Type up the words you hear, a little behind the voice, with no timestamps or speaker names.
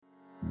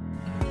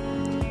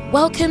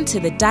Welcome to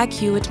the Dag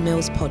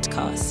Heward-Mills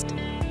podcast.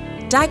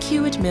 Dag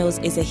Heward-Mills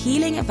is a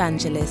healing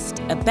evangelist,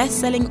 a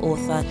best-selling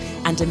author,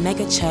 and a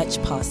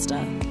mega-church pastor.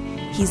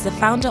 He's the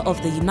founder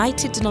of the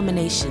United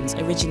Denominations,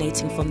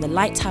 originating from the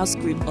Lighthouse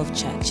Group of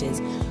churches,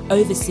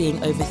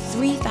 overseeing over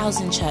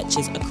 3,000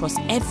 churches across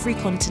every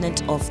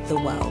continent of the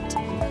world.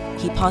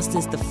 He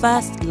pastors the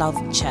First Love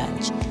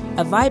Church,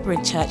 a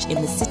vibrant church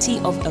in the city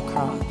of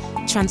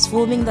Accra,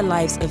 transforming the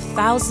lives of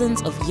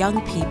thousands of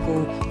young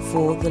people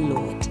for the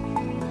Lord.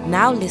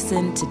 Now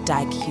listen to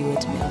Dag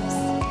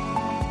Heward-Mills.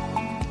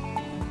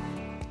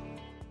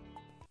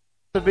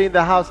 To be in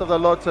the house of the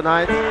Lord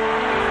tonight.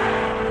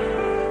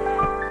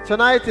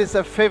 Tonight is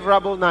a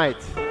favorable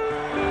night.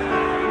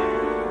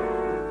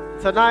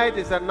 Tonight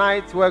is a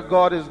night where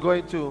God is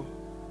going to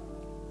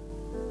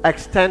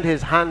extend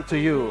his hand to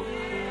you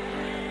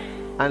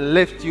and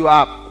lift you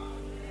up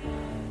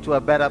to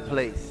a better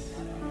place.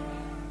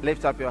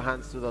 Lift up your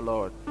hands to the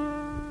Lord.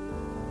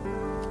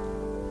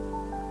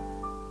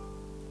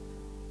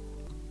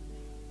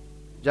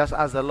 Just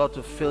ask the Lord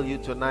to fill you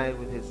tonight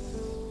with his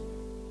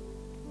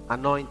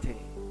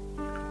anointing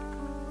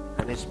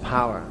and his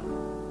power.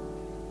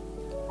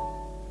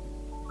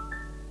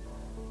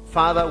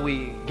 Father,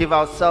 we give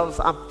ourselves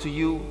up to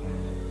you,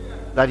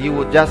 that you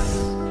would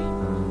just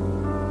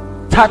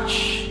touch,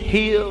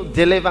 heal,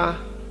 deliver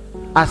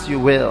as you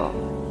will.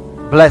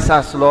 Bless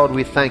us, Lord.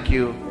 We thank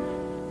you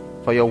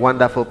for your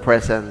wonderful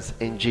presence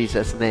in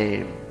Jesus'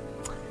 name.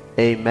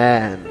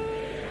 Amen.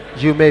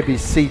 You may be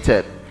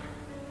seated.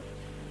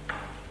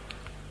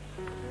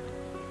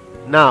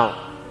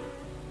 Now,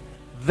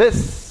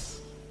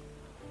 this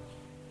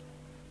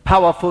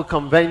powerful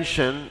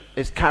convention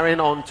is carrying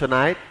on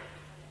tonight.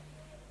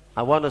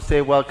 I want to say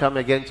welcome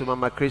again to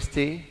Mama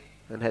Christie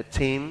and her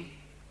team.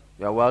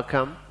 You are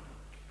welcome.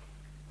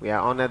 We are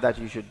honored that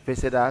you should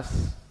visit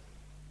us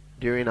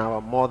during our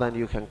More Than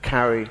You Can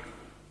Carry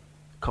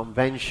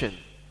convention.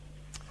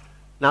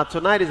 Now,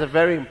 tonight is a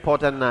very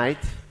important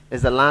night.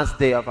 It's the last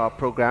day of our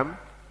program.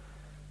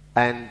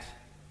 And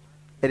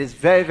it is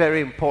very,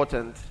 very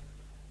important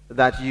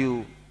that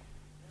you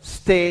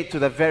stay to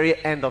the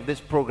very end of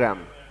this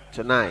program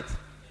tonight.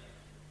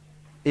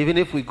 Even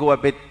if we go a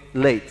bit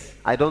late,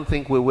 I don't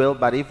think we will,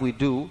 but if we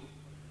do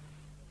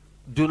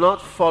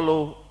not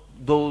follow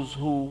those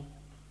who,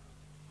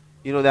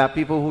 there are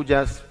people who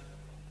just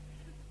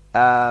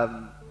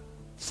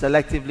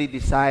selectively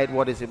decide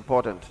what is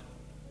important.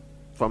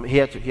 From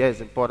here to here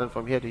is important,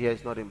 from here to here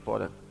is not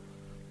important.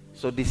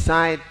 So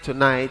decide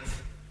tonight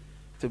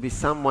to be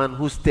someone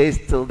who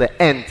stays till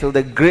the end, till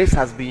the grace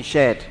has been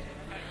shared.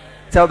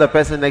 Tell the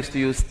person next to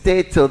you,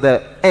 stay till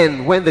the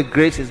end when the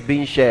grace is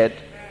being shared.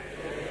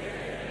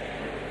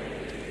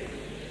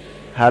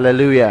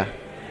 Hallelujah.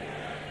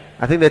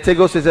 I think the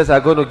Tego sisters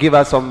are going to give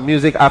us some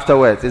music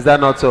afterwards. Is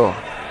that not so?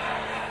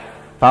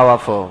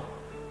 Powerful.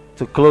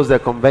 To close the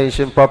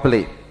convention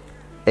properly.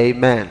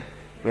 Amen.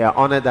 We are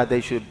honored that they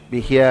should be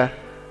here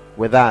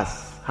with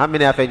us. How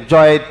many have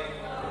enjoyed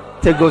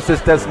Tego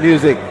sisters'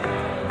 music?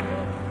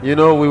 We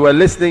were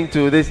listening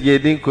to this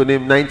Yedin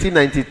Kunim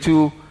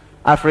 1992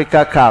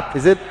 Africa Cup.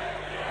 Is it?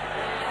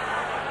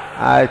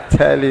 I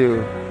tell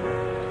you.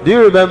 Do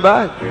you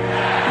remember?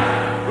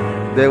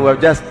 They were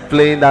just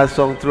playing that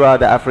song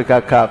throughout the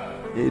Africa Cup.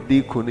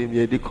 Yedin Kunim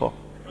Yediko.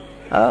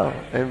 Oh,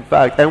 in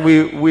fact, and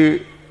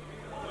we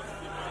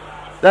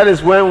that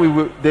is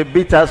when they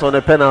beat us on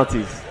the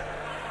penalties.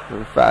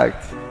 In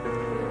fact,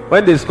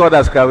 when they scored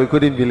us, we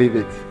couldn't believe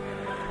it,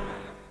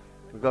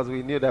 because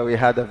we knew that we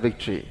had a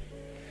victory.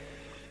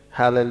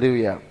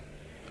 Hallelujah.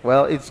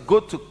 Well, it's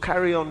good to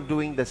carry on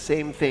doing the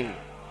same thing.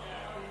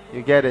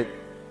 You get it?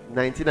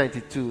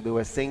 1992, they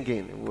were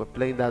singing, we were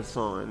playing that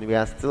song, and we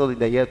are still in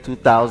the year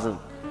 2000.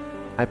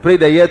 I pray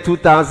the year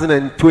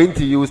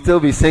 2020, you will still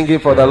be singing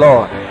for the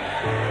Lord.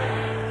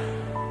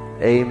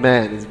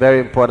 Amen. It's very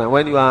important.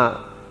 When you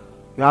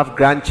have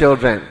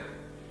grandchildren,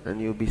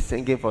 and you'll be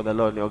singing for the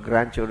Lord, your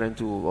grandchildren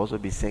too will also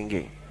be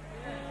singing.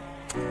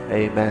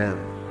 Amen.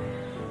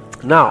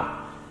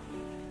 Now,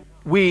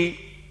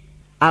 we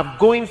are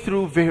going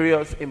through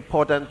various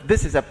important,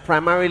 this is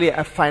primarily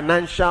a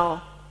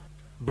financial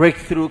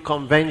breakthrough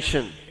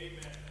convention.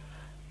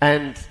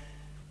 And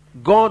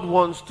God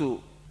wants to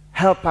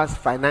help us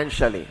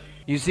financially.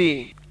 You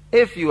see,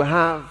 if you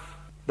have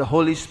the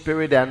Holy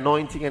Spirit, the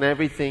anointing and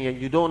everything,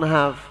 and you don't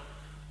have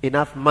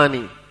enough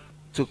money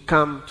to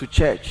come to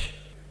church,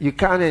 you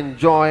can't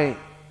enjoy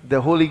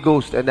the Holy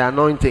Ghost and the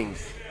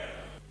anointings.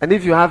 And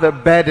if you have a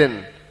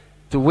burden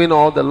to win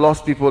all the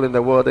lost people in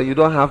the world, and you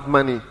don't have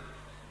money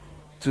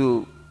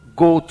to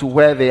go to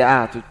where they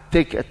are, to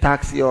take a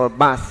taxi or a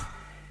bus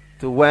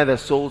to where the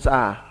souls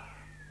are,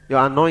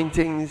 your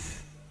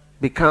anointings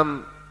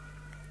become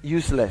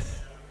useless.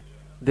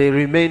 They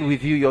remain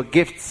with you. Your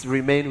gifts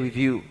remain with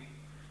you.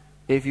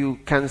 If you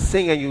can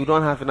sing and you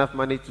don't have enough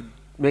money to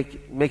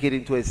make it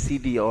into a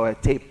CD or a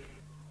tape,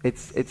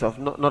 it's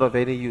not of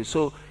any use.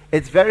 So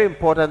it's very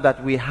important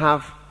that we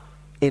have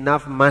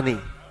enough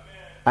money,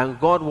 and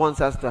God wants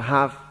us to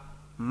have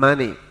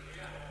money.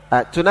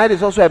 Tonight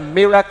is also a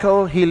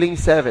miracle healing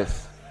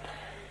service.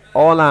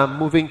 all are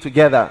moving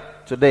together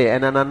today,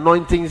 and an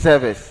anointing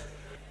service.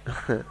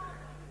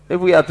 If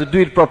we are to do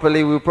it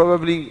properly, we'll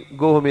probably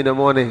go home in the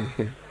morning.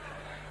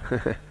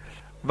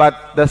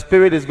 But the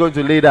Spirit is going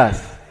to lead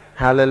us.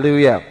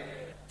 Hallelujah.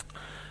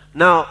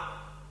 Now,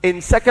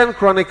 in 2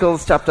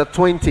 Chronicles chapter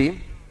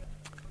 20,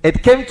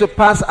 it came to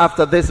pass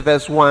after this,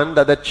 verse 1,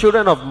 that the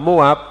children of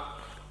Moab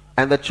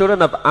and the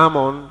children of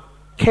Ammon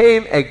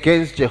came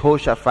against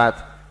Jehoshaphat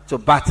to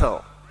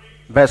battle.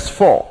 Verse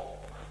 4.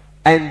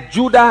 And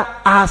Judah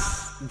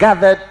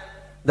gathered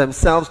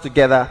themselves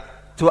together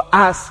to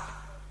ask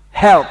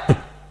help.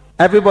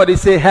 Everybody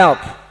say help.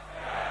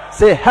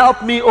 Say,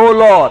 help me, O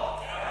Lord.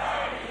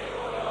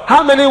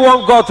 How many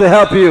want God to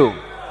help you?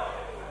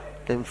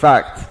 In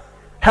fact,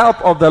 help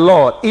of the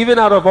Lord, even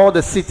out of all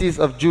the cities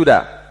of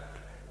Judah.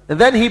 And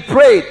then he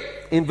prayed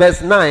in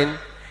verse 9,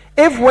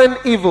 if when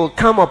evil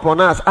come upon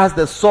us as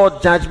the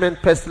sword,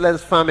 judgment,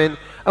 pestilence, famine,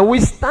 and we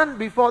stand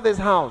before this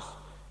house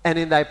and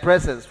in thy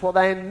presence, for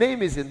thy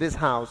name is in this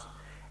house,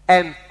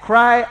 and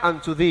cry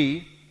unto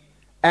thee,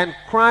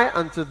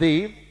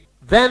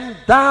 then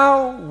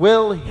thou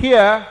wilt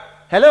hear.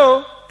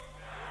 Hello?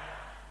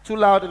 Too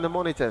loud in the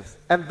monitors.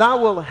 And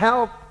thou wilt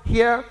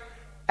hear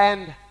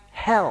and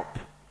help.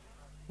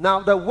 Now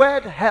the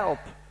word help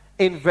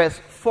in verse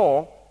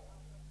 4,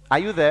 are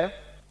you there?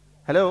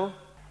 Hello?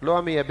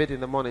 Lower me a bit in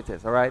the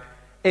monitors, all right?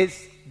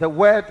 Is the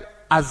word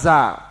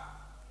azar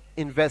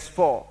in verse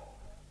 4,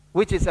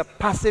 which is a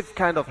passive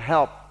kind of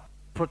help,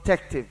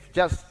 protective,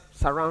 just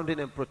surrounding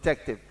and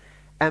protective.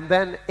 And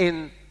then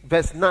in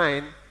verse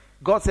 9,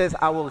 God says,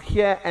 I will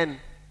hear and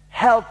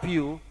help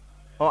you,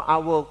 or I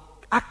will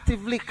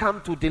actively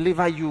come to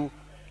deliver you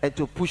and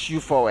to push you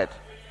forward.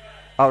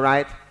 All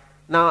right?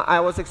 Now, I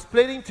was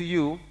explaining to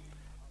you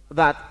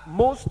that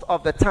most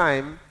of the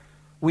time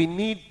we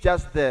need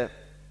just the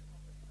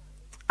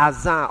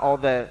azar or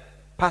the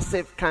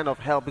passive kind of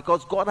help,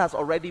 because God has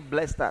already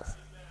blessed us.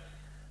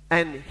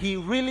 And he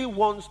really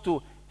wants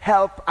to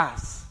help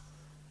us.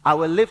 I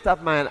will lift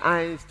up mine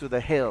eyes to the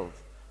hills,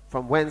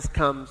 from whence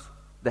comes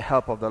the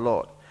help of the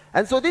Lord.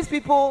 And so these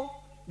people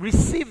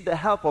received the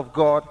help of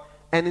God.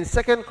 And in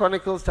 2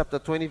 Chronicles chapter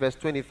 20, verse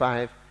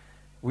 25,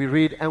 we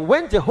read, and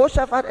when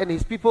Jehoshaphat and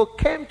his people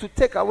came to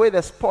take away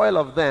the spoil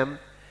of them,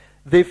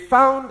 they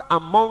found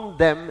among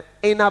them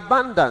in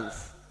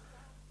abundance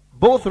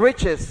both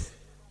riches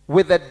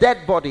with the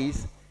dead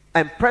bodies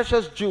and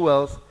precious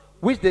jewels,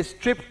 which they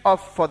stripped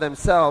off for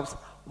themselves,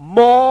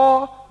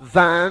 more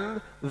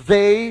than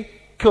they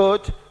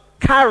could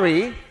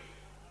carry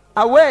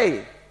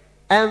away.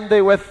 And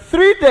they were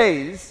 3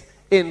 days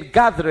in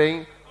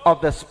gathering of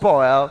the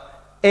spoil.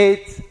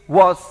 It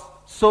was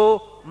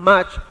so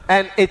much,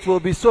 and it will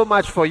be so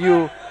much for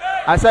you.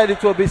 I said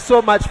it will be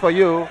so much for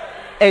you.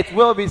 It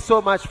will be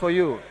so much for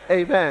you.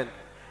 Amen.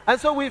 And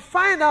so we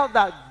find out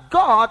that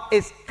God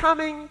is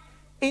coming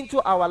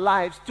into our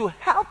lives to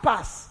help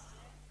us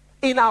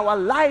in our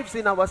lives,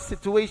 in our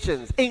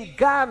situations. In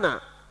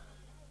Ghana,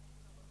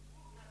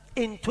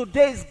 in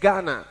today's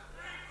Ghana,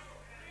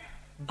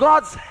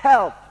 God's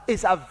help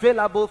is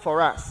available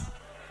for us.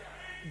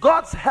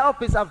 God's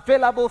help is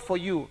available for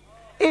you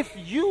if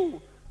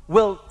you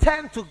will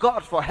turn to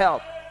God for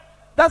help.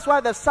 That's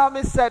why the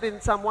psalmist said in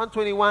Psalm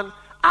 121,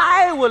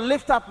 I will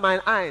lift up mine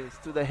eyes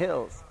to the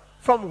hills,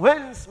 from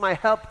whence my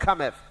help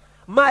cometh.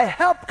 My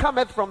help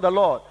cometh from the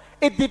Lord.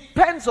 It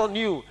depends on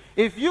you.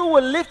 If you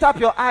will lift up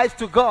your eyes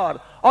to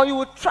God, or you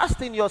will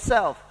trust in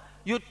yourself,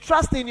 you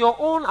trust in your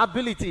own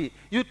ability,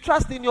 you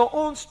trust in your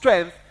own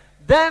strength,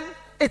 then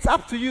it's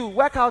up to you.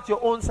 Work out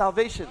your own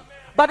salvation.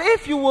 But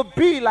if you will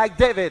be like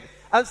David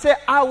and say,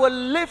 I will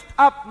lift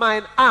up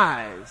mine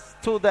eyes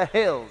to the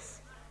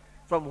hills,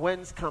 from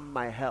whence come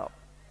my help,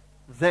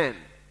 then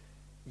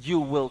you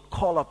will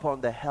call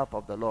upon the help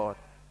of the Lord,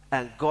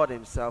 and God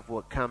himself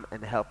will come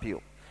and help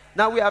you.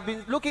 Now we have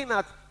been looking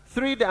at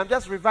 3 days. I'm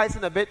just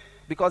revising a bit,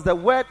 because the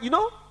word,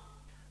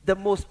 the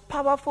most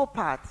powerful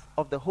part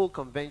of the whole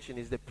convention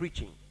is the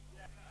preaching.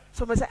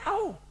 Somebody say,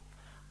 oh,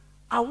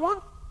 I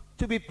want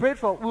to be prayed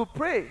for. We'll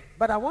pray,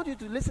 but I want you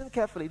to listen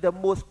carefully. The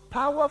most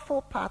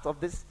powerful part of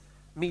this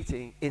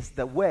meeting is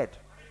the word.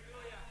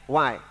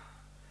 Why?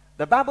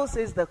 The Bible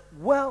says the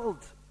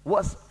world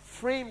was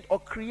framed or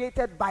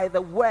created by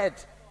the word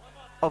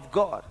of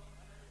God.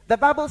 The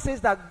Bible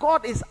says that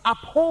God is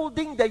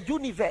upholding the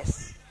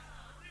universe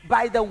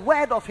by the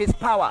word of his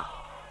power.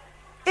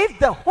 If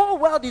the whole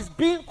world is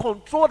being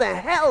controlled and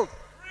held,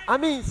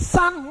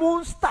 sun,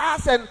 moon,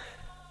 stars, and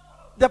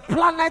the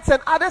planets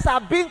and others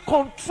are being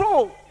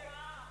controlled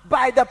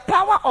by the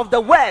power of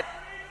the word,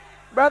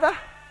 brother,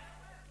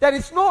 there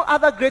is no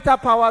other greater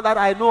power that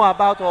I know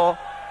about, or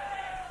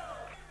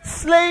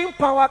slaying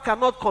power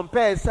cannot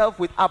compare itself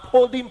with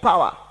upholding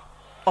power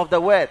of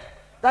the word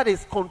that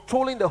is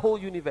controlling the whole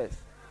universe.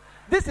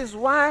 This is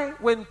why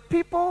when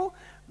people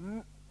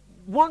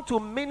want to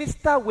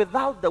minister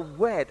without the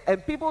word,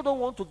 and people don't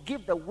want to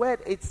give the word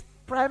its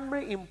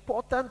primary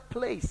important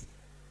place,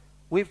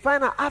 we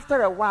find out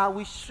after a while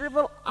we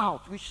shrivel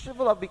out,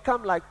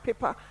 become like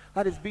paper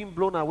that is being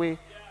blown away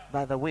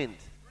by the wind.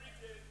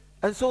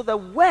 And so the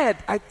word,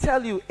 I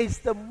tell you, is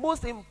the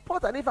most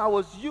important. If I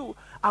was you,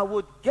 I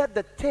would get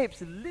the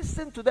tapes,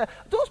 listen to them.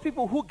 Those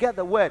people who get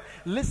the word,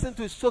 listen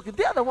to it, soak it.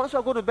 They are the ones who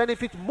are going to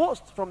benefit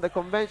most from the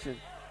convention,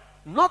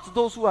 not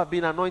those who have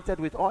been anointed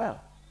with oil.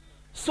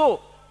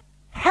 So,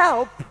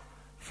 help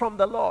from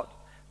the Lord.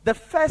 The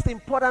first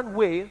important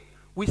way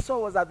we saw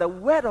was that the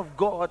word of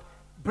God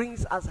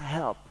brings us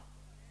help.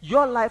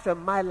 Your life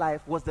and my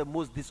life was the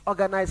most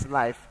disorganized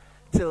life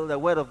till the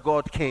word of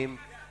God came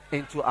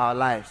into our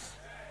lives.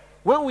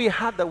 When we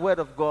had the word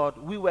of God,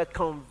 we were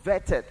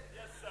converted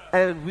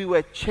and we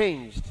were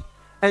changed.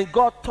 And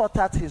God taught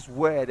us his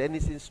word and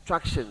his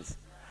instructions.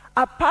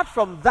 Apart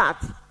from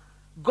that,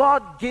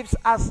 God gives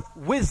us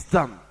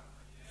wisdom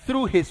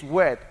through his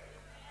word.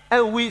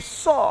 And we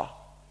saw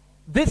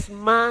this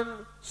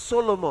man,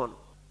 Solomon,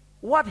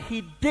 what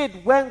he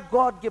did when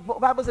God gave. The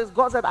Bible says,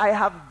 God said, I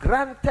have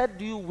granted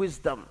you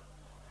wisdom.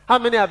 How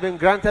many have been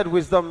granted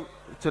wisdom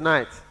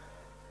tonight?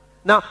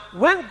 Now,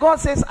 when God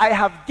says, I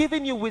have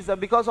given you wisdom,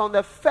 because on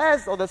the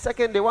first or the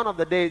second day, one of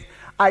the days,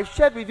 I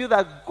shared with you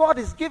that God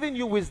is giving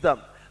you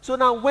wisdom. So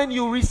now when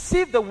you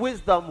receive the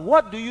wisdom,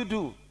 what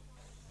do?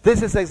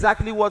 This is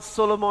exactly what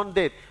Solomon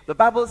did. The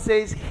Bible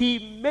says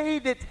he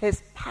made it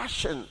his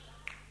passion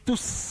to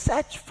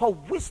search for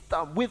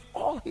wisdom with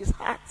all his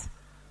heart.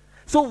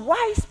 So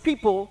wise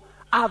people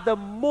are the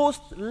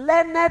most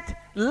learned,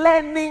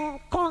 learning,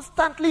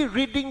 constantly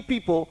reading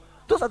people.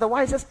 Those are the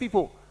wisest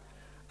people.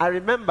 I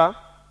remember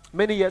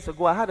many years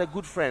ago, I had a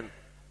good friend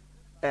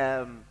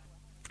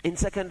in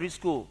secondary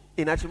school,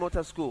 in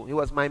Achimota School. He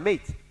was my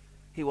mate.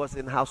 He was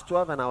in house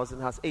 12 and I was in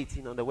house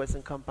 18 on the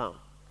Western compound.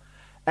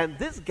 And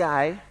this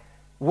guy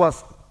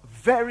was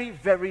very,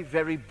 very,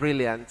 very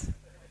brilliant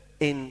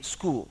in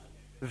school.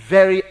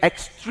 Very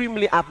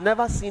extremely, I've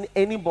never seen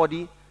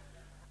anybody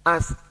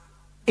as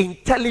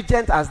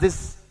intelligent as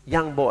this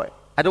young boy.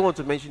 I don't want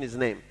to mention his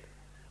name.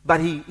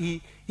 But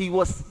he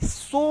was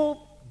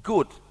so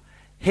good.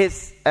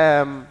 His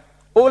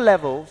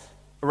O-levels,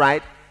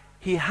 right?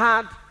 He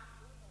had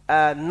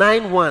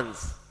 9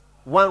 ones.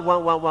 1,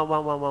 1, 1, 1,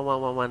 1, 1, 1,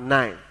 1, 1, 1,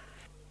 9.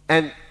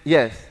 And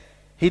yes,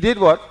 he did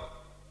what?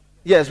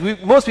 Yes,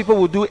 most people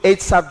would do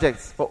 8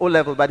 subjects for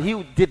O-level, but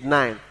he did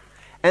 9.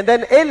 And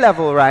then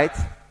A-level, right?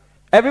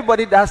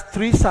 Everybody does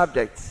 3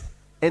 subjects.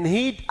 And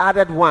he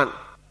added 1.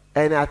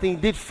 And I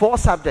think did 4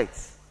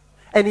 subjects.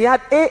 And he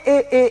had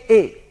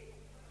A.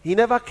 He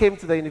never came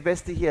to the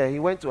university here. He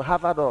went to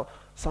Harvard or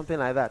something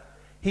like that.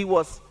 He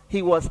was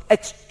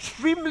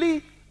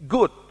extremely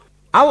good.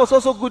 I was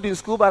also good in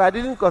school, but I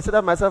didn't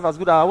consider myself as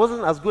good. I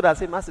wasn't as good as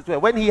him as it were.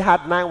 When he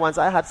had 9 ones,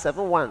 I had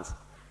 7 ones.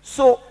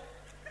 So,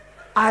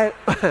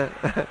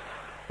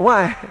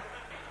 why?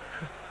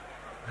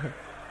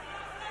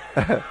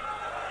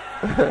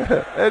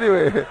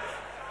 Anyway,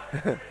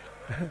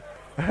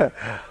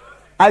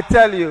 I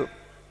tell you,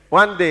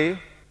 one day,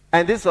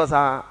 and this was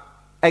our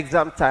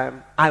exam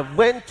time, I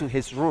went to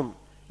his room.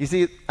 You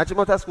see,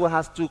 Achimota School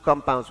has 2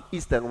 compounds,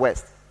 east and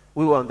west.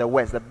 We were on the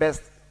west. The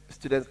best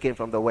students came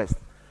from the west.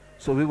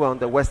 So we were on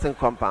the western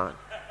compound.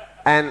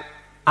 And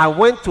I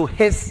went to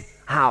his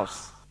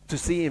house to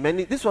see him. And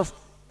this was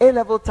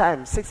A-level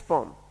time, 6th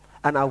form.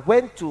 And I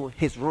went to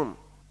his room,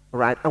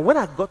 right? And when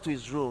I got to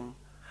his room,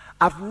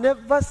 I've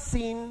never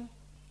seen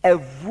a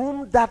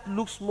room that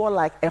looks more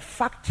like a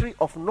factory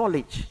of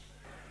knowledge.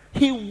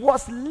 He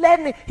was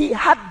learning. He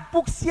had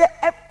books here.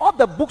 All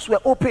the books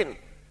were open.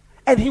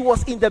 And he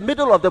was in the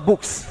middle of the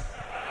books.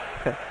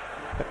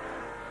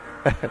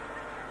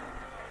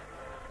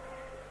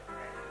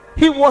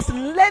 He was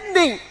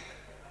learning.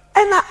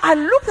 And I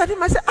looked at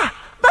him and said,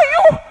 but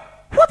you,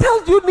 what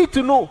else do you need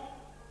to know?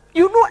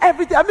 You know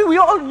everything. I mean, we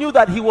all knew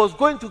that he was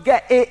going to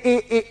get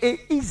A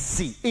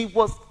easy. It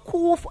was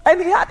cool.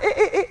 And he had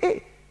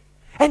A.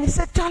 And he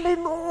said, Charlie,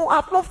 no,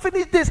 I've not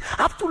finished this.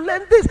 I have to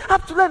learn this. I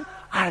have to learn.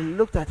 I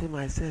looked at him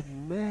and I said,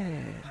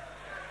 man.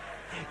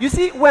 You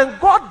see, when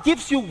God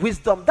gives you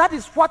wisdom, that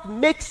is what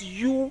makes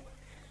you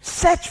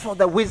search for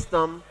the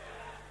wisdom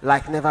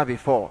like never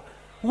before.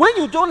 When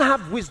you don't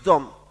have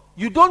wisdom,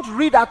 you don't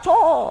read at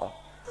all.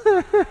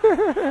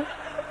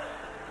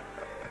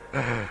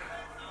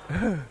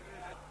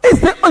 It's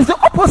the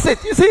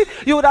opposite. You see,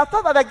 you would have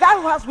thought that the guy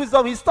who has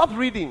wisdom, he stops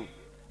reading.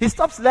 He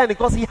stops learning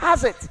because he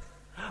has it.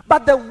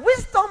 But the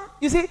wisdom,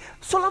 you see,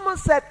 Solomon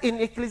said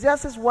in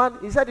Ecclesiastes 1,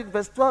 he said in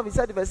verse 12, he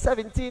said in verse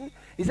 17,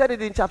 he said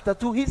it in chapter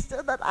 2, he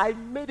said that I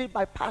made it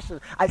my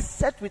passion. I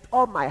said with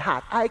all my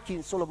heart. I,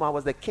 King Solomon, I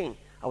was the king.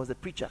 I was the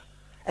preacher.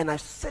 And I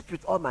said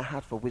with all my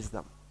heart for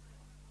wisdom.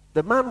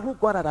 The man who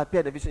God had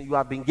appeared in the vision, you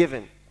have been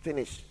given.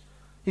 Finished.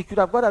 He could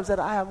have got up and said,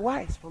 I am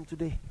wise from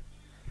today.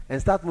 And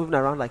start moving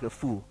around like a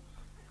fool.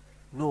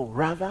 No,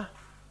 rather,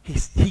 he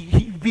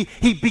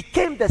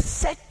became the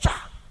searcher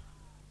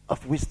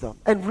of wisdom.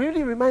 And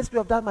really reminds me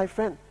of that, my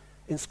friend,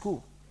 in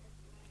school.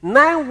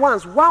 9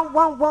 ones, 1,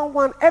 1, 1,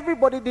 1.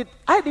 Everybody did.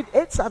 I did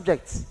 8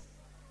 subjects.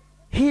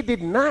 He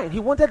did 9. He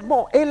wanted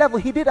more. A-level,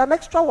 he did an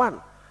extra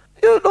 1.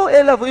 You know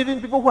A level, even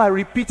people who are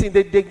repeating,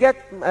 they get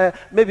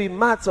maybe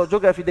maths or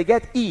geography, they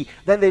get E.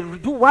 Then they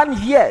do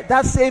 1 year,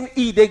 that same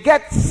E, they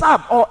get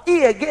sub or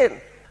E again.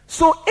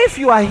 So if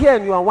you are here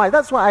and you are wise,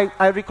 that's why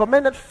I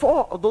recommended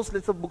 4 of those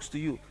little books to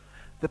you.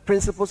 The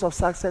Principles of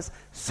Success,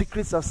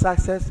 Secrets of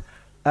Success,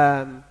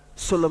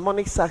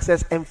 Solomonic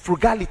Success, and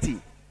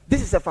Frugality.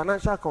 This is a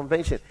financial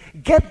convention.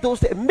 Get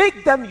those,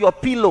 make them your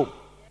pillow.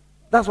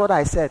 That's what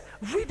I said.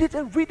 Read it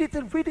and read it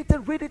and read it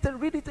and read it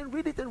and read it and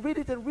read it and read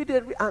it and read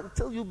it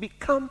until you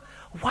become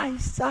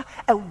wiser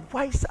and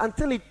wiser,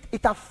 until it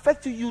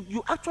affects you.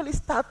 You actually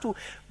start to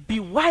be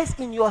wise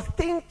in your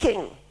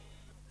thinking.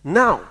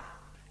 Now,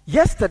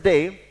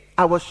 yesterday,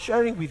 I was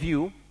sharing with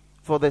you,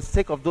 for the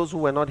sake of those who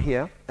were not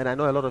here, and I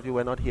know a lot of you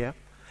were not here,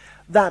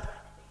 that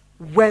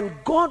when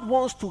God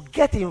wants to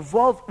get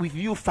involved with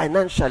you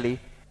financially,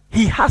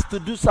 he has to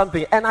do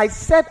something. And I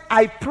said,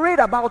 I prayed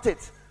about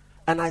it.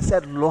 And I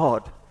said,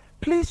 Lord,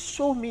 please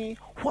show me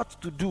what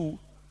to do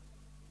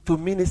to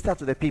minister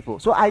to the people.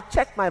 So I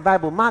checked my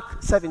Bible,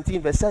 Mark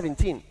 17, verse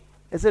 17,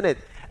 isn't it?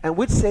 And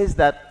which says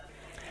that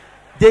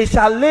they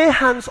shall lay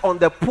hands on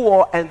the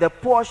poor and the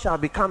poor shall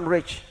become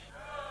rich.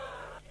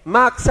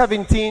 Mark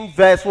 17,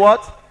 verse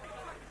what?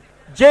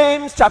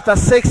 James chapter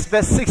 6,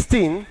 verse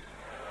 16.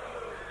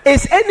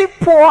 Is any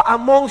poor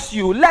amongst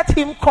you? Let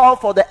him call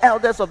for the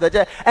elders of the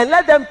church and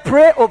let them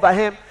pray over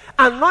him,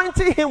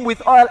 anointing him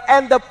with oil,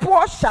 and the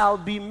poor shall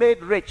be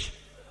made rich.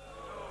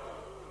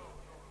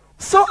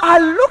 So I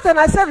looked and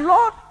I said,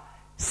 Lord,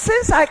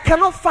 since I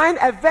cannot find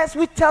a verse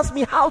which tells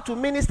me how to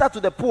minister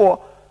to the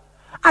poor,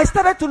 I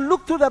started to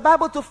look through the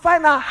Bible to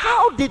find out,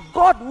 how did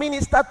God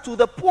minister to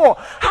the poor?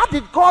 How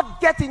did God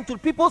get into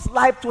people's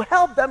life to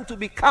help them to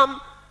become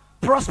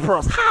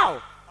prosperous?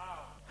 How?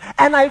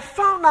 And I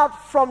found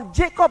out from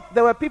Jacob,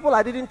 there were people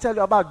I didn't tell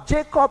you about.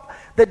 Jacob,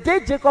 the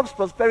day Jacob's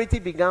prosperity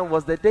began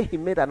was the day he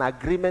made an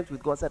agreement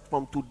with God. Said,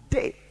 from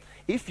today,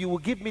 if you will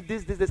give me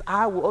this,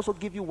 I will also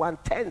give you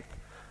 1/10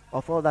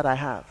 of all that I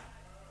have.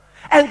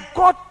 And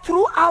God,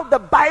 throughout the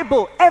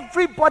Bible,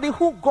 everybody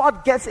who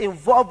God gets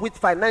involved with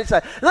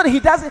financially, he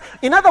doesn't,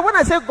 in other words, when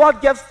I say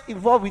God gets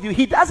involved with you,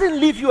 he doesn't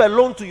leave you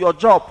alone to your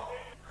job.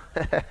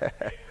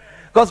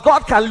 Because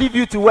God can leave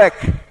you to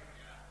work.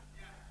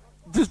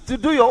 To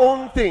do your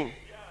own thing.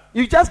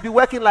 You just be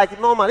working like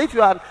normal. If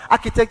you are an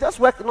architect, just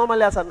work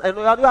normally as you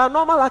are a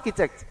normal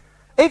architect.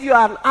 If you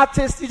are an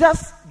artist, you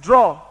just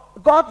draw.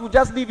 God will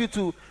just leave you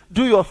to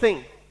do your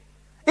thing.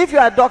 If you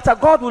are a doctor,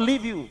 God will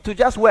leave you to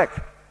just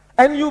work.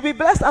 And you'll be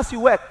blessed as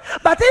you work.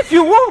 But if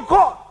you want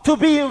God to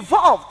be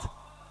involved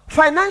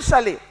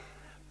financially,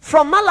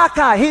 from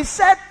Malachi, he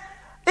said,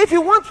 if you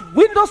want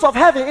windows of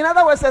heaven, in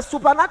other words, a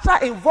supernatural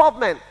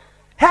involvement,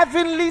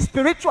 heavenly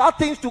spiritual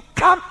things to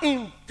come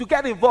in to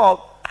get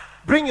involved,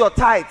 bring your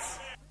tithes.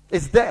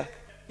 It's there.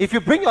 If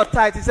you bring your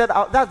tithes, he said,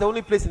 that's the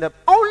only place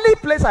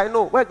I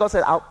know where God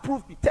said, I'll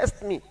prove you,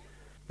 test me.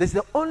 This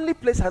is the only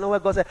place I know where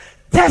God said,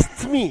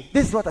 test me.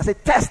 This is what I say,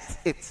 test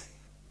it.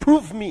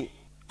 Prove me.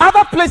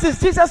 Other places,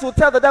 Jesus will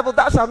tell the devil,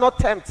 thou shalt not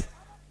tempt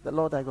the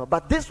Lord thy God.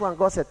 But this one,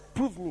 God said,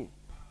 prove me.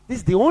 This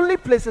is the only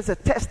place he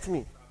said, test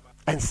me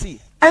and see.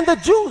 And the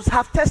Jews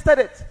have tested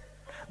it.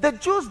 The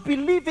Jews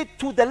believe it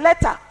to the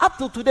letter. Up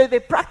to today, they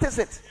practice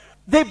it.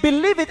 They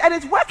believe it, and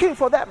it's working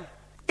for them.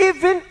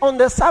 Even on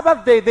the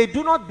Sabbath day, they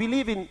do not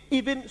believe in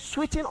even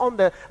switching on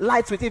the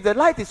light switch. If the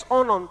light is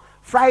on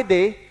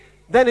Friday,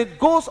 then it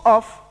goes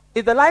off.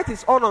 If the light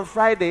is on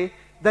Friday,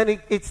 then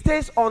it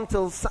stays on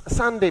till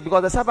Sunday,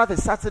 because the Sabbath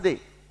is Saturday.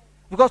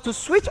 Because to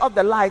switch off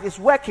the light is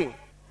working.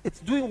 It's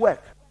doing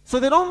work. So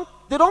they don't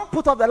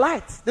put off the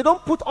light. They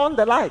don't put on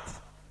the light.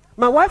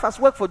 My wife has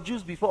worked for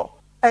Jews before.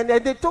 And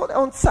they told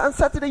on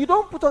Saturday, you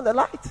don't put on the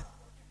light,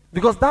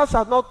 because thou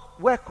shalt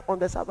not work on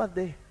the Sabbath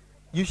day.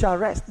 You shall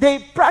rest. They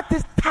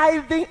practice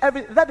tithing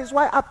everything. That is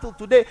why up till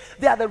today,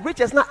 they are the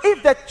richest. Now,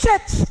 if the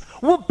church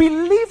will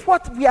believe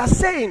what we are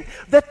saying,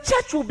 the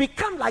church will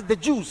become like the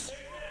Jews.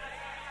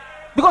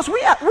 Because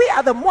we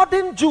are the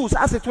modern Jews,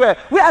 as it were.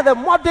 We are the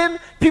modern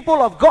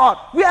people of God.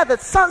 We are the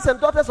sons and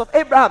daughters of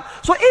Abraham.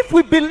 So if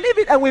we believe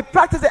it and we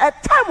practice it, a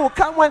time will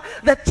come when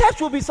the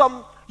church will be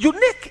some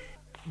unique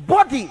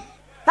body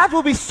that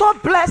will be so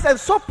blessed and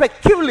so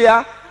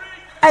peculiar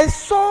and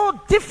so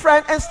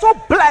different and so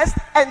blessed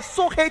and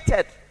so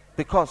hated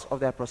because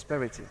of their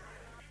prosperity.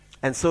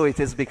 And so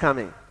it is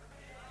becoming.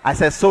 I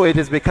said, so it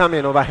is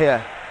becoming over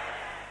here.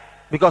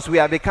 Because we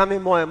are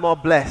becoming more and more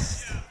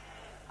blessed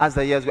as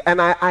the years go.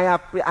 And I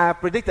have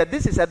predicted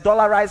this is a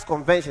dollarized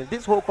convention.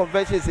 This whole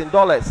convention is in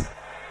dollars.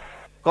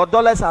 Because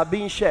dollars are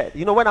being shared.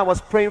 You know, when I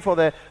was praying for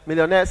the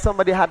millionaires,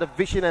 somebody had a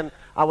vision and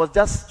I was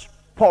just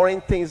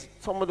pouring things.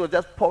 Somebody was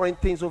just pouring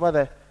things over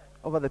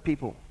the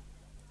people.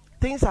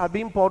 Things are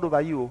being poured over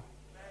you.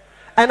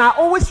 And I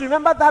always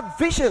remember that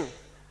vision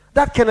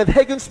that Kenneth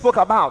Hagin spoke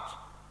about,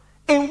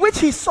 in which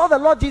he saw the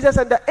Lord Jesus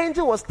and the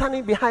angel was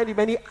standing behind him,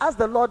 and he asked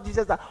the Lord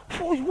Jesus that,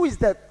 who is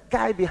that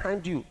guy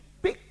behind you?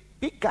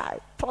 Big guy,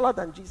 taller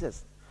than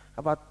Jesus,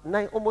 about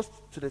 9, almost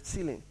to the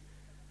ceiling.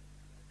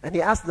 And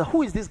he asked,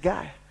 who is this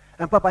guy?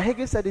 And Papa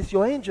Hagin said, it's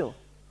your angel.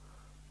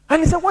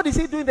 And he said, what is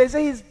he doing? They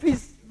say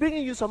he's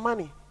bringing you some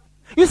money.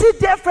 You see,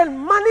 dear friend,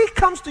 money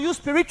comes to you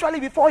spiritually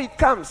before it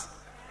comes.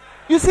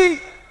 You see,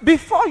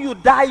 before you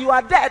die, you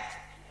are dead.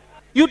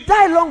 You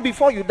die long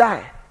before you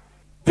die.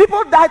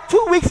 People die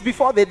 2 weeks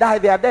before they die,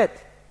 they are dead.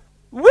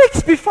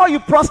 Weeks before you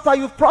prosper,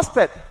 you've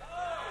prospered.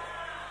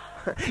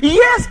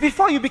 Years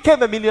before you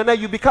became a millionaire,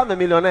 you become a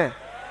millionaire.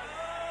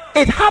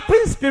 It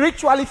happens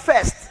spiritually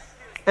first,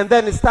 and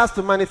then it starts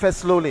to manifest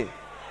slowly.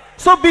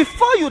 So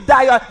before you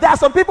die, there are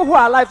some people who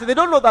are alive, so they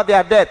don't know that they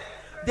are dead.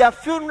 Their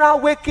funeral,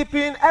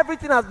 wakekeeping,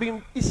 everything has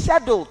been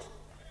scheduled.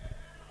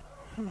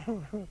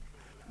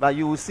 But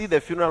you will see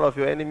the funeral of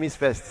your enemies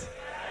first.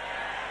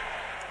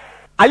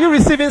 Are you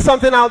receiving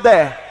something out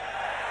there?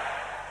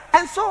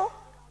 And so,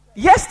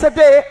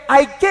 yesterday,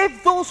 I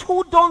gave those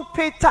who don't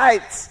pay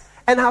tithes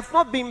and have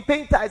not been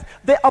paying tithes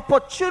the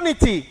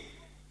opportunity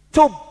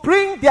to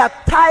bring their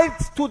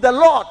tithes to the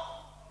Lord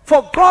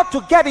for God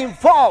to get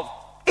involved.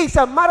 It's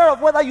a matter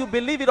of whether you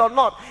believe it or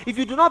not. If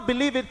you do not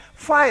believe it,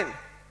 fine.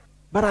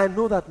 But I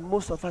know that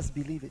most of us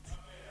believe it.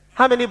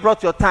 How many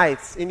brought your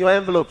tithes in your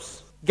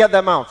envelopes? Get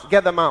them out.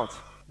 Get them out.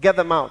 Get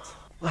them out.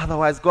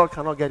 Otherwise, God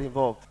cannot get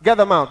involved. Get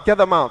them out. Get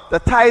them out. The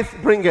tithe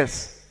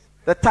bringers.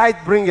 The tithe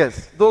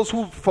bringers. Those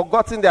who've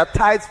forgotten their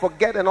tithes,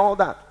 forget and all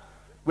that.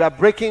 We are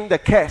breaking the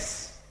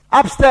curse.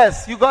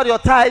 Upstairs, you got your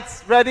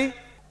tithes ready?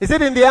 Is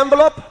it in the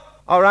envelope?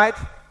 All right.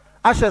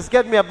 Ushers,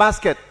 get me a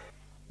basket.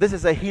 This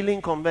is a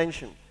healing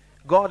convention.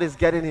 God is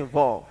getting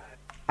involved.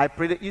 I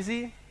pray that, you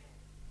see,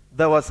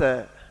 there was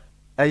a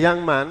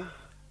young man.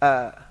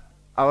 I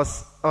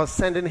was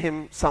sending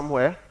him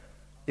somewhere.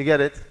 You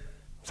get it?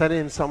 Sending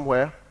him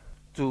somewhere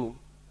to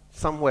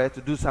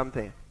do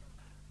something.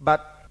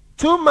 But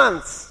 2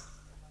 months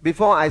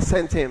before I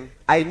sent him,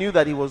 I knew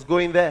that he was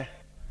going there.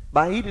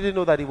 But he didn't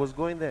know that he was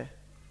going there.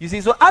 You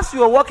see, so as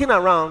you are walking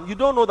around, you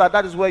don't know that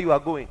that is where you are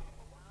going.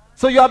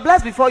 So you are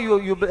blessed before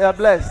you are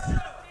blessed.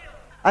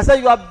 I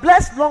said you are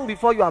blessed long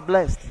before you are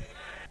blessed.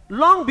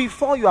 Long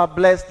before you are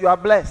blessed, you are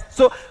blessed.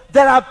 So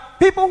there are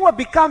people who have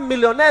become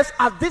millionaires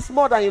at this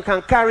more than you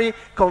can carry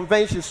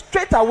convention.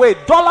 Straight away,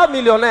 dollar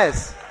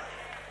millionaires.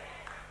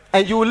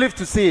 And you will live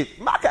to see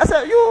it. Mark, I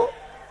said, you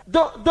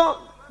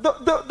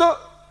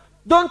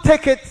don't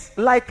take it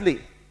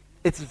lightly.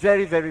 It's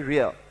very, very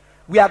real.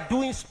 We are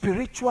doing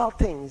spiritual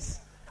things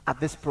at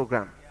this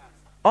program.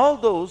 All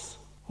those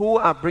who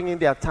are bringing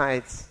their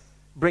tithes,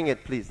 bring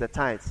it please, the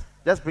tithes.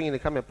 Just bring it,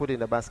 come and put it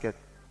in the basket.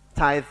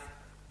 Tithe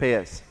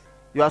payers.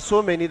 You are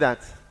so many that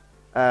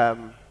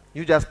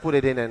you just put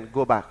it in and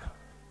go back.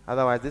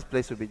 Otherwise, this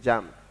place will be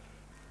jammed.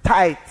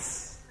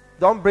 Tithes.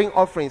 Don't bring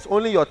offerings,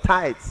 only your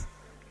tithes.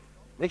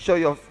 Make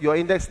sure your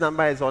index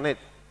number is on it.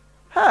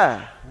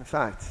 In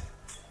fact,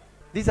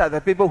 these are the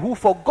people who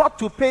forgot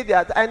to pay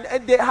their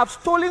and they have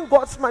stolen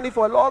God's money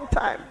for a long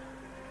time.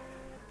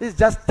 This is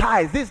just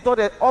tithes. This is not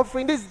an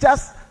offering. This is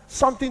just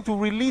something to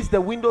release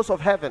the windows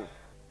of heaven.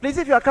 Please,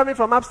 if you are coming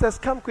from upstairs,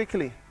 come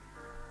quickly.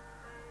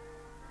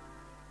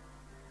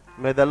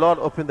 May the Lord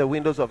open the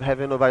windows of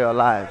heaven over your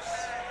lives.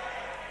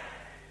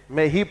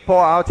 May He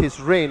pour out His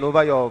rain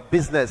over your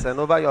business and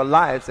over your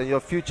lives and your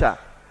future.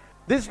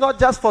 This is not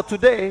just for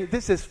today.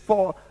 This is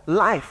for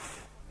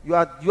life. You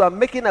are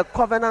making a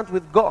covenant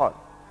with God.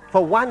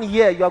 For 1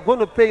 year, you are going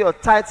to pay your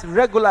tithes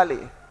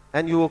regularly.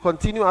 And you will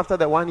continue after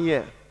the 1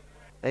 year.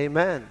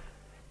 Amen.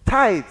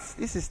 Tithes,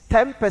 this is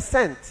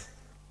 10%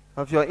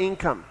 of your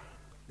income.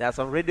 There are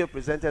some radio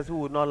presenters who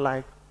would not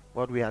like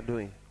what we are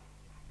doing.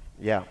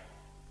 Yeah.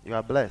 You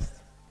are blessed.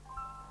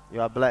 You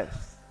are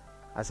blessed.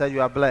 I said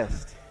you are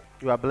blessed.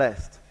 You are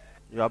blessed.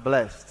 You are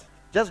blessed.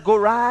 Just go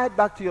right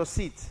back to your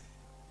seat.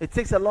 It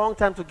takes a long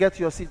time to get to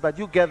your seat, but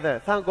you get there.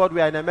 Thank God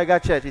we are in a mega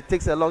church. It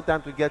takes a long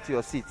time to get to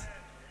your seat.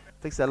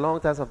 It takes a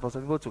long time for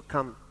some people to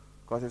come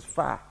because it's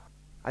far.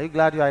 Are you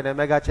glad you are in a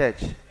mega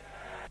church?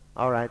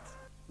 All right.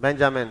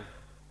 Benjamin,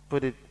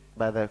 put it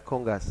by the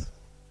congas.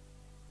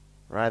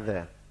 Right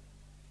there.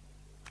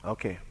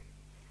 Okay.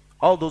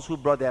 All those who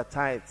brought their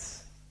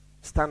tithes,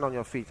 stand on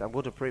your feet. I'm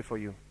going to pray for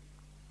you.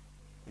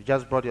 You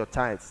just brought your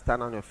tithes.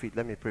 Stand on your feet.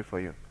 Let me pray for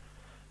you.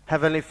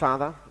 Heavenly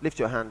Father, lift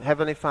your hand.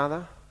 Heavenly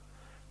Father,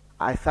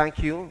 I thank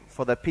you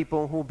for the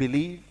people who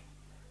believe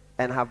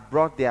and have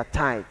brought their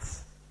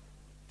tithes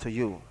to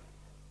you.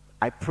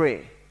 I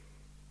pray,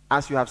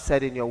 as you have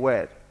said in your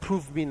word,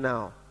 prove me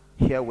now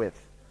herewith.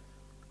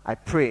 I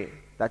pray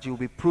that you will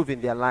be proving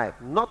their life,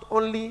 not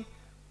only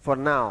for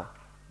now,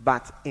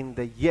 but in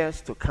the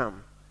years to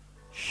come.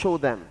 Show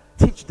them,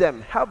 teach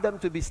them, help them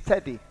to be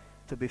steady,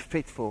 to be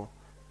faithful,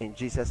 in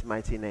Jesus'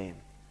 mighty name.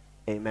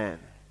 Amen.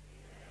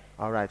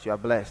 All right, you are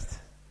blessed.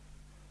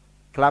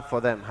 Clap for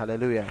them.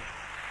 Hallelujah.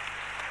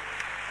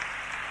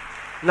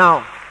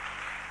 Now,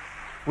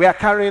 we are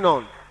carrying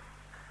on.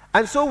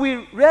 And so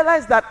we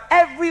realize that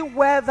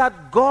everywhere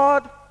that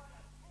God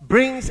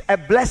brings a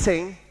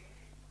blessing,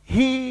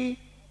 He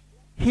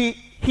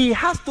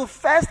has to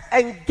first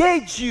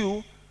engage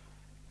you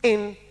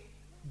in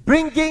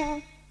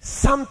bringing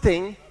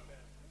something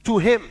to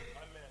Him.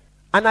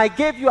 And I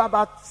gave you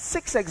about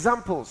 6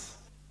 examples.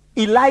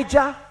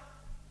 Elijah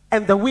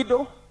and the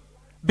widow,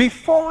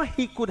 Before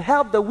he could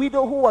help the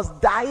widow who was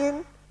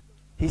dying,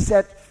 he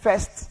said,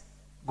 first,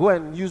 go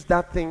and use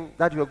that thing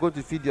that you are going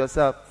to feed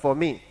yourself for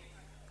me.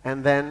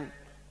 And then,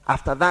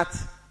 after that,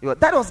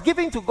 that was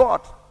giving to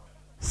God.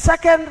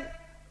 Second,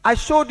 I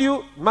showed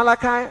you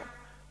Malachi.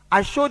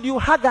 I showed you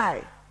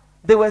Haggai.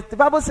 The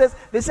Bible says,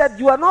 they said,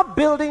 you are not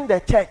building the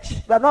church.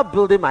 You are not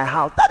building my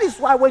house. That is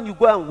why when you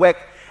go and work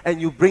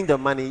and you bring the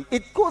money,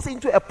 it goes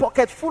into a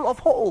pocket full of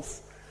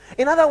holes.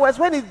 In other words,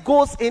 when it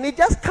goes in, it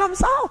just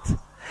comes out.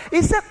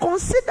 He said,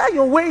 consider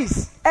your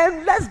ways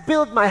and let's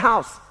build my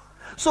house.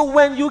 So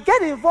when you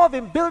get involved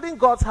in building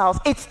God's house,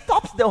 it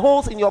stops the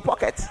holes in your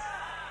pocket.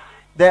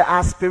 There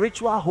are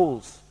spiritual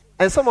holes.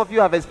 And some of you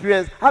have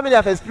experienced, how many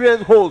have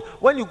experienced holes?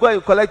 When you go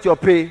and collect your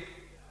pay,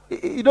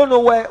 you don't know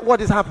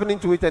what is happening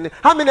to it. And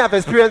how many have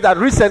experienced that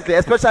recently,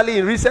 especially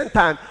in recent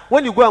time,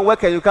 when you go and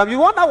work and you come, you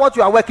wonder what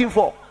you are working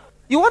for.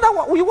 You wonder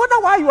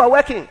why you are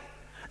working.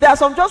 There are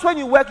some jobs when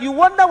you work, you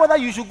wonder whether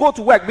you should go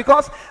to work,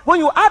 because when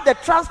you add the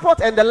transport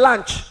and the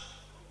lunch,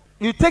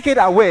 you take it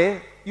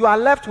away, you are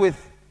left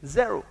with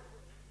zero.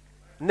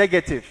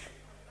 Negative.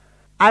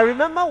 I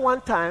remember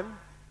one time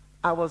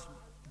I was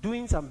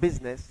doing some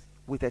business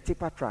with a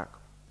tipper truck,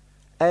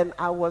 and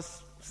I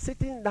was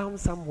sitting down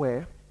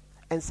somewhere,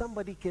 and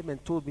somebody came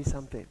and told me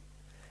something.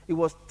 He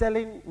was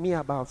telling me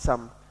about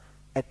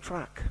a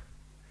truck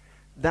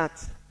that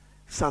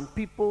some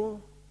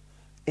people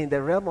in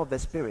the realm of the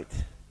spirit,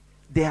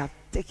 they have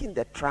taken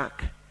the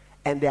truck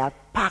and they have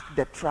parked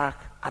the truck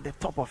at the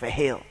top of a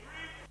hill.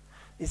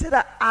 He said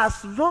that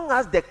as long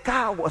as the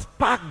car was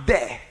parked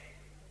there,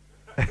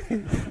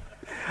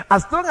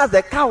 as long as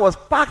the car was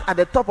parked at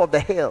the top of the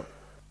hill,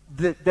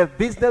 the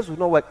business would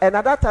not work. And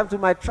at that time,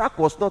 my truck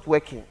was not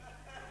working.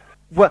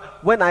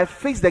 When I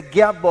fix the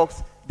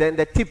gearbox, then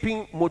the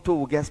tipping motor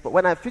will get spoiled.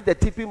 When I fix the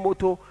tipping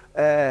motor,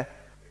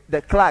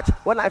 the clutch.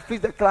 When I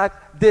fix the clutch,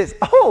 this.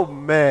 Oh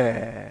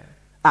man,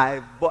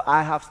 I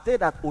have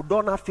stayed at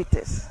Odona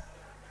Fitters.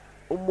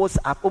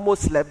 I've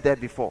almost slept there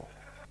before.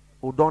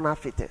 Odona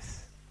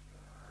Fitters.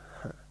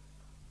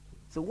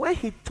 So when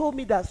he told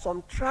me that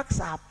some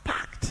trucks are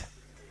parked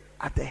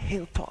at the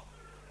hilltop,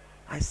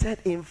 I said,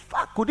 in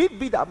fact, could it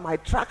be that my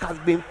truck has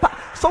been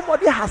parked?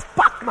 Somebody has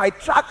parked my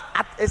truck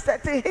at a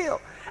certain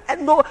hill.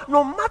 And no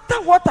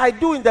matter what I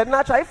do in the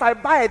natural, if I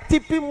buy a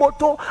tipping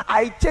motor,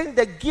 I change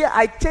the gear,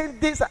 I change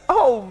this.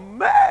 Oh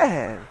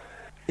man,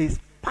 it's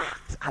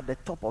parked at the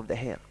top of the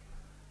hill.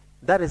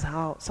 That is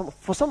how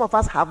some of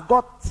us have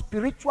got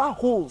spiritual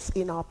holes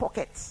in our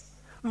pockets.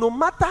 No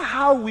matter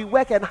how we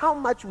work and how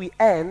much we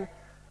earn,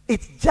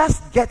 it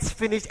just gets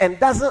finished and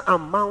doesn't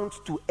amount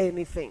to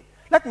anything.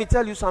 Let me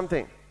tell you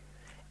something.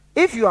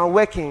 If you are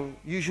working,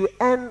 you should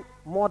earn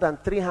more than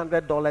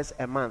 $300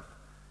 a month.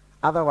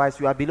 Otherwise,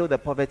 you are below the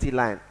poverty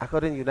line.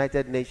 According to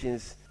United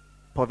Nations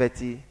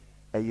poverty,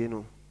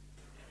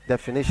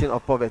 definition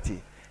of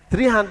poverty.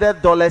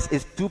 $300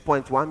 is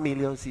 2.1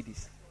 million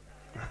cedis.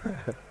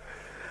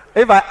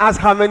 If I ask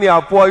how many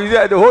are poor, you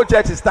say the whole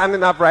church is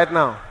standing up right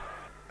now.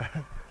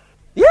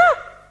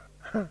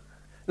 Yeah.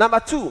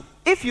 Number two,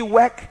 if you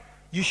work,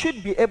 you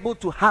should be able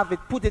to have it,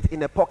 put it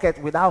in a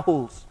pocket without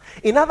holes.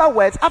 In other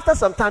words, after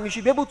some time, you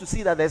should be able to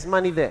see that there's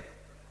money there.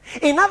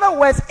 In other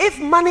words, if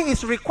money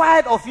is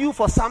required of you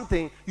for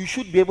something, you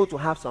should be able to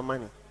have some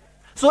money.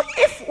 So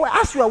if,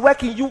 as you are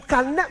working, you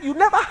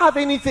never have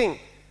anything.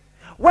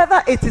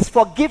 Whether it is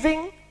for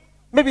giving,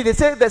 maybe they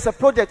say there's a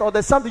project or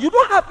there's something, you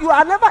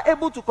are never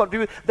able to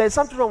contribute. There's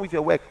something wrong with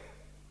your work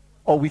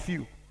or with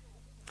you.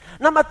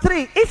 Number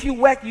three, if you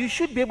work, you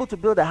should be able to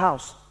build a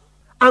house.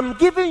 I'm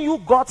giving you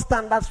God's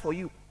standards for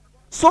you.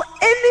 So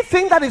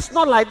anything that is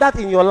not like that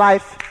in your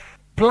life,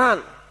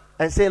 plan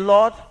and say,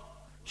 Lord,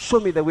 show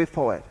me the way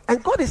forward.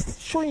 And God is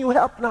showing you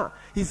help now.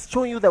 He's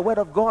showing you the word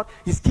of God.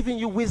 He's giving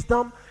you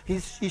wisdom.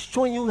 He's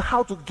showing you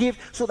how to give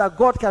so that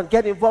God can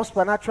get involved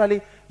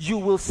supernaturally. You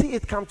will see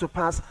it come to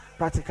pass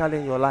practically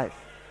in your life.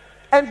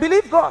 And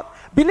believe God.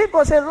 Believe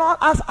God. Say, Lord,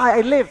 as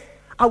I live,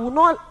 I will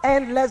not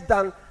earn less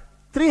than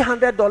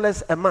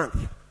 $300 a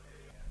month.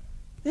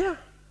 Yeah.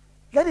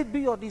 Let it be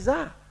your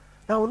desire.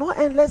 I will not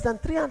earn less than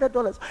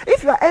 $300.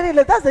 If you are earning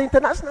less, that's the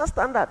international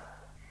standard.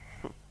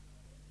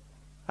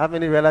 How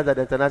many realize that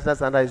the international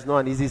standard is not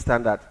an easy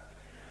standard?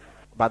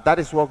 But that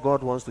is what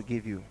God wants to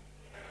give you.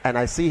 And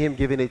I see him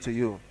giving it to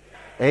you.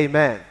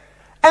 Amen.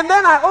 And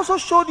then I also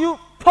showed you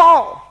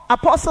Paul,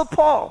 Apostle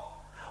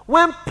Paul.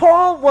 When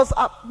Paul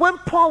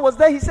was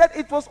there, he said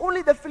it was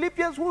only the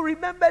Philippians who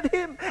remembered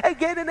him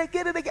again and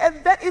again and again.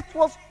 And then it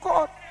was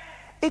God.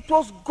 It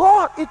was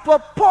God. It was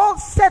Paul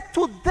said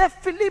to the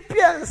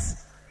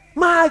Philippians,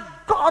 my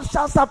God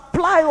shall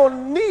supply your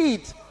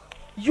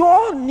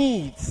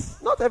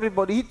needs. Not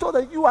everybody. He told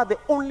them, you are the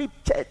only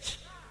church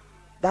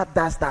that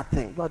does that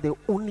thing. You are the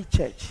only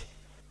church.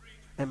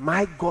 And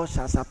my God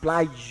shall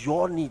supply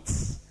your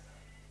needs.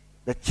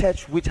 The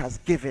church which has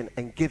given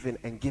and given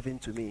and given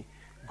to me,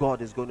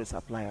 God is going to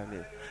supply your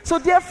needs. So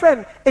dear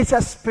friend, it's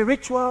a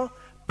spiritual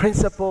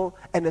principle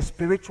and a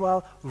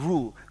spiritual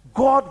rule.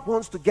 God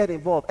wants to get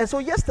involved. And so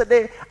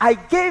yesterday, I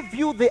gave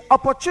you the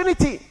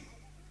opportunity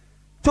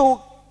to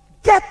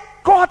get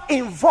God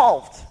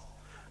involved.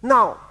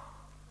 Now,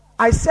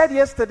 I said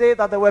yesterday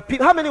that there were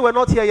people. How many were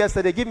not here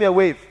yesterday? Give me a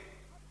wave.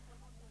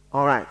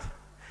 All right.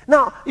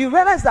 Now, you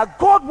realize that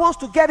God wants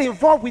to get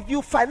involved with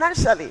you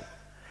financially.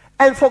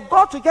 And for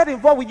God to get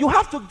involved with you, you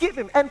have to give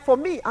him. And for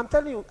me, I'm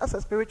telling you, as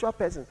a spiritual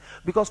person,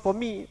 because for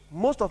me,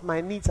 most of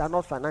my needs are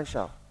not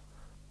financial.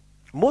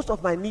 Most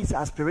of my needs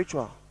are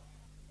spiritual.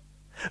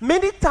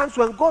 Many times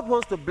when God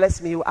wants to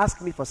bless me, he will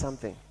ask me for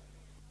something.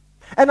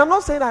 And I'm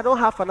not saying I don't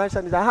have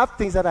financial needs. I have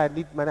things that I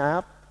need money. I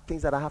have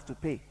things that I have to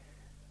pay.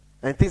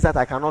 And things that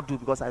I cannot do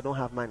because I don't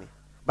have money.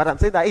 But I'm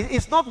saying that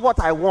it's not what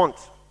I want.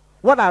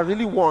 What I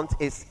really want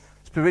is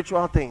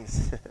spiritual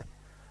things.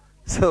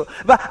 So,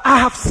 but I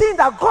have seen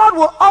that God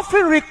will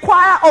often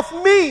require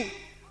of me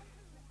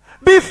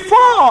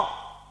before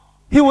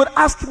he would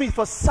ask me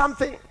for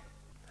something.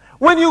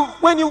 When you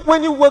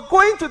were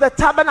going to the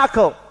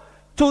tabernacle,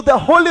 to the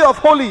Holy of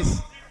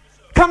Holies,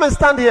 come and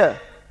stand here.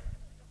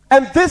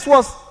 And this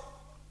was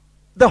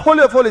the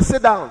Holy of Holies.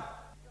 Sit down.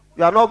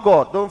 You are not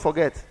God, don't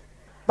forget.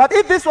 But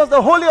if this was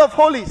the Holy of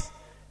Holies,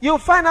 you'll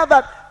find out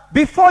that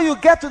before you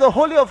get to the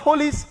Holy of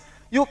Holies,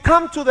 you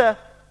come to the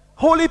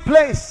holy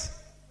place.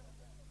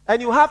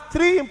 And you have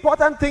three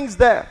important things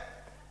there.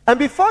 And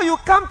before you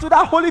come to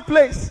that holy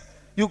place,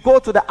 you go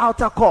to the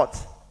outer court.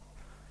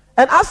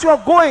 And as you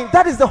are going,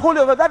 that is the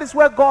holy of, that is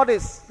where God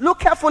is. Look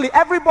carefully,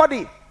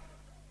 everybody.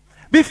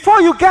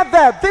 Before you get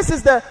there, this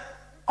is the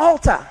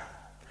altar.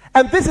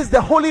 And this is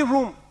the holy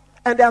room.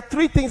 And there are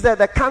three things there: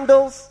 the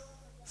candles,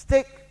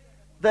 stick,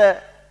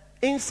 the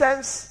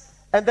incense,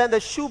 and then the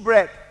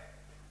shewbread.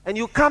 And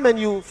you come and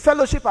you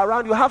fellowship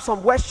around. You have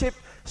some worship,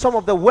 some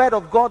of the word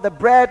of God, the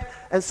bread,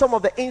 and some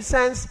of the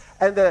incense,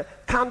 and the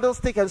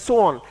candlestick, and so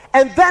on.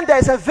 And then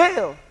there's a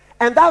veil.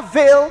 And that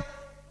veil,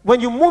 when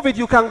you move it,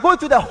 you can go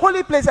to the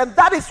holy place, and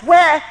that is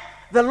where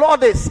the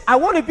Lord is. I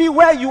want to be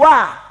where you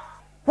are.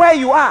 Where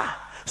you are.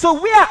 So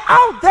we are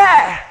out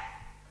there,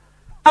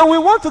 and we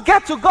want to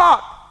get to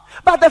God.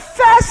 But the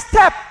first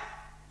step,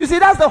 you see,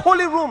 that's the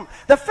holy room.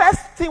 The first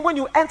thing when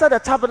you enter the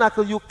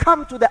tabernacle, you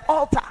come to the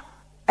altar.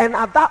 And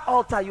at that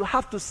altar, you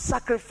have to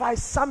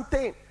sacrifice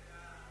something.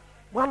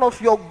 One of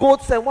your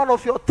goats and one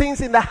of your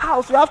things in the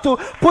house, you have to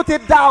put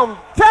it down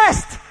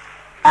first.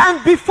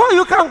 And before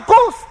you can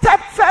go step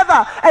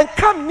further and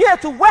come near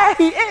to where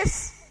he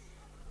is.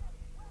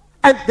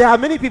 And there are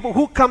many people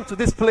who come to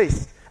this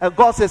place. And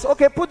God says,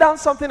 okay, put down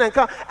something and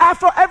come.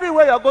 After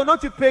everywhere you're going,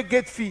 don't you pay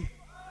gate fee?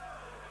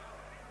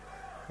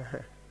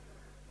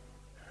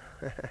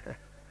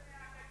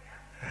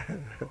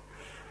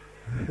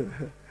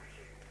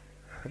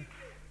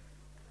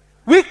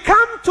 We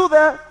come to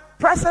the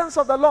presence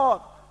of the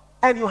Lord,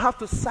 and you have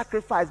to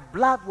sacrifice.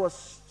 Blood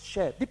was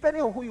shed,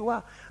 depending on who you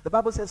are. The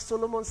Bible says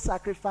Solomon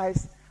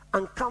sacrificed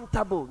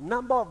uncountable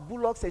number of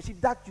bullocks and sheep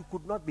that you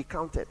could not be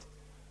counted.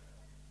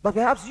 But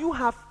perhaps you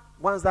have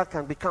ones that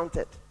can be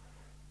counted.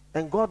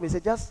 And God may say,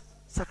 just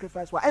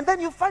sacrifice one. And then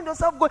you find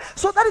yourself going.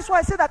 So that is why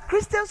I say that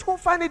Christians who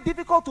find it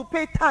difficult to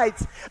pay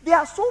tithes, they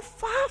are so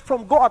far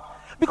from God.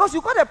 Because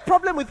you got a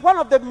problem with one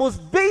of the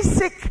most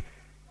basic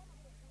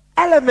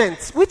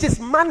elements, which is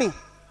money.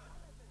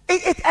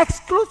 It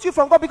excludes you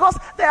from God, because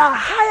there are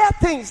higher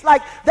things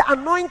like the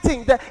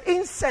anointing, the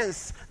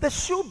incense, the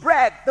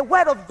shewbread, the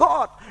word of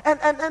God, and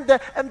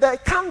the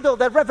candle,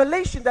 the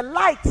revelation, the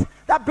light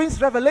that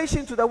brings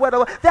revelation to the word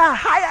of God. There are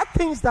higher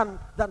things than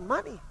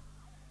money.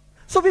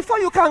 So before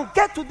you can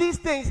get to these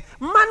things,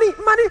 money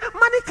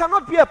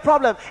cannot be a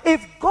problem.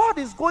 If God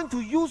is going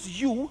to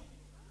use you,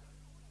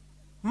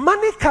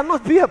 money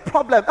cannot be a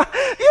problem.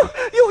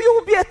 You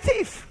will be a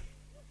thief.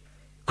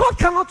 God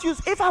cannot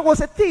use. If I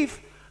was a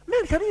thief,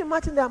 man, can you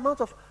imagine the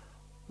amount of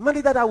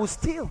money that I would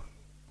steal?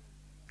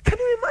 Can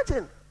you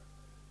imagine?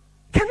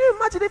 Can you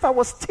imagine if I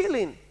was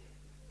stealing?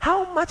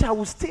 How much I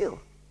would steal?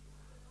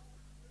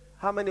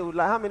 How many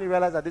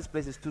realize that this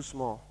place is too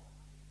small?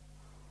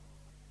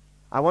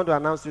 I want to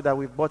announce to you that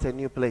we've bought a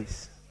new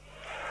place.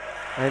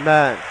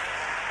 Amen.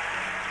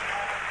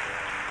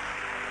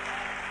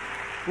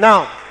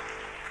 Now,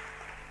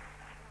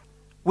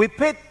 we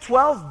paid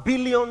 12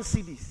 billion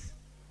cedis.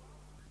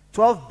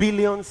 12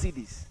 billion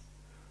cedis.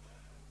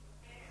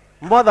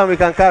 More than we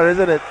can carry,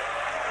 isn't it?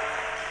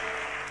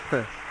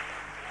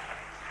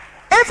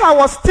 If I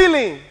was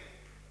stealing,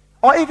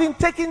 or even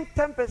taking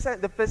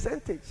 10%, the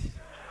percentage.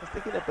 I was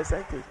taking a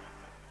percentage.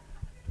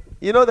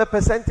 You know the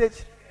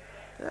percentage?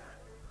 Yeah.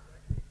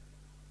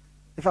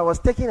 If I was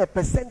taking a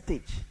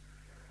percentage,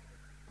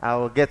 I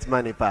will get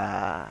money.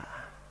 That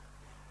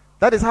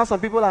is how some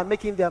people are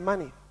making their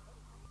money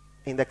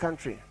in the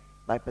country,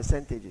 by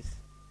percentages.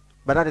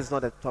 But that is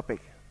not the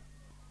topic.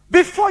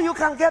 Before you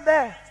can get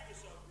there,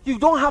 you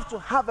don't have to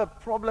have a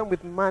problem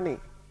with money.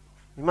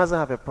 You mustn't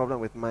have a problem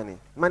with money.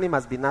 Money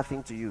must be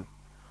nothing to you.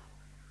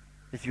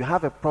 If you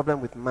have a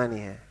problem with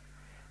money,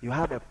 you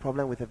have a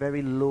problem with a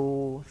very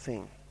low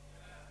thing.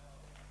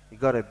 You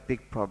got a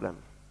big problem.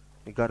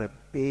 You got a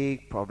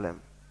big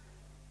problem.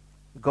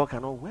 God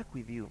cannot work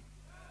with you.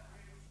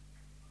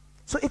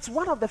 So it's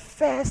one of the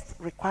first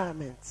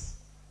requirements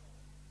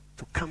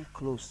to come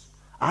close.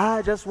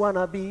 I just want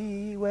to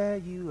be where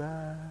you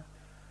are,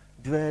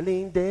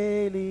 dwelling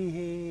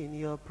daily in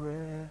your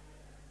prayer.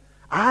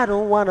 I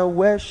don't want to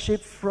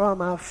worship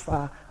from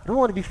afar. I don't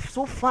want to be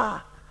so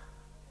far.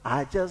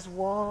 I just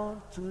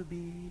want to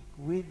be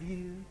with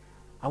you.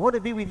 I want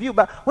to be with you,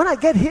 but when I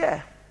get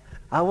here,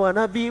 I want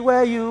to be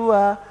where you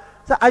are.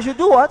 So I should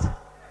do what?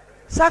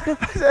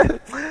 Sacrifice.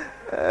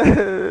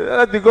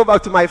 Let me go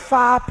back to my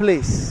far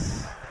place.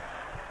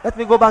 Let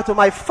me go back to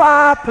my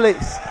far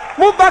place.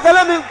 Move back and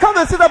let me come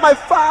and sit at my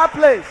far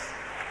place.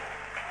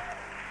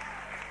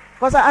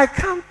 Because I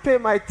can't pay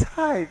my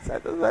tithes. I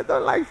don't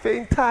like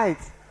paying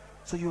tithes.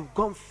 So you've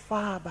gone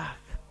far back.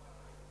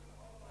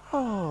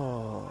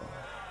 Oh.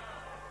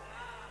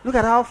 Look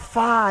at how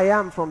far I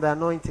am from the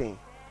anointing.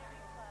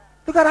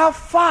 Look at how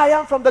far I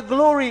am from the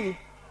glory.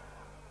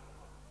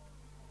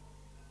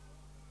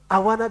 I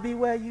want to be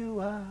where you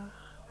are.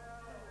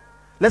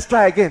 Let's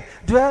try again.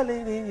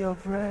 Dwelling in your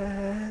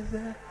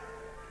presence.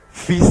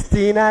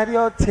 Feasting at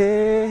your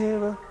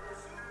table.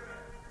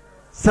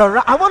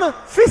 I want to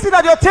feast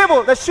at your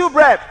table, the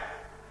shewbread.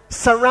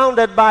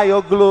 Surrounded by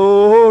your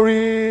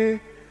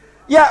glory.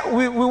 Yeah,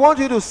 we want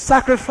you to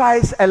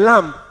sacrifice a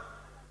lamb.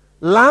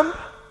 Lamb?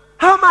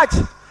 How much?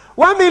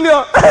 1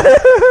 million.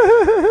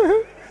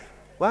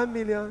 1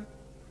 million.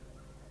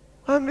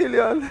 1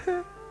 million.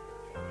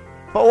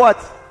 For what?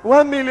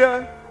 1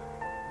 million.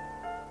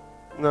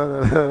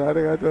 No. I won't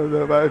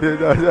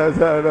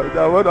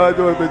pay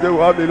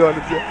 1 million.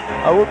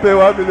 I won't pay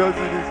 1 million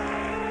CDs.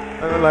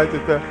 I don't like to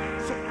pay.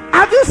 So,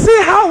 have you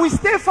seen how we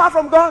stay far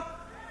from God?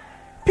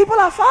 People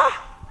are far.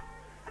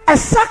 A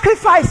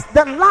sacrifice,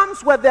 the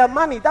lambs were their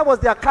money. That was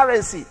their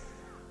currency.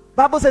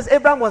 Bible says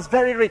Abraham was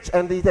very rich,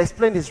 and he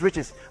explained his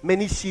riches.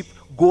 Many sheep,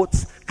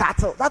 goats,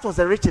 cattle. That was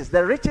the riches.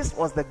 The riches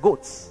was the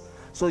goats.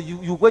 So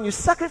you when you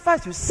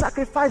sacrifice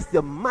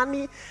the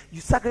money, you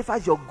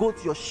sacrifice your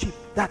goat, your sheep.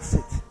 That's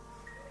it.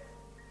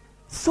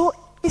 So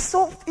it's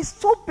so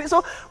big.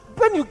 So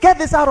when you get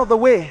this out of the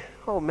way,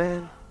 oh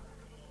man.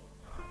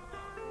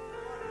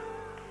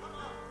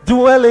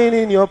 Dwelling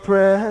in your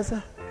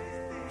presence,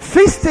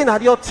 feasting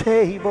at your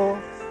table.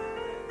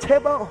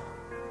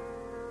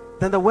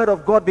 Then the word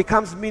of God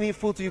becomes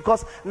meaningful to you,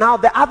 because now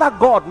the other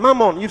God,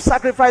 Mammon, you've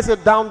sacrificed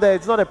it down there.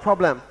 It's not a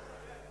problem.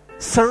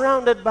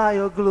 Surrounded by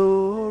your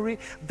glory.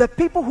 The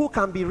people who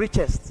can be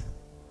richest,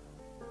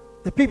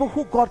 the people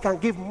who God can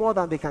give more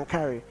than they can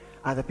carry,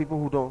 are the people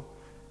who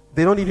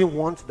they don't even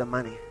want the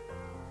money.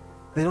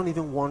 They don't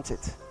even want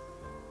it.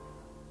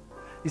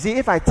 You see,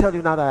 if I tell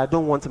you now that I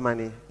don't want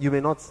money, you may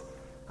not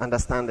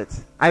understand it.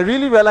 I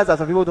really realize that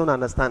some people don't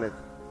understand it,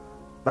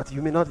 but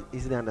you may not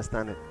easily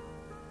understand it.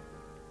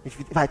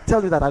 If I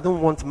tell you that I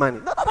don't want money,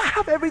 no, I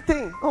have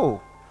everything.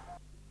 Oh.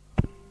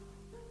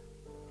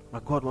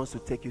 But God wants to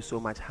take you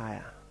so much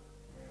higher.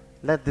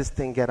 Let this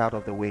thing get out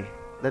of the way.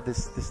 Let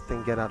this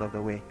thing get out of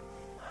the way.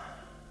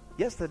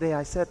 Yesterday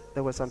I said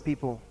there were some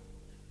people,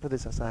 put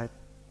this aside.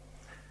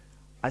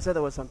 I said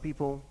there were some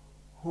people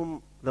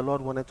whom the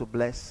Lord wanted to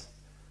bless,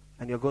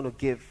 and you're going to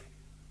give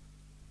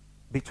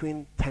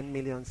between 10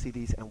 million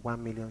CDs and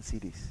 1 million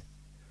CDs.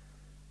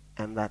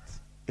 And that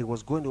it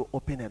was going to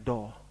open a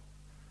door,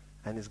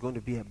 and it's going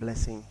to be a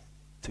blessing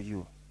to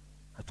you.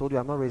 I told you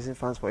I'm not raising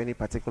funds for any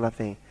particular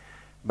thing,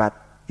 but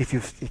if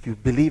you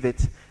believe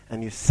it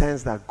and you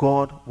sense that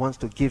God wants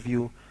to give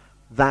you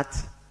that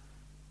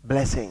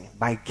blessing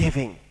by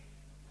giving,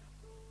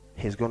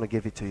 He's going to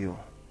give it to you.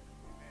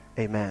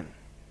 Amen.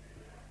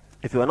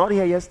 If you were not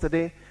here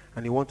yesterday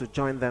and you want to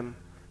join them,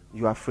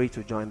 you are free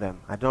to join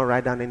them. I don't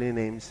write down any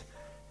names.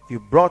 If you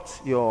brought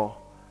your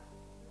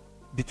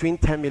between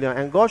 10 million,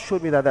 and God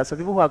showed me that there are some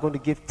people who are going to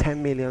give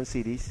 10 million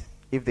CDs.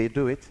 If they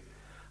do it,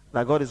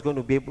 that God is going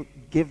to be able to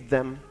give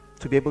them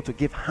to be able to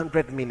give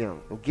 100 million,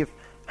 or give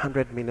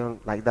 100 million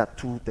like that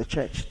to the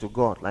church, to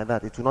God, like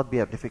that. It will not be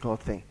a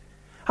difficult thing.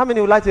 How many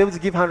would like to be able to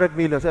give 100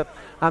 million? Say,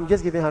 I'm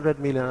just giving 100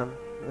 million.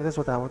 That's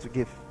what I want to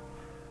give.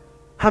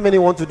 How many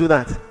want to do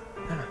that?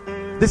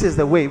 This is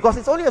the way, because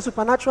it's only a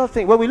supernatural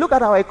thing. When we look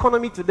at our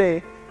economy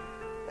today,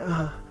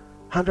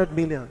 100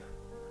 million,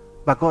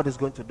 but God is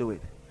going to do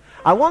it.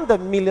 I want the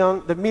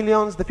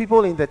millions, the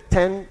people in the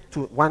 10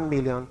 to 1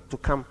 million to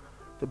come,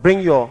 to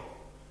bring your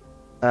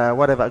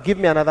whatever. Give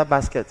me another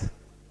basket.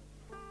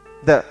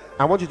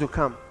 I want you to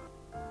come.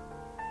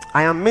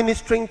 I am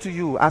ministering to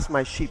you as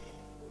my sheep.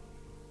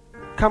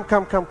 Come,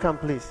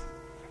 please.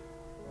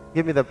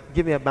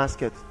 Give me a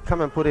basket.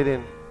 Come and put it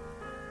in,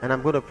 and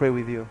I'm going to pray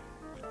with you.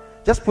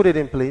 Just put it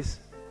in, please.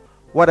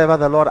 Whatever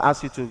the Lord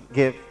asks you to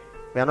give.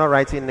 We are not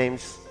writing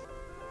names.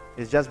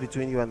 It's just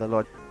between you and the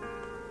Lord.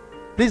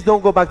 Please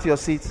don't go back to your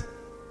seat.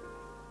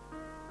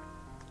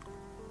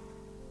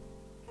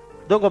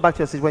 Don't go back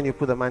to your seat when you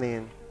put the money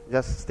in.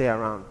 Just stay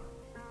around.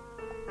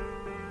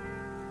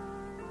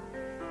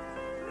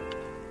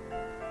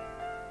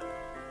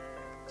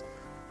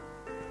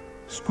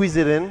 Squeeze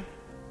it in.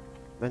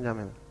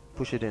 Benjamin,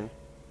 push it in.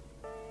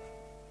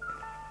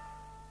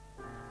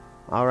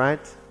 All right.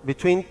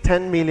 Between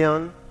 10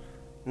 million,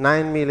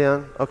 9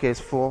 million. Okay, it's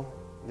full.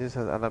 This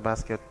is another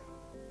basket.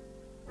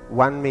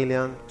 1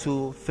 million,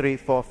 2, 3,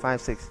 4,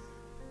 5, 6.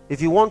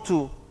 If you want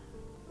to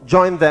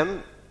join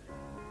them,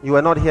 you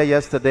were not here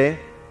yesterday,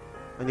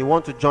 and you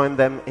want to join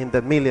them in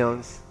the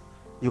millions,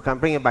 you can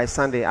bring it by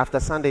Sunday. After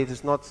Sunday, it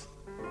is not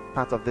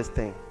part of this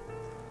thing.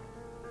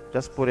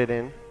 Just put it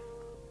in.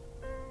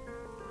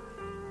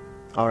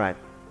 All right.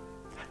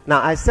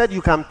 Now, I said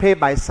you can pay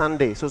by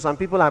Sunday. So some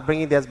people are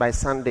bringing theirs by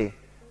Sunday,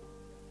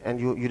 and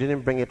you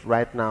didn't bring it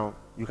right now.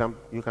 You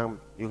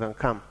can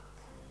come.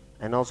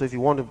 And also, if you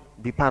want to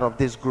be part of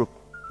this group,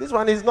 this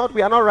one is not,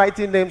 we are not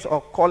writing names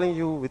or calling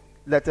you with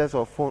letters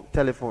or phone,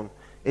 telephone.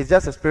 It's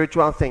just a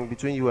spiritual thing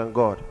between you and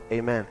God.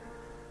 Amen.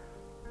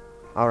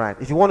 All right.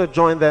 If you want to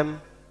join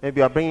them, maybe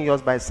you are bringing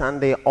yours by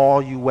Sunday,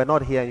 or you were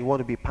not here and you want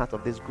to be part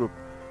of this group,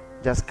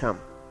 just come.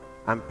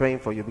 I'm praying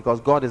for you because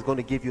God is going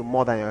to give you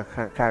more than you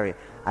can carry.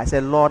 I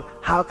said, Lord,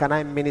 how can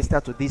I minister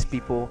to these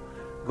people?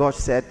 God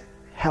said,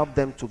 help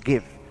them to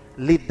give.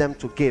 Lead them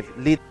to give.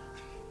 Lead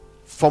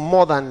for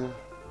more than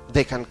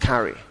they can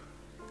carry.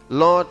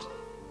 Lord,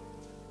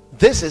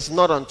 this is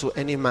not unto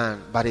any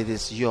man, but it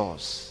is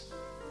yours.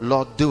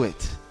 Lord, do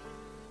it.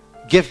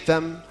 Give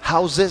them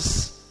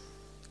houses,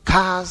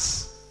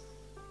 cars,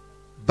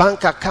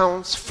 bank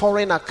accounts,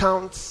 foreign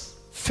accounts.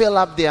 Fill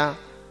up their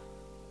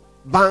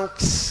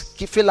banks,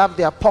 fill up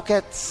their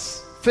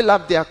pockets, fill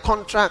up their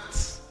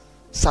contracts,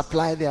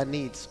 supply their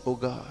needs, oh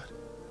God.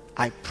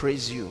 I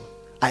praise you.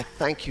 I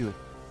thank you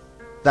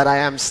that I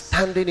am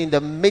standing in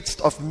the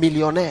midst of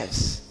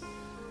millionaires,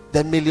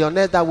 the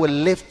millionaires that will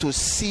live to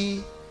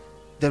see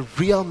the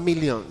real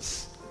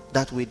millions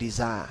that we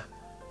desire.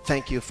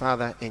 Thank you,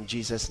 Father, in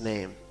Jesus'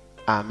 name.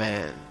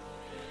 Amen.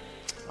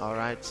 All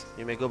right,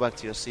 you may go back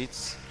to your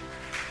seats.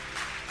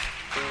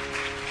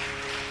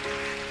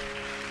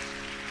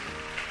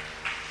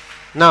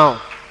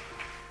 Now,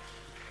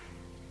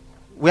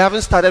 we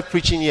haven't started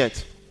preaching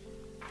yet.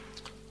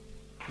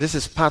 This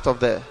is part of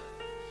the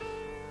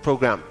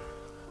program.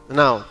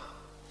 Now,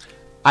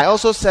 I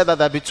also said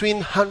that between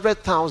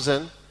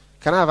 100,000,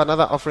 can I have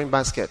another offering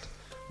basket?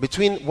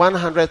 Between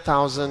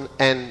 100,000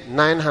 and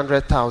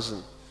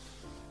 900,000.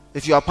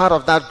 If you are part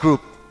of that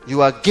group,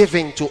 you are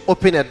giving to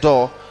open a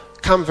door,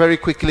 come very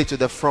quickly to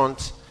the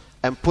front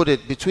and put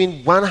it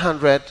between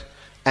 100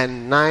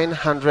 and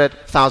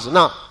 900,000.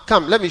 Now,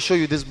 come, let me show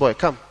you this boy.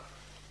 Come.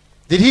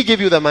 Did he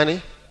give you the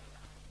money?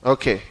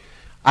 Okay.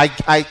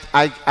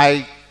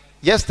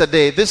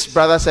 Yesterday, this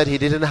brother said he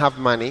didn't have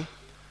money.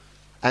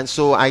 And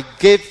so I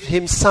gave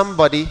him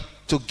somebody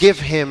to give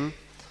him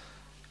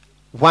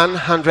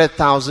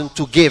 100,000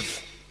 to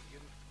give.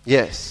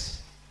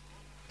 Yes.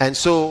 And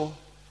so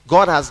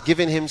God has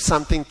given him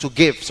something to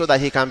give so that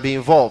he can be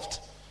involved.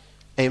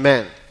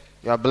 Amen.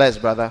 You are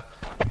blessed, brother.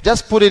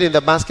 Just put it in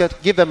the basket.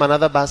 Give them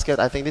another basket.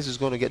 I think this is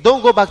going to get.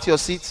 Don't go back to your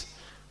seats.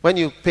 When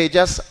you pay,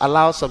 just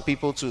allow some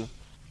people to.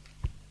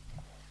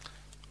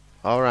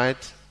 All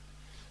right.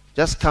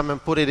 Just come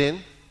and put it in.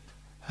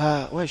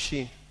 Where is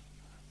she?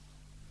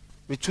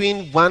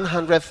 Between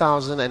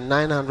 100,000 and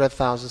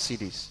 900,000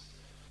 CDs.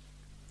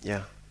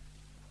 Yeah.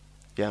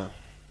 Yeah.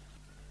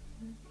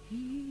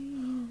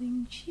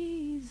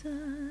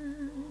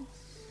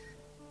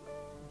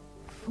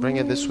 Bring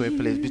it this way,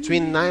 please.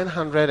 Between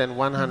 900 and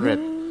 100.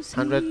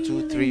 100,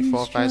 2, 3,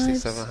 4, 5,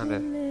 6,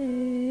 700.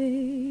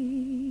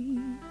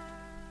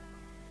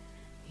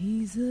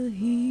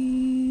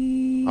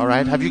 All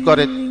right. Have you got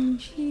it?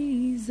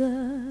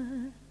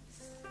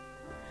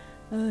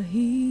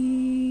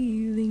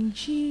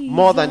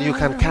 More than you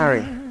can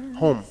carry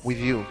home with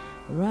you.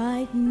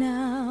 Right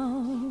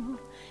now,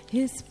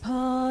 His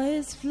power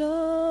is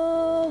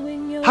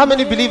flowing. How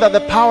many believe that the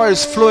power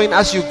is flowing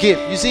as you give?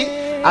 You see,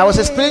 I was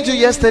explaining to you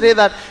yesterday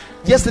that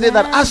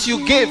as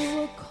you give,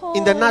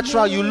 in the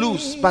natural you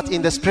lose, but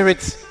in the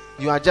spirit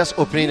you are just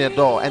opening a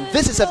door. And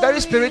this is a very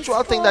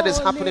spiritual thing that is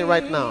happening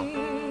right now.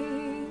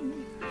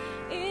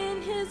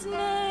 In His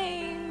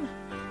name,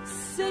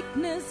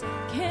 sickness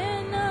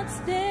cannot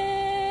stay.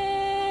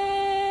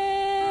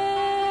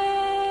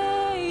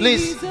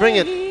 Please bring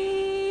it.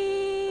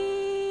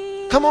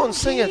 Come on,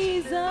 sing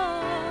it.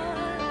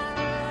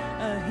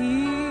 A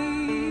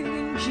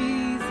healing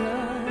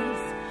Jesus.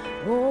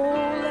 Oh,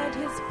 let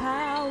His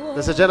power.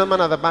 There's a gentleman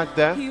at the back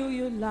there. Heal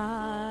your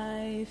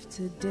life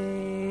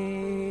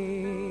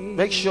today.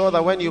 Make sure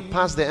that when you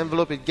pass the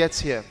envelope, it gets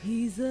here.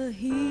 He's a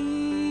healing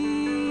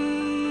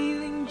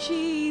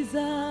Jesus.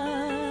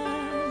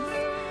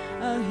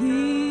 A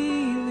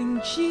healing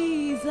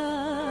Jesus.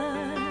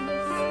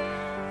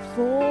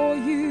 For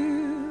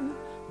you,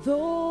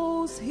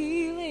 those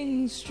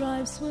healing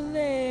stripes were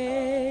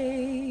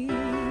laid. He's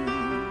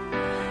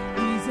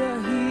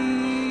a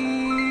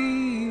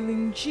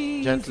healing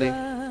Jesus. Gently.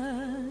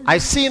 I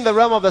see in the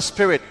realm of the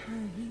spirit,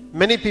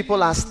 many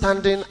people are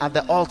standing at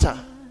the altar.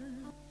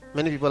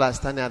 Many people are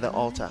standing at the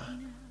altar.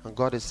 And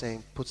God is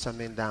saying, put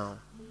something down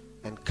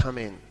and come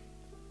in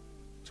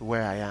to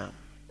where I am.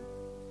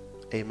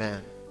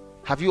 Amen.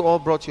 Have you all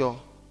brought your...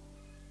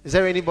 Is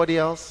there anybody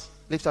else?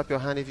 Lift up your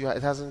hand if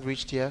it hasn't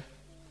reached here.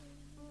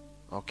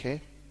 Okay.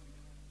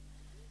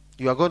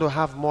 You are going to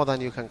have more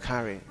than you can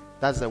carry.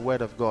 That's the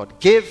word of God.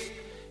 Give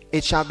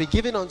it shall be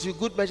given unto you,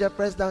 good measure,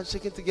 pressed down,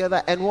 shaken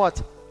together, and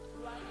what?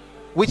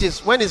 Which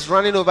is, when it's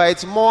running over,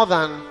 it's more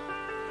than.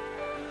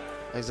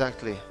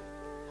 Exactly.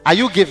 Are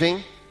you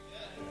giving?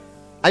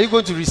 Are you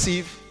going to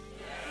receive?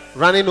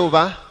 Running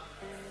over?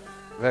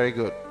 Very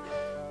good.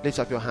 Lift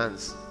up your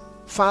hands.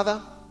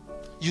 Father,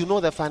 you know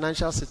the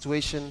financial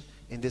situation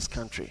in this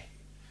country,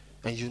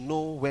 and you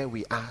know where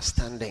we are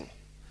standing.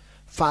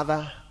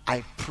 Father,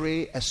 I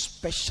pray a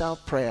special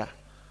prayer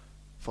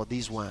for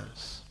these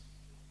ones.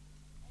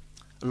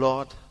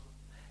 Lord,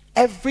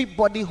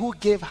 everybody who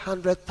gave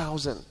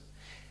 100,000,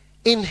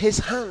 in his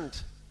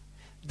hand,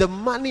 the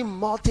money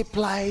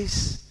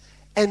multiplies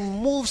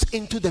and moves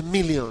into the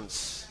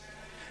millions.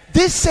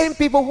 These same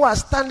people who are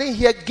standing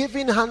here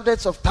giving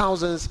hundreds of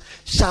thousands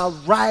shall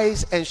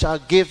rise and shall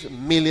give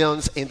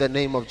millions in the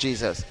name of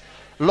Jesus.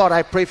 Lord,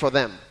 I pray for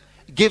them.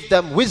 Give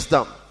them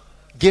wisdom.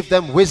 Give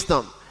them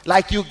wisdom.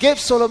 Like you gave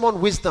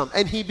Solomon wisdom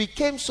and he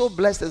became so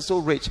blessed and so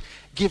rich.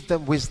 Give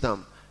them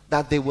wisdom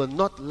that they will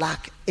not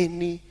lack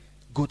any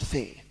good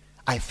thing.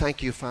 I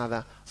thank you,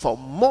 Father, for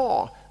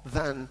more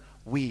than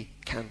we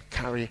can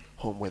carry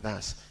home with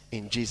us.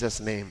 In Jesus'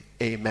 name,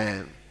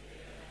 amen.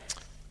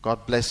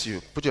 God bless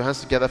you. Put your hands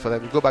together for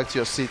them. Go back to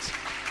your seats.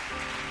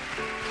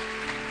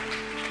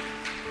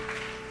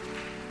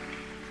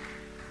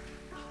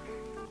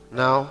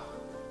 Now,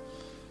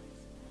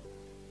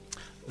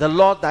 the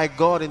Lord thy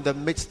God in the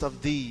midst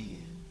of thee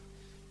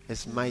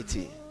is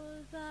mighty.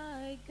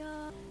 Thy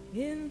God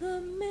in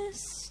the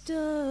midst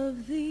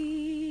of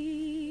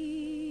thee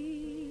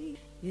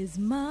is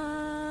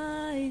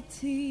mighty.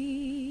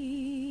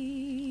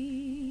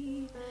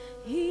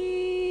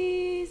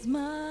 He's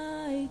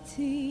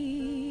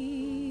mighty.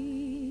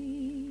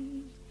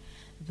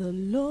 The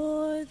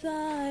Lord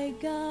thy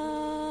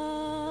God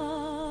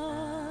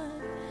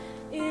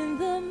in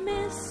the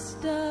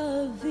midst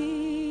of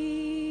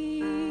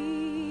thee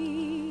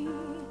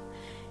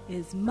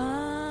is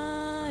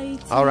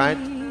mighty. All right.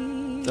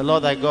 The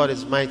Lord thy God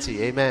is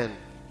mighty. Amen.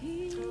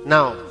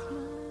 Now,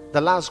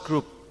 the last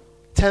group,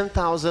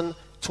 10,000,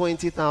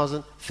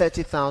 20,000,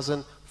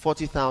 30,000,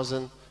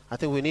 40,000. I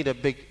think we need a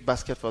big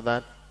basket for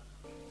that.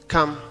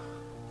 Come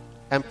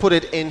and put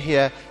it in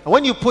here. And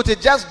when you put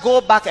it, just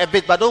go back a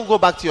bit, but don't go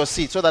back to your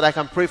seat so that I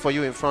can pray for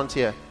you in front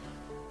here.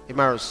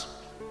 Imarus.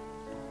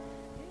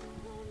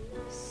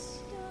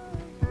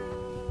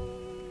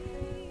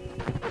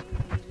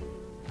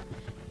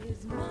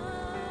 Is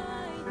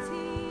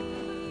mighty.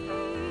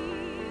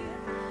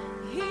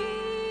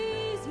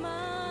 He's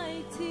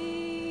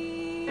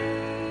mighty.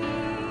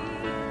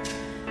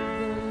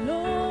 The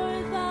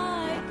Lord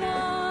thy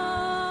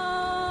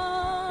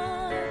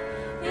God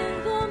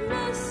in the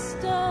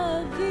midst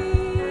of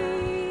thee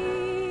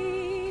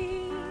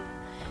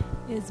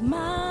is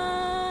mighty.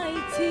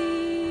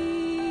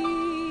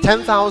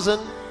 10,000,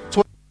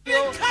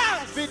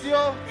 20,000.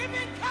 Video,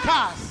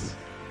 cars.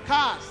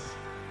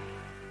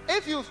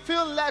 If you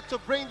feel led to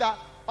bring that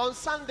on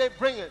Sunday,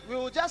 bring it. We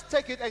will just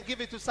take it and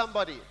give it to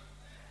somebody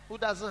who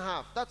doesn't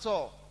have. That's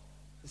all.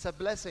 It's a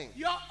blessing.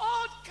 Your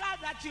old car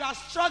that you are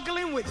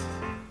struggling with,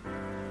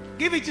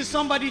 give it to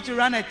somebody to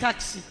run a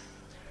taxi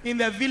in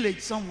the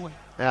village somewhere.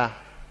 Yeah.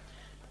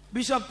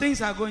 Bishop,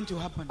 things are going to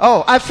happen.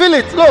 Oh, I feel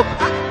it. Look,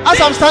 as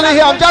I'm standing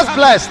here, I'm just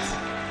blessed.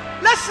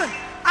 Listen,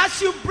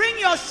 as you bring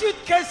your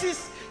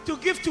suitcases to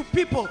give to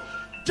people,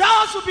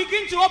 doors will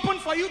begin to open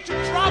for you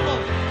to travel.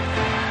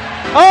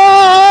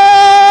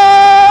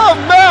 Oh,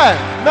 man.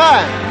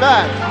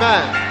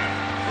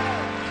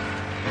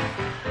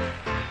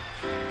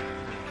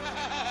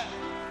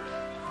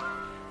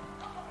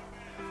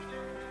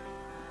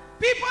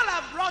 People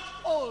have brought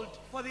old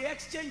for the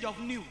exchange of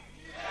new.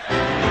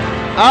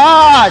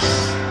 Ash.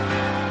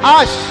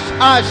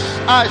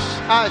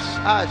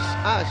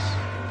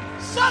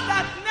 So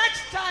that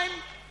next time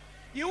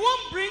you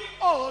won't bring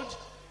old,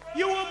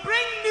 you will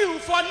bring new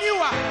for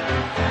newer.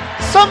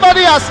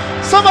 Somebody has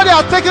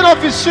taken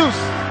off his shoes.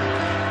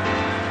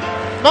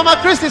 Mama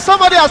Christy,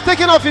 somebody has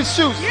taken off his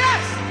shoes.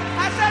 Yes,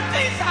 I said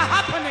things are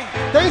happening.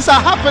 Things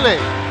are happening.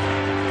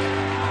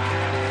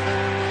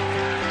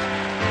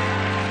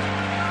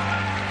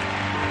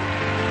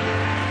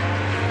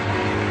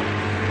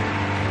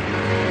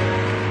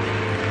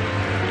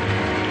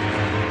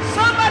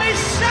 Somebody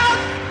shout,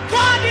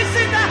 God is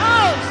in the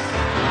house.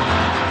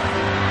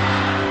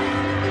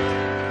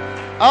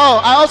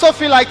 Oh, I also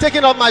feel like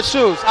taking off my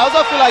shoes. I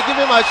also feel like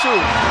giving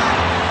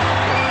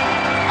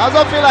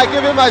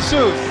my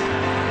shoes.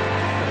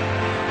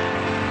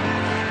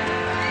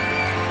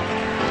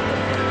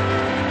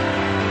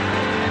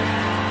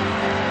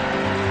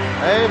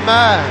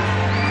 Amen.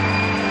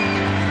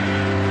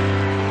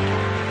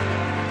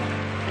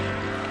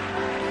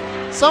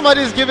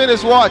 Somebody's giving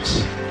his watch.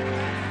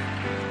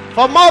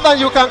 For more than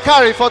you can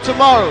carry for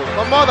tomorrow.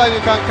 For more than you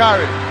can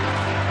carry.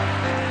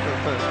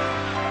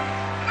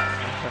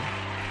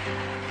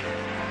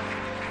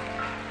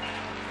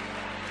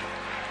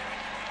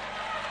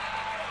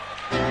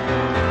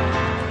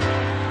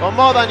 For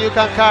more than you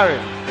can carry.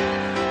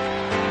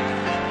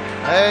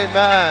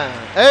 Amen.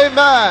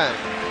 Amen.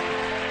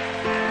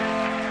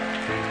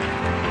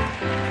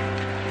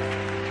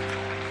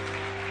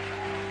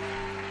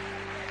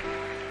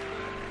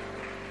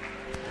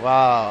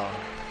 Wow.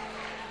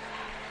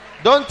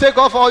 Don't take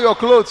off all your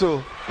clothes.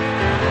 Oh.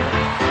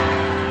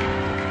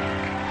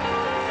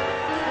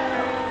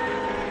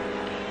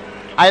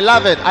 I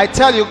love it. I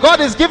tell you,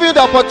 God is giving you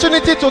the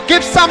opportunity to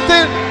give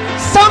something.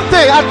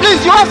 At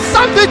least you have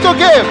something to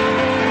give.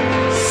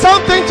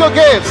 Something to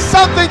give.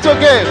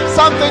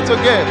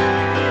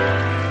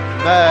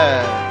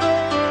 Man.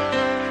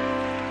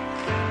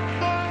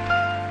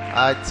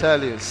 I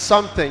tell you,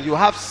 something. You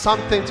have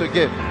something to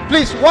give.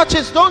 Please,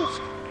 watches, don't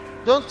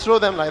throw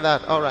them like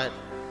that. All right.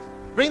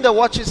 Bring the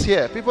watches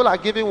here. People are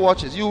giving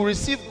watches. You will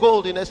receive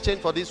gold in exchange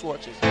for these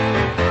watches.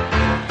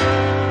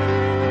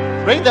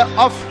 Bring the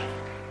offering.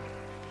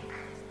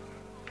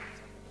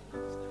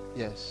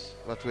 Yes,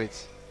 but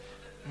wait.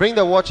 Bring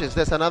the watches.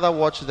 There's another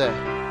watch there.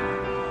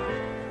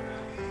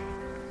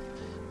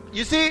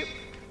 You see,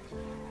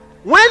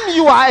 when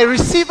you are a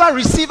receiver,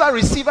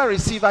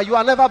 you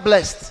are never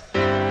blessed.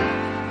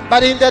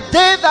 But in the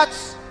day that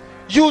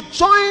you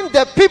join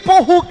the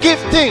people who give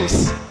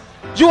things,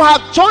 you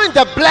have joined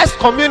the blessed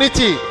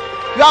community.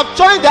 You have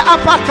joined the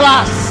upper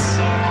class.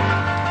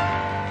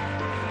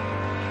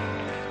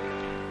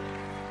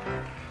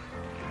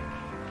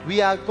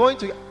 We are going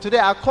to, today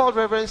I called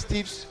Reverend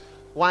Steve's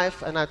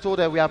wife and I told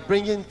her we are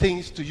bringing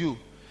things to you.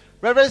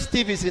 Reverend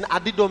Steve is in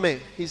Adidome.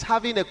 He's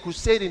having a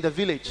crusade in the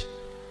village.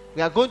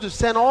 We are going to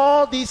send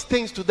all these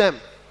things to them.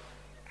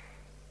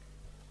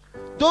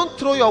 Don't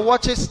throw your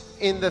watches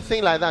in the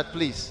thing like that,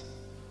 please.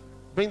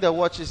 Bring the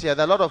watches here.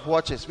 There are a lot of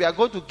watches. We are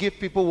going to give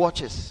people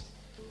watches.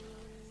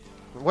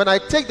 When I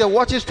take the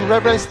watches to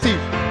Reverend Steve,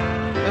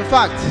 in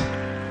fact,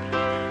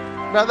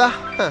 brother,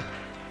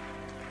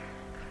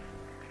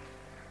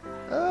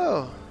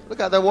 oh, look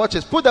at the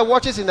watches. Put the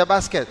watches in the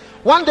basket.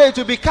 One day it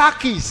will be car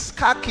keys.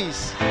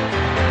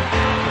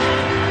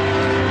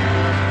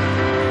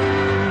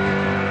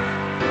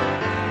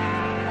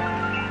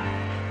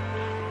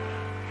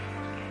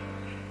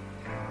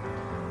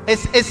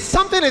 It's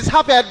something is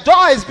happening. A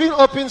door is being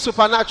opened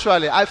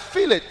supernaturally. I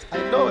feel it.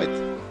 I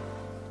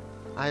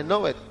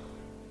know it.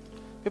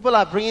 People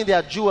are bringing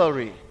their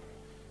jewelry.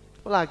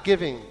 People are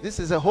giving. This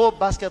is a whole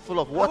basket full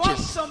of watches. I want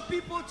some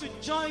people to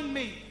join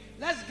me.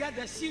 Let's get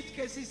the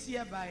suitcases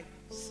here by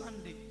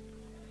Sunday.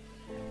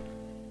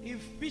 If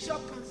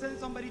Bishop can send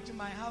somebody to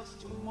my house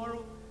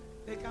tomorrow,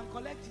 they can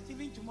collect it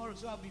even tomorrow,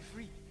 so I'll be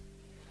free.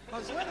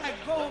 Because when I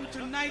go home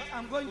tonight,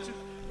 I'm going to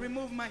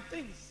remove my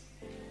things.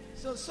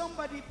 So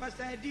somebody,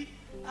 Pastor Eddie,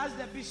 ask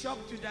the bishop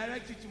to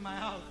direct you to my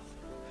house.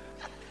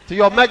 To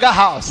your mega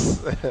house.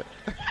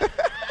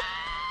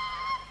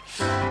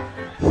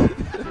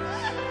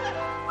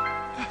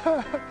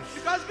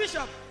 Because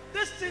Bishop,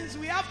 these things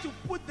we have to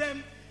put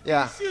them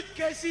in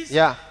suitcases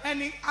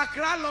and in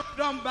Accra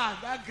London bag.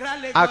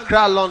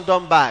 Accra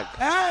London bag.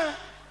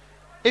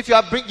 If you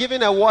are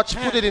giving a watch,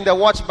 put it in the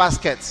watch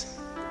basket.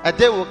 A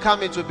day will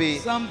come, it will be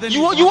something.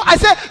 I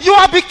say you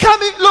are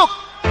becoming. Look,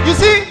 you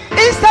see,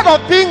 instead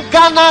of being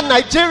Ghana,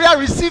 Nigeria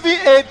receiving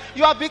aid,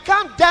 you have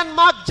become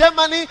Denmark,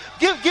 Germany,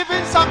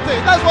 giving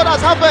something. That's what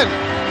has happened.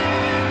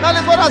 That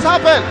is what has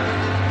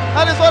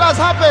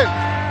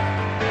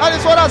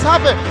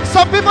happened.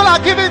 Some people are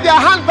giving their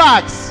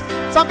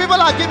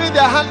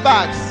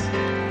handbags.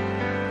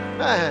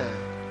 Man.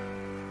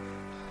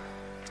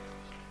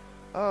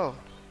 Oh,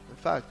 in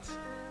fact,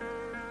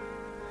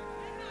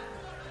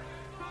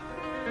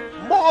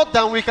 more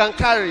than we can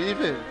carry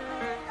even.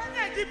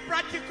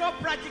 Practical.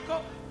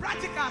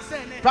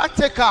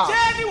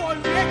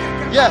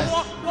 Yes.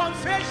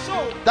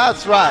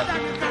 That's right.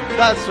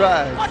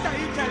 What are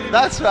you telling me?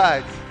 That's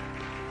right.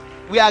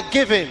 We are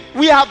giving.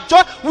 We are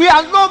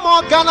no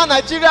more Ghana,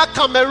 Nigeria,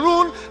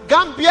 Cameroon,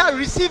 Gambia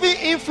receiving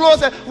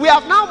inflows. We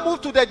have now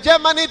moved to the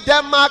Germany,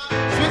 Denmark,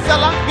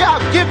 Switzerland. We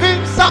are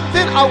giving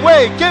something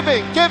away.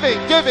 Giving.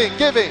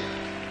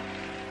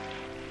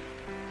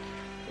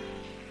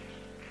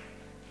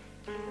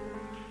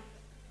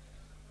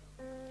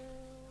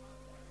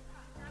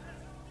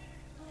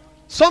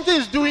 Something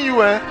is doing you,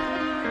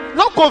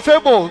 not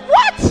comfortable.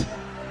 What?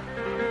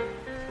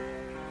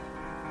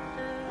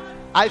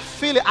 I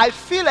feel it. I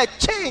feel a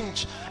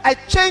change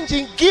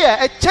in gear,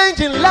 a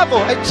change in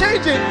level, a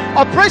change in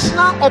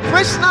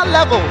operational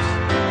levels.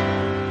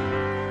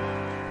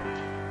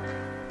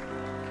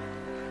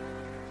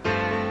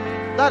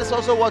 That is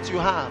also what you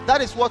have.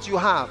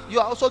 You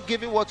are also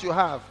giving what you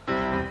have.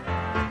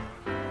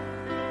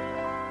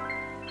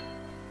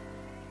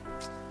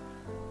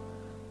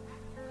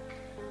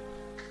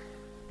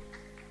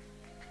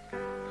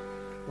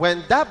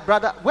 When that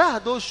brother, where are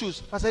those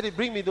shoes? I said,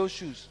 bring me those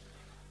shoes.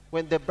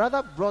 When the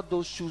brother brought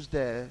those shoes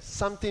there,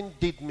 something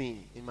did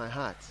me in my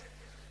heart.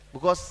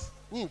 Because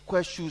the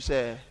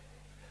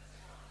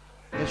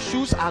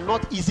shoes are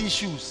not easy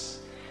shoes.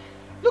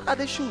 Look at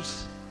the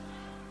shoes.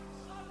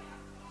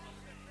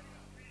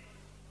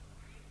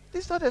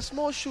 This is not a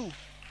small shoe.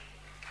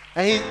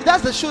 And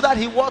that's the shoe that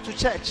he wore to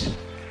church.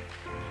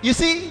 You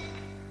see,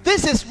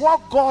 this is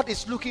what God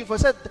is looking for.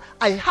 He said,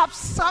 I have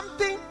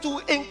something to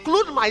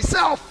include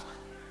myself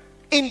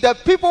in the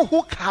people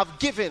who have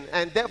given,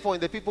 and therefore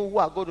in the people who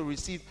are going to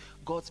receive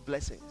God's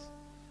blessings.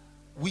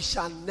 We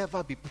shall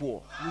never be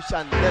poor. We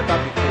shall never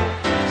be poor.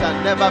 We shall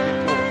never be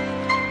poor.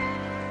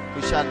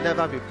 We shall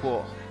never be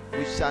poor.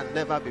 We shall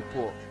never be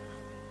poor.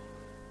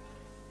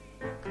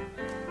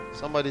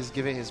 Somebody's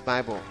giving his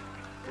Bible.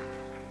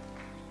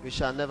 We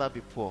shall never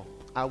be poor.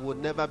 I will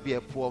never be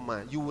a poor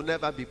man. You will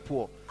never be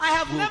poor. I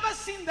have never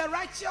seen the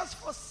righteous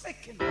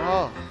forsaken.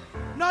 Oh.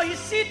 Nor his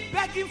seed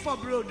begging for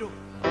bread.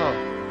 Oh.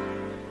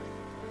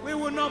 We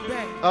will not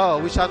beg. Oh,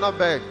 we shall not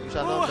beg. We We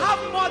shall will not beg.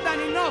 have more than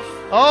enough.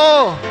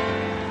 Oh.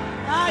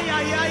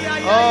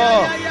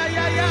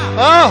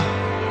 Oh.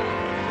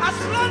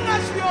 As long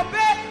as we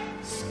obey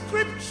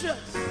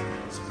scriptures,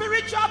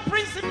 spiritual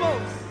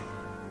principles,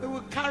 we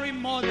will carry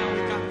more than we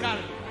can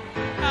carry.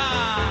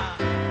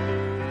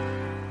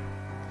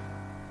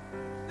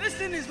 This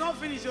thing is not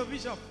finished, your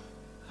bishop.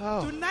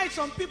 Oh. Tonight,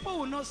 some people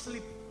will not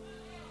sleep.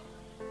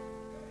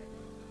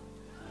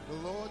 The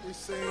Lord is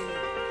saying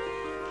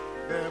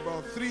there are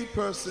about 3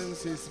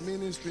 persons he's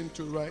ministering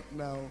to right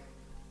now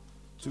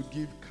to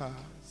give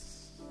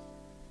cars.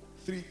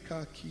 3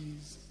 car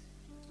keys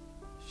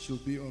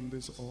should be on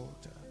this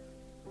altar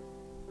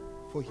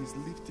for his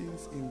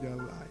liftings in their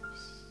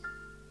lives.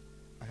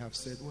 I have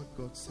said what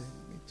God sent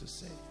me to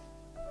say.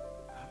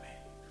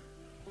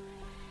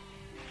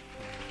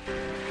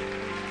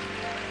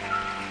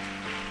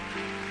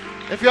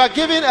 If you are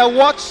giving a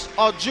watch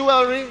or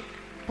jewelry,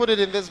 put it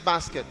in this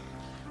basket.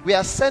 We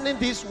are sending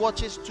these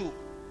watches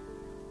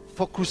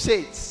for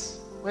crusades.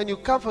 When you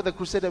come for the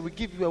crusade, we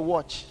give you a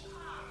watch.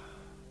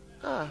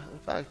 In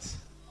fact.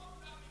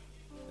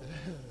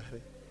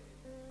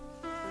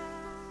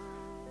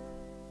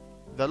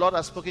 The Lord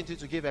has spoken to you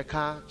to give a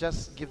car.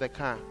 Just give the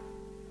car.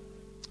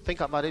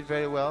 Think about it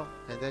very well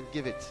and then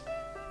give it.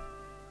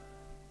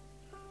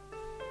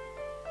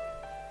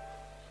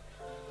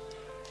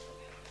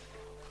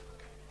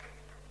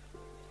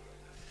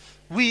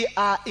 We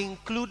are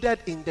included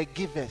in the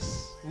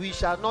givers. We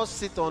shall not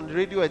sit on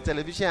radio and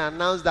television and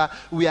announce that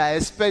we are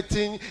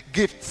expecting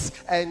gifts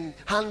and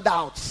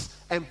handouts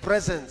and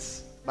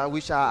presents. But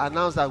we shall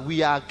announce that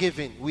we are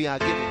giving, we are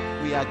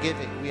giving, we are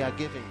giving, we are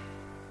giving.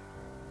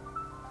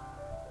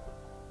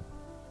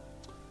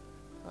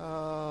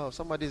 Oh,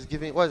 somebody is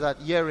giving, what is that?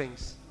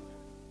 Earrings.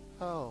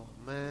 Oh,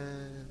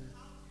 man.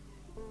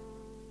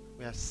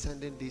 We are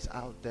sending these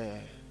out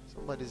there.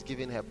 Somebody is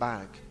giving her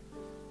bag.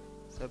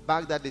 It's a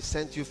bag that they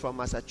sent you from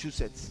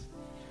Massachusetts.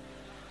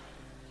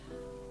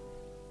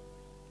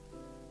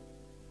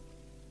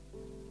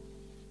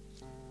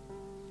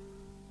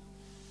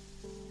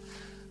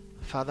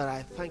 Father,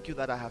 I thank you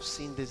that I have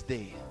seen this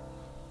day.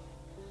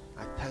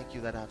 I thank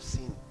you that I have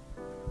seen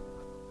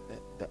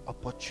the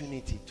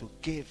opportunity to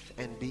give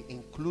and be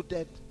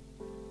included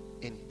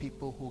in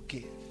people who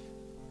give.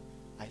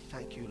 I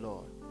thank you,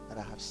 Lord, that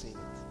I have seen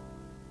it.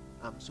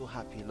 I'm so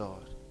happy,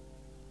 Lord.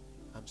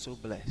 I'm so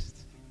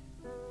blessed.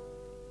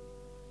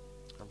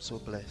 I'm so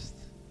blessed.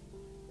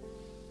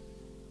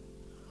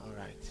 All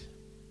right.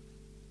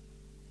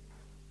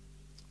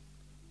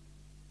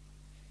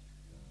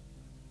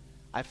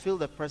 I feel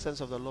the presence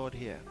of the Lord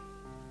here.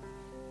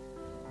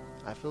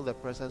 I feel the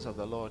presence of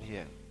the Lord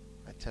here.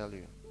 I tell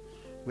you.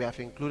 We have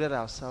included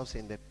ourselves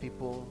in the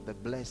people, the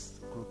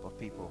blessed group of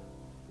people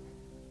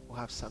who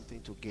have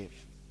something to give.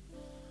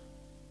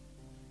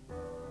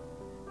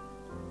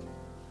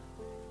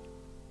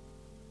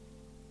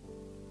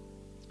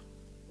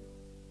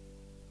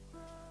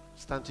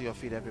 Stand to your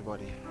feet,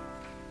 everybody.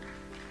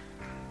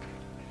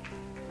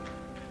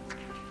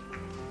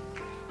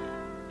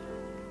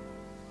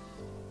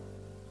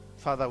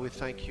 Father, we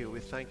thank you, we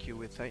thank you,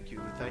 we thank you,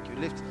 we thank you.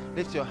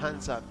 Lift your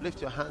hands up,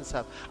 lift your hands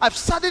up. I've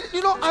suddenly,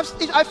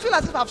 I feel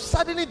as if I've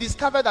suddenly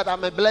discovered that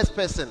I'm a blessed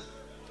person.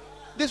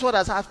 This is what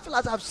I feel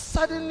as I've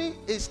suddenly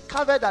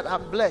discovered that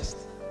I'm blessed.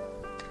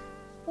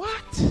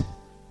 What?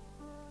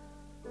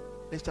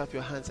 Lift up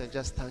your hands and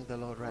just thank the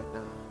Lord right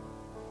now.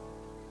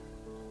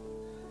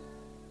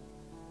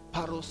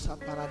 Parosa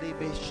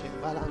paradebe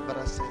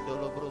shembalambra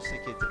sendolo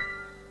brosekete.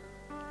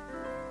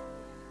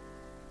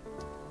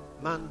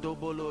 Mando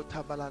bolo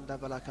tabalanda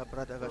balaka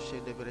brada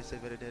vashende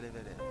veresevere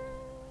delevere.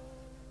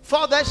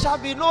 For there shall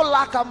be no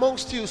lack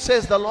amongst you,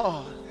 says the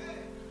Lord.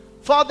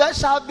 For there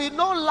shall be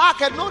no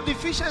lack and no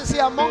deficiency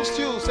amongst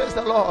you, says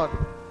the Lord.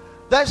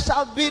 There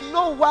shall be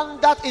no one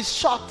that is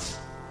short.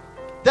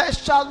 There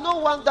shall no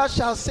one that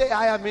shall say,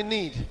 I am in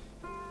need.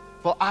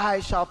 For I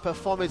shall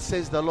perform it,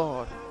 says the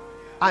Lord.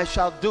 I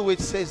shall do it,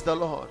 says the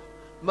Lord.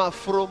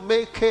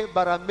 Mafromeke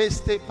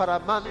barameste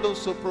paramando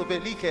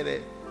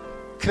soprovelikere.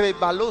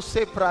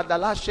 Krebalose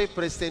pradalashe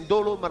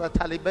prestendolo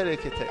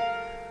marataliberekete.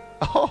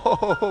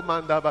 Oh,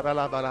 manda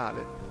barala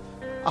barale.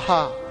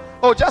 Aha.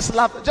 Oh, just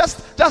laugh. Just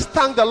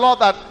thank the Lord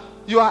that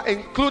you are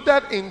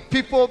included in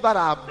people that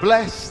are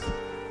blessed.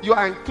 You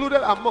are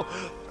included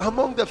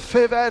among the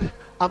favored,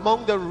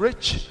 among the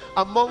rich,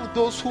 among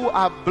those who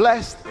are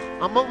blessed,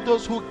 among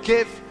those who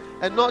give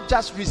and not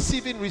just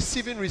receiving.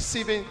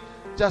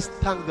 Just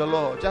thank the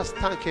Lord. Just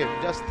thank Him.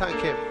 Just thank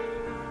Him.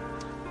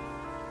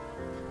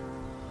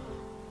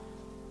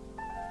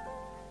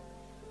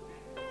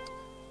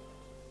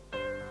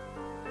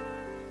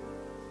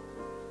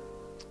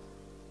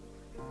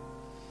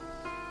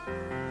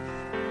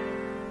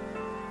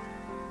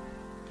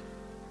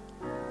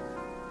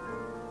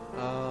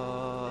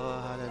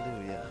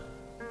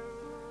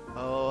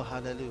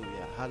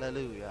 Hallelujah,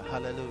 hallelujah,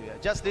 hallelujah.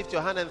 Just lift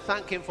your hand and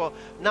thank him for.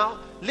 Now,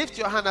 lift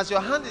your hand. As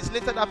your hand is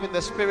lifted up in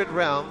the spirit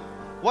realm,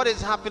 what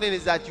is happening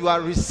is that you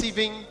are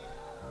receiving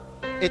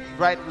it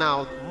right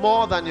now.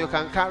 More than you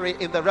can carry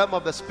in the realm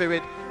of the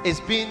spirit is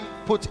being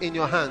put in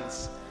your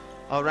hands.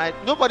 All right?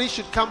 Nobody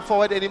should come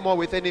forward anymore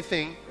with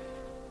anything.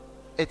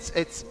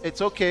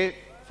 It's okay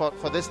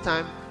for this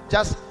time.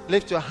 Just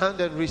lift your hand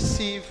and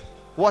receive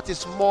what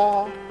is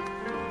more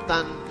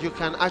than you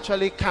can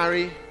actually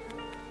carry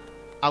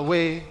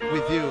away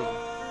with you.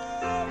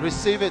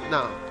 Receive it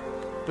now.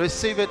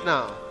 Receive it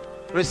now.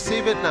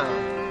 Receive it now.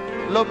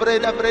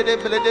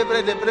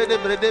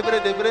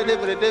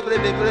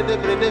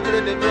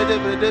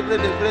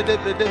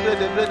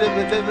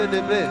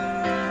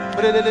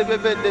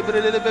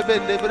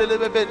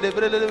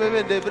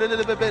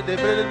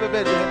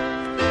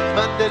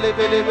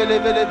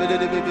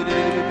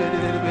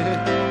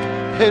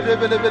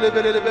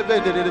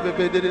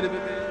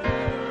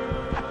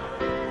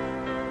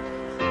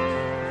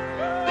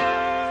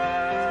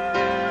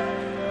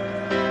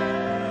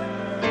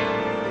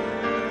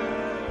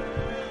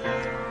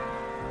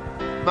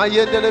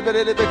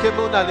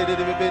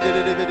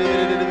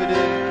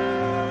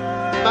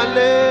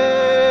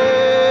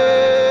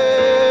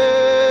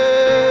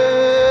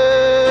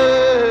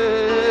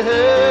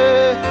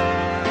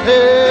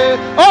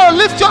 Oh,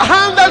 lift your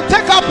hand and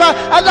take up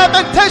a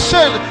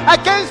lamentation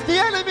against the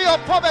enemy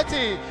of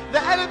poverty,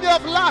 the enemy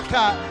of lack,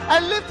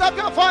 and lift up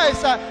your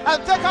voice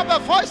and take up a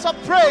voice of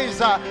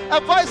praise, a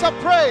voice of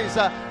praise,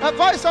 a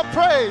voice of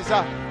praise.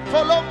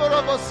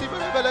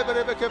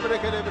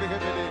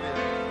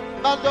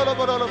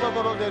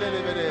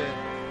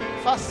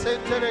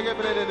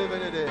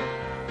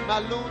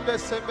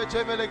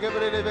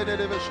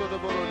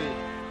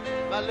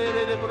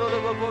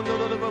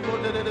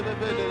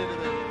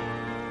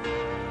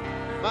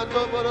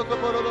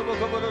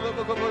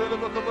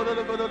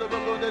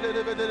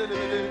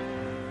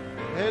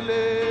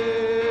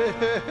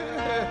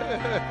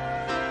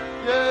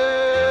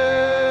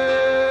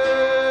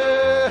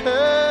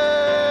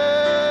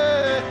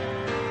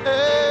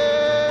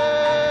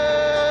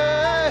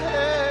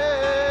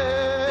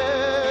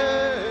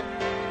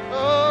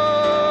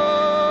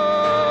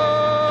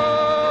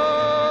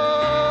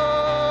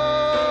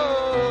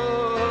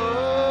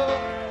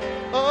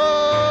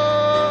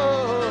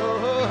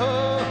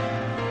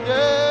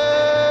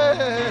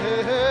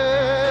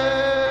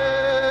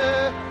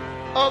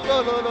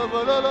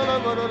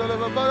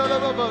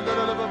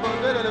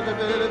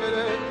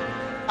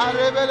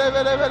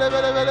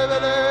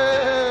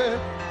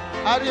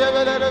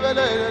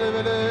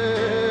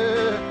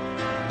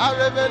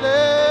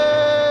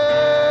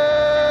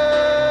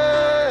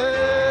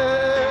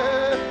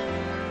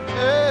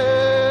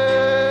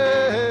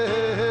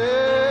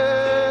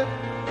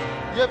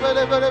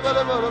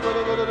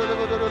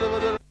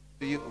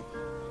 You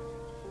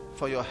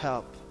for your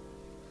help,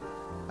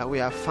 and we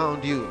have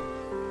found you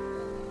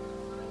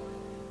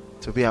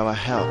to be our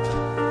help,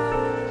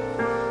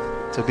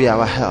 to be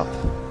our help,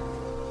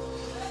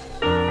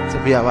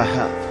 to be our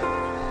help,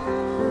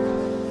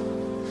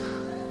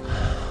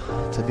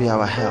 to be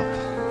our help.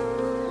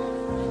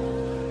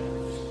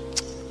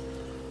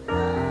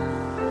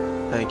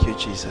 Thank you,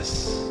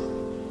 Jesus.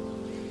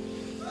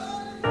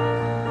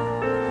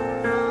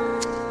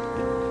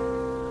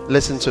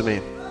 Listen to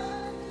me.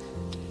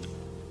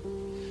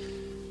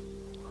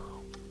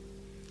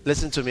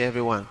 Listen to me,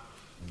 everyone.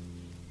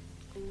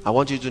 I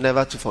want you to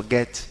never to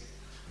forget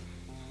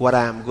what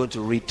I am going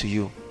to read to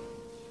you.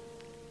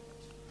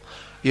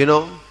 You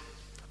know,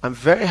 I'm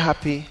very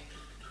happy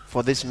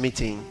for this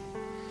meeting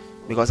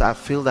because I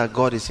feel that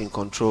God is in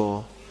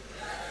control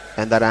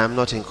and that I am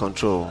not in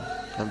control.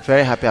 I'm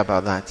very happy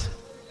about that.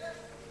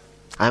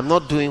 I'm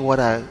not doing what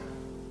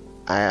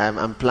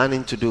I'm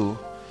planning to do.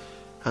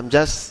 I'm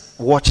just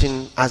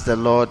watching as the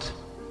Lord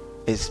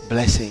is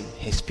blessing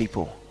his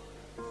people.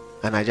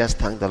 And I just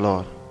thank the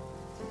Lord.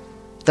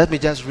 Let me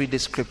just read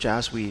this scripture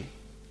as we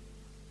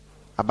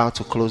about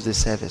to close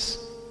this service.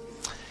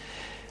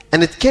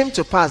 And it came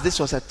to pass, this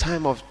was a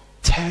time of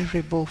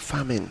terrible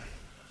famine.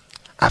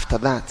 After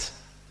that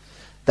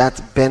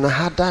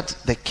Ben-Hadad,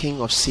 the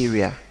king of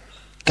Syria,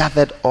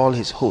 gathered all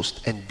his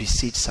host and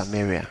besieged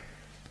Samaria.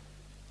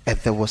 And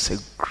there was a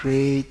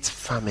great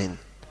famine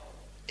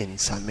in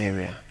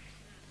Samaria.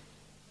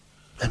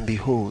 And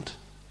behold,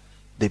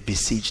 they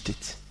besieged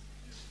it,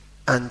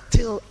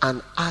 until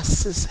an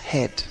ass's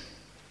head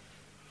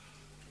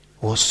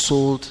was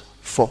sold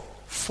for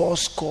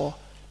 80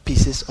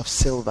 pieces of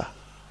silver.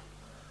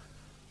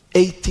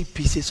 80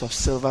 pieces of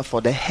silver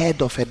for the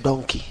head of a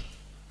donkey.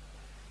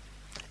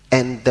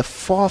 And the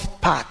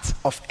 4th part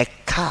of a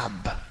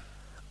cab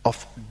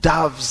of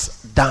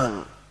dove's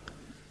dung.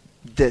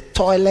 The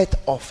toilet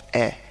of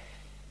a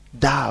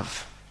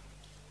dove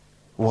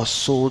was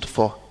sold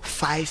for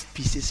 5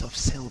 pieces of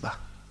silver.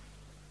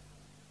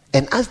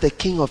 And as the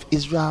king of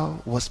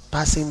Israel was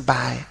passing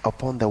by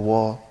upon the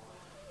wall,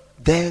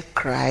 there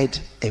cried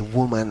a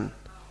woman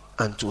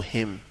unto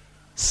him,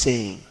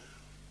 saying,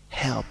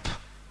 Help,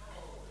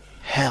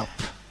 help,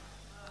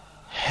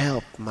 help.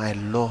 Help, my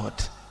Lord.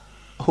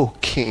 O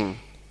King,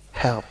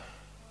 help.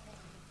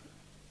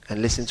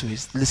 And listen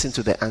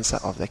to the answer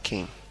of the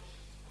king.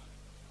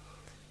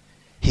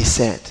 He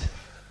said,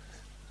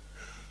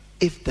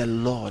 if the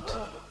Lord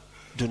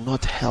do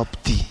not help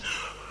thee,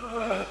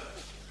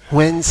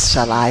 whence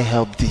shall I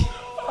help thee?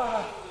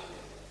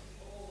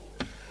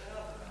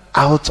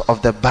 Out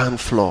of the barn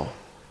floor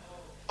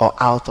or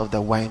out of the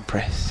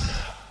winepress?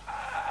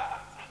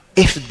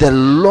 If the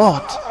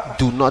Lord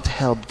do not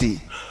help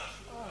thee,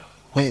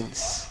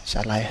 whence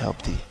shall I help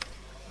thee?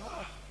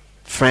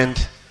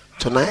 Friend,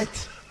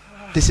 tonight,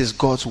 this is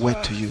God's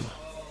word to you.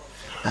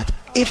 That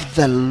if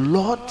the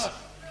Lord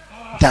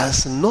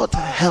does not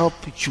help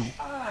you,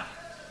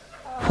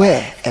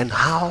 where and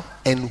how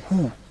and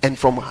who and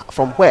from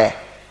where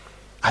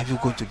are you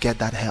going to get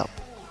that help?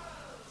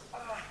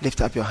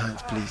 Lift up your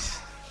hands, please.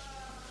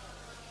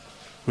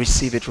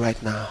 Receive it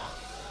right now.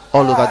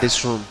 All over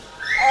this room.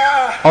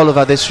 All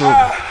over this room.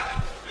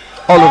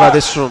 All over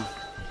this room.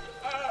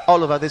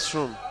 All over this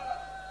room.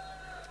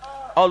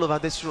 All over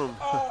this room.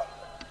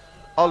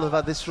 All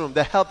over this room.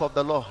 The help of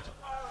the Lord.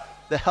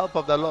 The help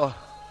of the Lord.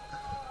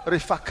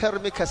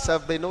 Rifakermi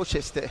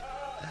kasabenocheste.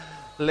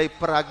 Le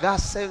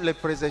pragase le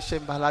preseshem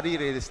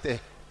balarire este.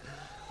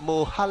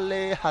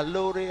 Mohale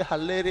halore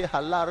halere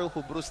halaro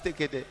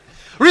hubrustekede.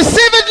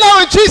 Receive it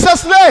now in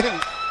Jesus'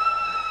 name.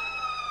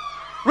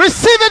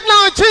 Receive it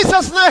now in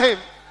Jesus' name.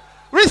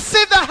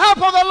 Receive the help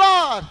of the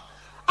Lord.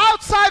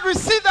 Outside,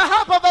 receive the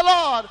help of the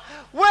Lord.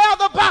 Way at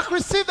the back,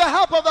 receive the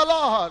help of the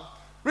Lord.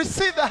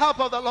 Receive the help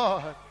of the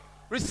Lord.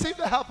 Receive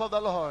the help of the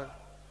Lord.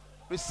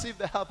 Receive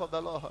the help of the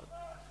Lord.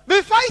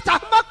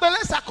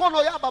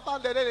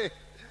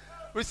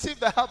 Receive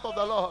the help of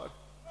the Lord.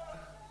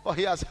 For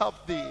he has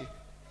helped thee.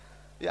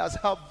 He has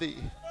helped thee.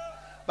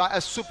 By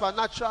a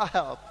supernatural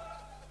help,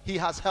 he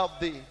has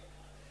helped thee.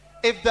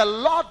 If the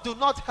Lord do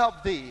not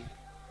help thee,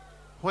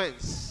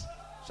 whence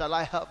shall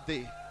I help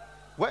thee?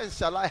 Whence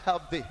shall I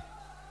help thee?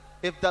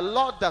 If the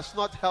Lord does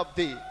not help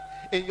thee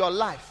in your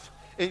life,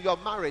 in your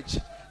marriage,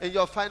 in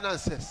your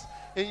finances,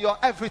 in your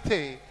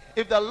everything,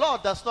 if the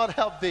Lord does not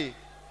help thee,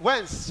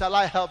 whence shall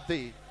I help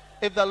thee?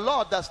 If the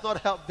Lord does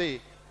not help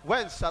thee,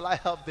 whence shall I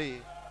help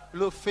thee?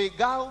 I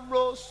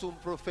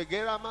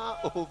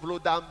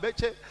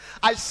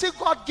see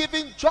God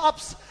giving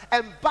jobs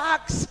and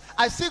bags.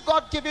 I see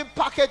God giving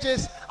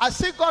packages. I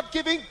see God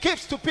giving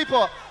gifts to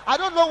people. I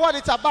don't know what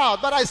it's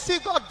about, but I see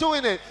God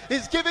doing it.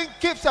 He's giving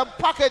gifts and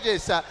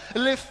packages.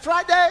 Le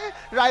Friday,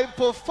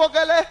 Raipo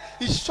Fogele,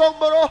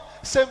 Ishomboro,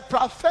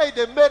 Semprafe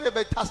de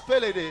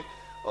Merebetaspelede.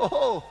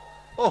 Oh.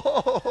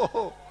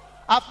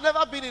 I've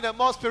never been in a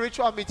more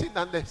spiritual meeting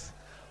than this.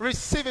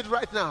 Receive it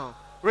right now.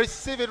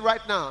 Receive it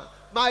right now.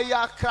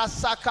 Maya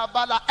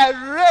Krasakabala, a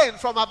rain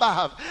from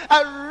above,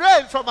 a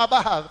rain from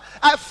above,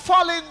 a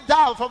falling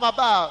down from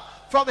above,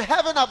 from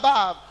heaven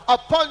above,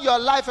 upon your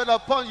life and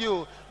upon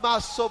you.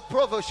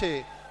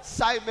 Masoprovoche,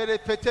 Saimere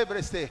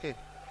Petebreste.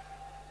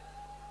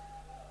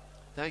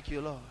 Thank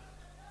you, Lord.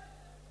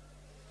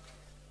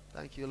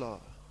 Thank you, Lord.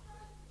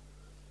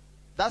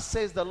 That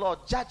says the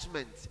Lord,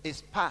 judgment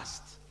is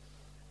passed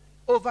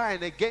over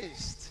and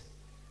against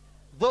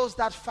those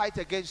that fight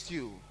against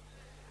you.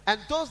 And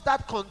those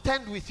that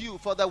contend with you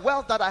for the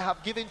wealth that I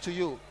have given to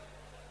you,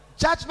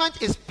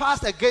 judgment is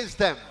passed against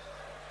them.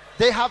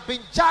 They have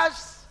been judged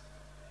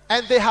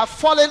and they have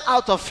fallen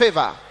out of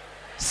favor,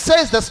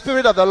 says the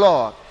Spirit of the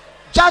Lord.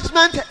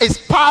 Judgment is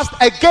passed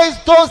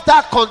against those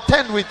that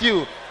contend with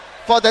you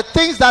for the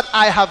things that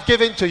I have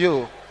given to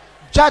you.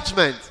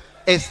 Judgment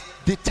is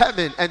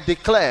determined and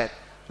declared.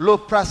 Lo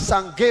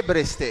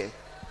prasangebreste.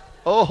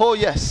 Oh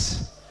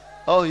yes.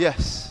 Oh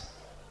yes.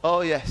 Oh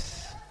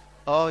yes.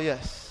 Oh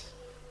yes.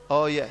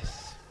 Oh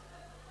yes.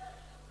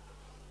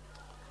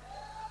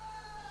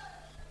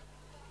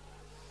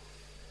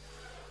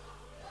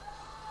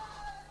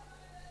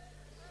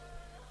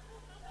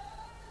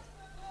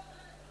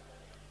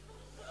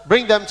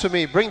 Bring them to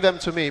me. Bring them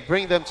to me.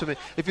 Bring them to me.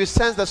 If you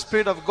sense the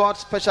Spirit of God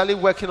specially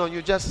working on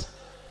you, just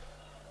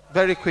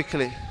very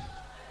quickly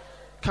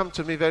come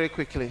to me very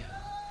quickly.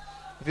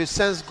 If you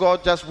sense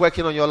God just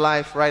working on your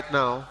life right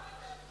now,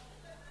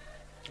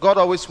 God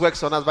always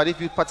works on us, but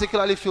if you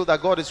particularly feel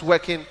that God is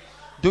working,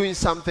 doing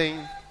something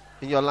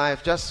in your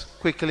life, just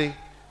quickly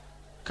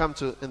come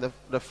to in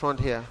the front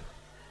here.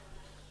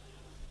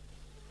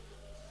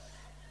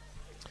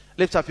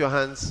 Lift up your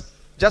hands.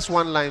 Just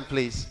one line,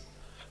 please.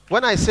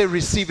 When I say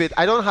receive it,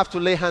 I don't have to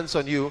lay hands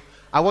on you.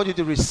 I want you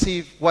to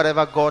receive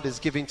whatever God is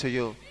giving to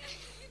you.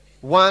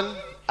 One,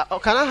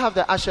 can I have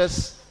the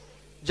ushers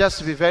just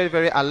to be very,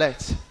 very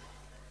alert?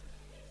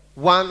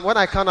 One, when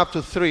I count up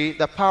to 3,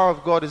 the power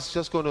of God is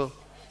just going to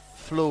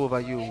flow over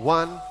you.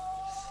 1,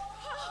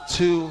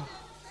 2,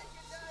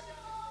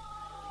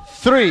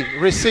 3.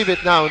 Receive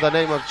it now in the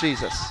name of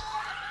Jesus.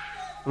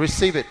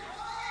 Receive it.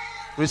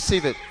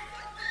 Receive it.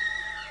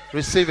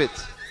 Receive it.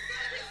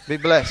 Be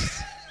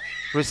blessed.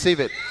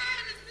 Receive it.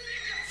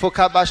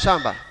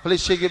 Fokabashamba.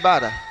 Please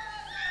shigibada.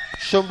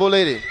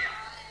 Shomboledi.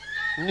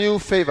 New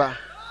favor.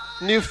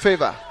 New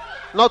favor.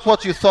 Not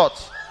what you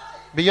thought.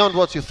 Beyond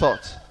what you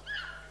thought.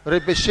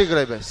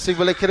 Rebeshigrebe,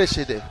 Sigvele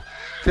Kreshide,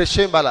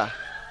 Kreshembala,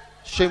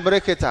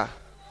 Shembreketa,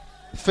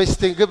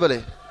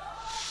 Festingibele,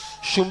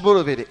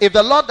 Shumburuvidi. If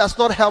the Lord does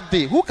not help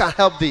thee, who can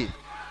help thee?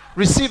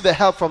 Receive the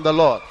help from the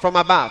Lord, from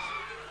above.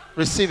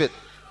 Receive it.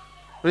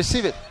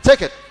 Receive it.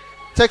 Take it.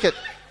 Take it.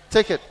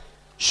 Take it.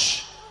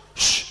 Shh.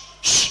 Shh.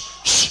 Shh.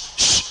 Shh.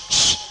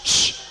 Shh.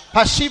 Shh.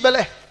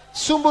 Pashibele,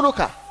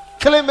 Sumburuka,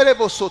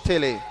 Klemerebo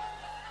Sotele,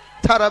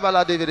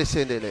 Tarabala Devide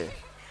Sendele.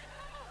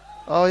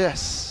 Oh,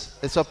 yes.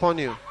 It's upon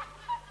you.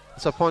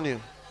 It's upon you.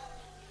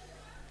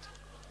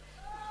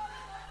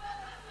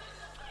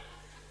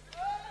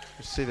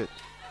 Receive it.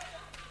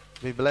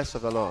 Be blessed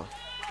of the Lord.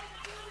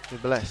 Be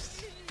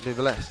blessed. Be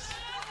blessed.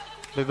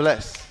 Be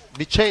blessed.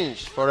 Be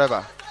changed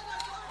forever.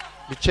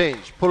 Be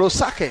changed.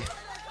 Polosake.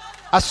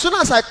 As soon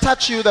as I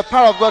touch you, the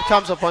power of God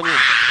comes upon you.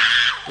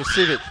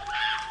 Receive it.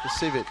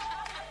 Receive it.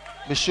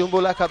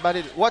 Bishumbulaka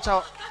badi. Watch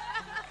out.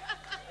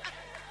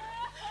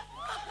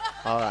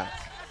 All right.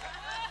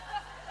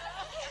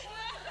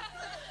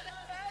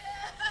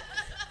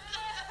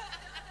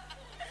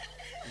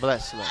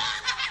 Bless, Lord.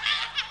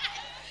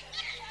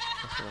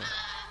 Bless, Lord.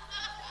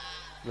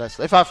 Bless.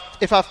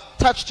 If I've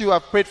touched you,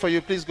 I've prayed for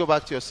you, please go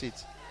back to your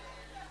seat.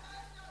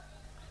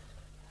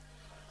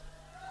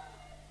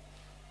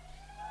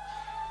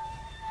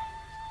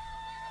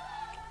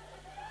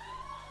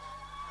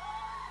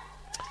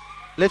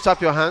 Lift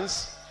up your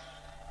hands.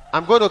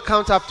 I'm going to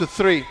count up to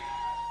 3.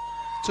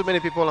 Too many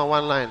people on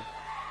one line.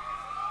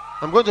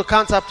 I'm going to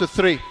count up to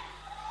 3.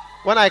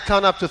 When I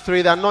count up to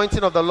 3, the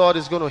anointing of the Lord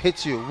is going to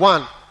hit you.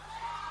 1,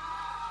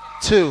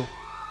 2,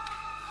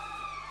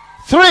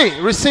 3.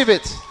 Receive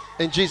it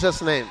in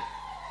Jesus' name.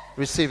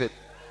 Receive it.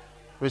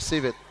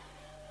 Receive it.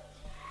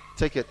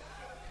 Take it.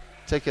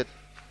 Take it.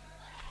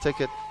 Take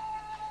it.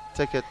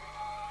 Take it.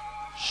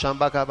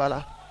 Shamba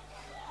Kabala.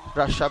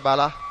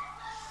 Rashabala.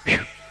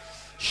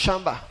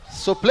 Shamba.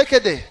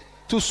 Soplekede.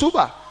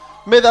 Tusuba.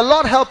 May the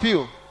Lord help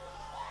you.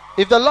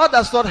 If the Lord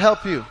does not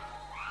help you,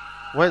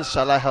 when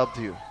shall I help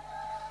you?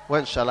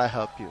 When shall I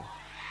help you?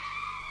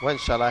 When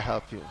shall I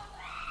help you?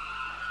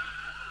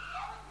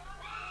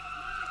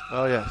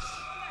 Oh, yes.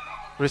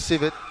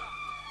 Receive it.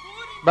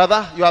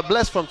 Brother, you are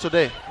blessed from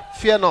today.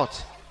 Fear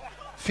not.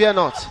 Fear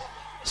not.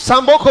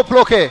 Samboko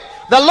ploke.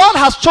 The Lord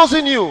has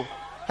chosen you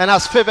and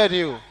has favored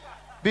you.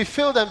 Be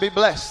filled and be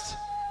blessed.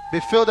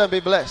 Be filled and be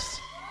blessed.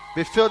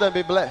 Be filled and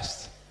be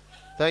blessed.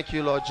 Thank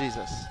you, Lord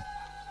Jesus.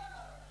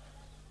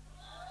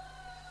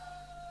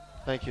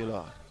 Thank you,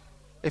 Lord.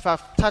 If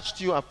I've touched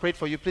you, I've prayed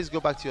for you, please go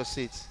back to your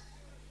seats.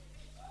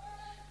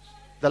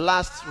 The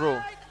last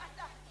row.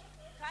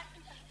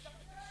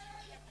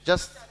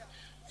 Just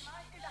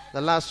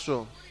the last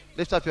row.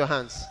 Lift up your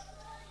hands.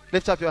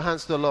 Lift up your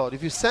hands to the Lord.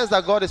 If you sense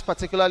that God is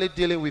particularly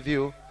dealing with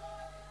you,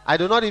 I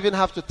do not even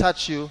have to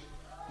touch you,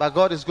 but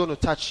God is going to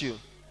touch you.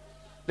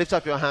 Lift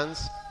up your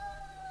hands.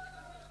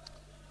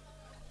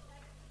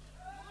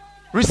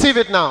 Receive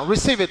it now.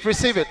 Receive it.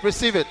 Receive it.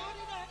 Receive it.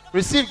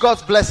 Receive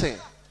God's blessing.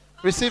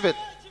 Receive it.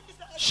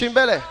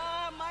 Shimbele.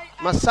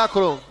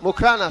 Masakro.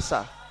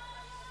 Mukranasa.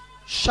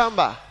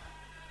 Shamba.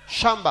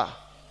 Shamba.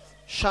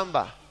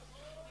 Shamba.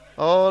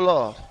 Oh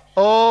Lord.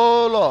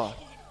 Oh Lord.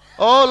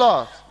 Oh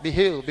Lord. Be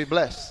healed. Be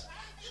blessed.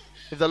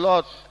 If the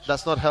Lord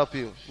does not help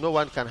you, no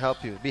one can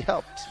help you. Be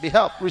helped. Be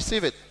helped.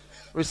 Receive it.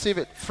 Receive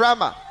it.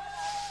 Frama.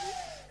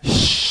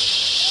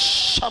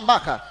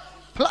 Shambaka.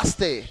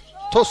 Plaste.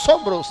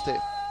 Tosombroste.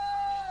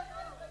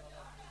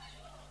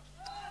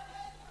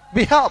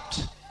 Be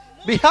helped.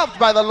 Be helped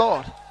by the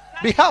Lord.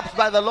 Be helped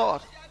by the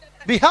Lord.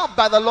 Be helped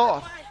by the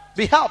Lord.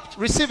 Be helped.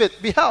 Receive it.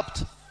 Be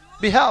helped.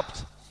 Be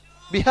helped.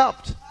 Be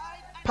helped.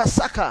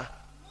 Pasaka.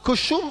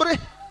 Kushumbre.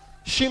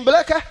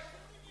 Shimbleka.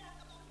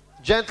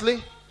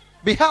 Gently.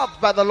 Be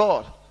helped by the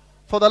Lord.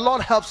 For the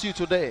Lord helps you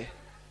today.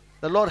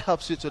 The Lord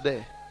helps you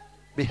today.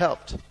 Be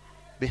helped.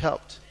 Be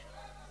helped.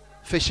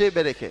 Feshe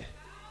bereke.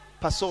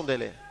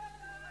 Pasondele.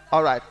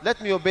 All right. Let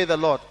me obey the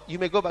Lord. You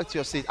may go back to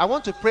your seat. I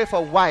want to pray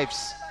for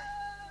wives.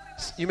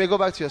 You may go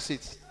back to your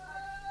seats.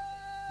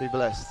 Be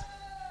blessed.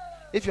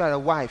 If you are a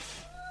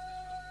wife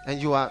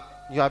and you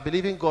are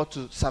believing God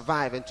to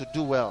survive and to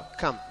do well,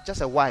 come.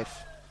 Just a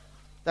wife.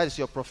 That is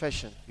your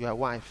profession. You are a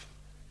wife.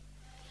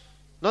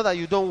 Not that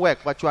you don't work,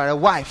 but you are a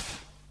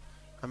wife.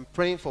 I'm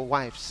praying for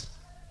wives.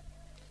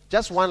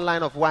 Just one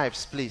line of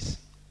wives, please.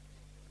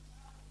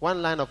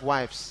 One line of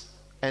wives,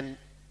 and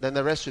then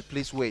the rest should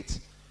please wait.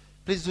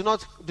 Please do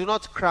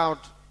not crowd.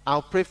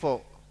 I'll pray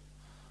for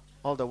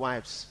all the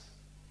wives.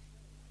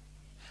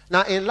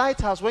 Now, in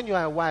Lighthouse, when you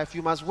are a wife,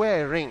 you must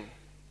wear a ring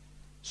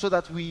so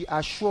that we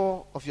are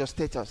sure of your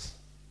status.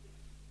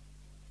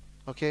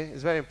 Okay?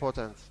 It's very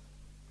important.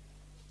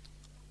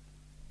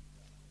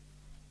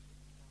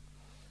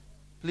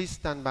 Please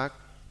stand back.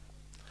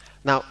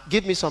 Now,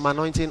 give me some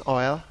anointing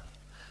oil.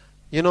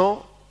 You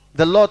know,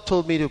 the Lord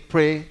told me to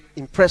pray,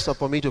 impressed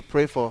upon me to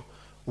pray for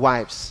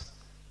wives.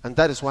 And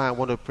that is why I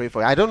want to pray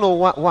for you. I don't know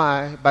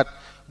why, but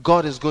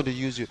God is going to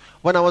use you.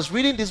 When I was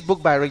reading this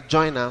book by Rick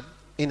Joyner,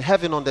 In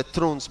Heaven on the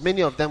Thrones,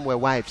 many of them were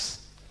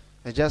wives.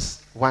 They're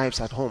just wives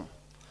at home.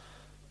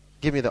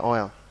 Give me the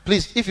oil.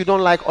 Please, if you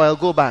don't like oil,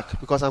 go back,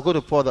 because I'm going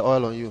to pour the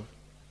oil on you.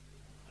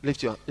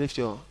 Lift your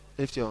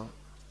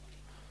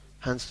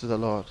hands to the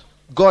Lord.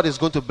 God is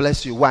going to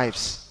bless you,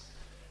 wives.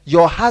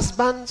 Your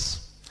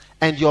husbands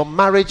and your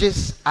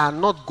marriages are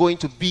not going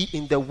to be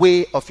in the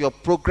way of your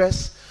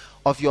progress,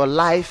 of your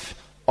life,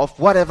 of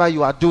whatever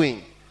you are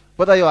doing.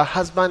 Whether your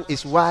husband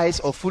is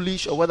wise or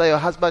foolish, or whether your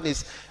husband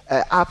is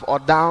up or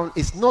down,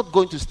 it's not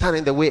going to stand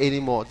in the way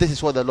anymore. This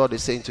is what the Lord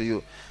is saying to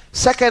you.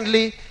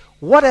 Secondly,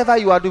 whatever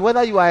you are doing,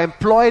 whether you are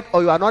employed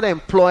or you are not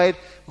employed,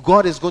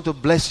 God is going to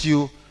bless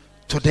you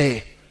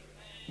today,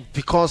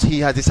 because he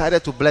has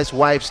decided to bless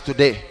wives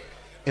today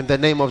in the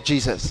name of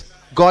Jesus.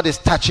 God is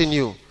touching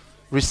you.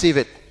 Receive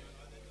it.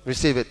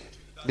 Receive it.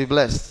 Be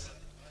blessed.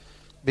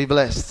 Be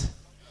blessed.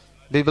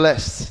 Be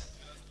blessed.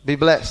 Be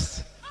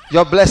blessed.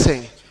 Your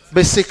blessing.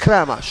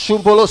 Besikrama.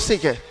 Shumbolo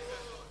sike.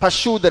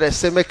 Pashudere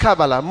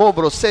semekabala.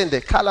 Mobro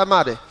sende.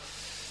 Kalamade.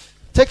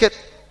 Take it.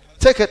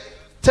 Take it.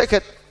 Take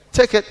it.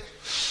 Take it.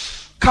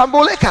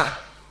 Kamboleka.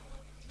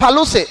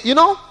 Paluse. You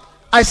know,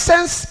 I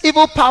sense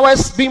evil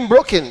powers being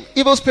broken.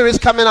 Evil spirits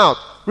coming out.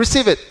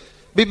 Receive it.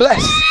 Be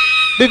blessed.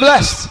 Be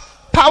blessed.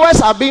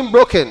 Powers are being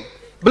broken.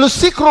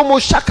 Blusikromo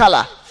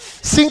shakala.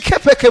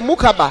 Sinkepeke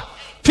mukaba.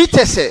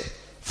 Fitese.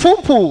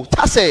 Fumpu.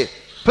 Tase.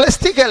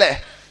 Plestigele.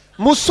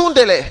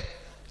 Musundele.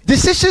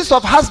 Decisions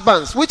of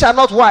husbands which are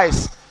not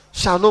wise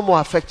shall no more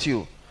affect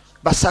you.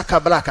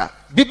 Basaka blaka.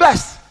 Be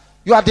blessed.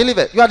 You are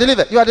delivered. You are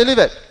delivered. You are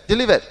delivered.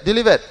 Delivered.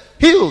 Delivered.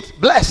 Healed.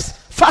 Blessed.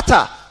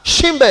 Fata.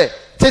 Shimbe.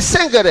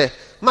 Tesengere.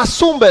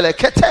 Masumbele.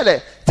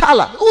 Ketele.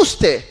 Tala.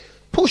 Uste.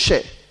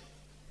 Pushe.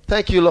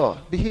 Thank you, Lord.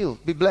 Be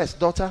healed. Be blessed.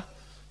 Daughter,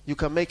 you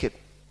can make it.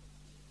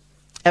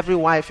 Every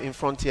wife in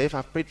front here, if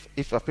I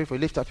prayed for you,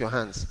 lift up your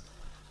hands.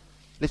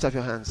 Lift up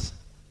your hands.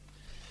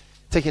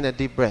 Taking a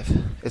deep breath.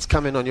 It's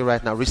coming on you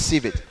right now.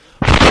 Receive it.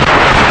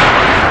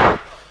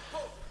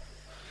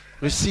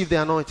 Receive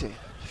the anointing.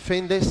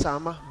 Fende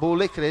sama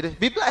bole krede.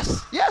 Be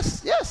blessed.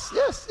 Yes, yes,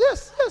 yes,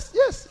 yes, yes,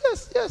 yes,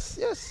 yes, yes,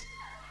 yes.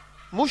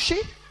 Mushi,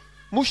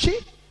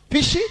 mushi,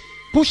 pishi,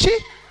 pushi,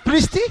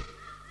 pristi,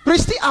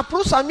 pristi,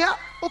 aprusamia,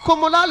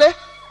 ukomolale.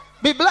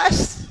 Be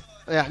blessed.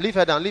 Yeah, leave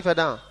her down, leave her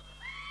down.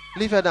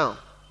 Leave her down.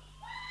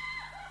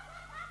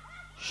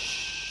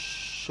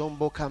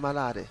 Shombo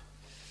kamalade.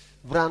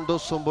 Brando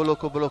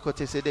somboloko boloko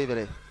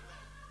tesedevere.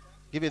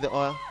 Give me the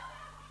oil.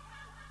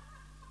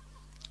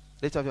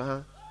 Lift up your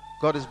hand.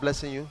 God is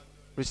blessing you.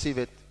 Receive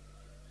it.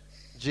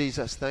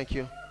 Jesus, thank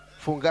you.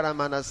 Fungara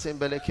mana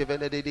sembele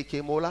kevele de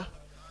kemola.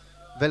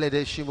 Vele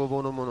de shimo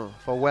bono mono.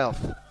 For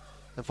wealth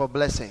and for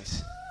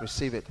blessings.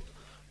 Receive it.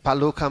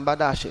 Palu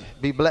kambadashe.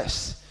 Be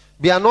blessed.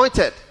 Be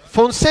anointed.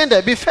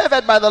 Fonsende. Be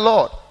favored by the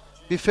Lord.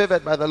 Be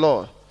favored by the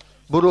Lord.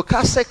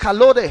 Burukase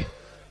kalode.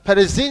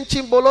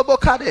 Perizinchim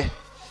bolobokade.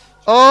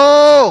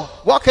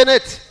 Oh, walk in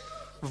it.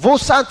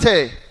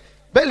 Vusante.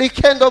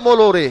 Belikendo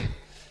molore.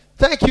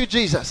 Thank you,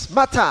 Jesus.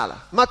 Matala.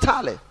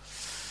 Matale.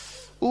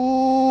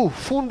 Ooh,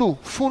 fundu,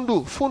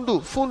 fundu,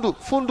 fundu, fundu,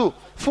 fundu,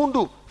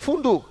 fundu,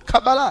 fundu,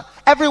 Kabbalah.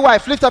 Every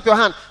wife, lift up your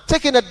hand.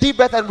 Taking a deep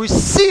breath and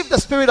receive the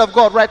Spirit of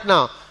God right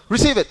now.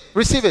 Receive it.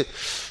 Receive it.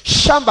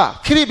 Shamba,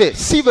 Kribe,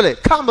 Sibele,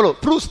 Kamalo,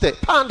 Pruste,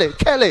 Pande,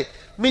 Kele,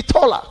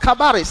 Mitola,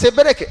 Kabare,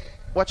 Sebereke.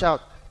 Watch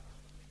out.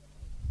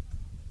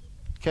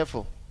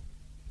 Careful.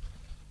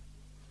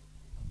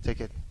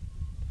 Take it.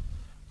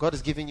 God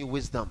is giving you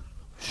wisdom.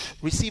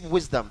 Receive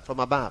wisdom from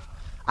above.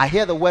 I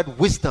hear the word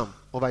wisdom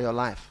over your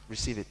life.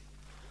 Receive it.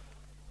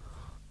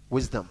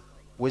 Wisdom.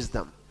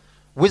 Wisdom.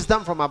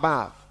 Wisdom from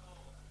above.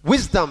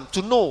 Wisdom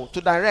to know, to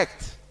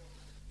direct,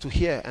 to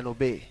hear and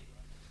obey.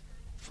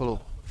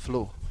 Follow.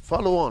 Flow.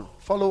 Follow on.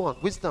 Follow on.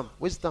 Wisdom.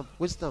 Wisdom.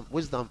 Wisdom.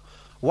 Wisdom.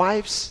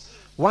 Wives.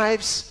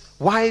 Wives.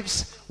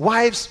 Wives.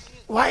 Wives.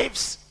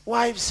 Wives.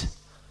 Wives.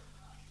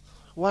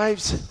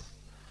 Wives.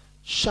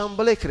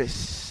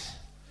 Shambalekres.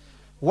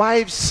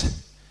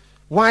 Wives.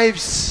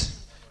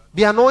 Wives.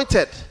 Be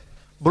anointed.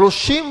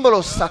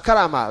 Broshimbro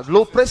sakarama.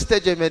 Lo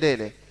prestege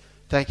medele.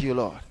 Thank you,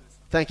 Lord.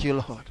 Thank you,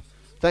 Lord.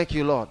 Thank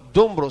you, Lord.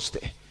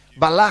 Dombroste.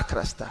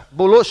 Balakrasta.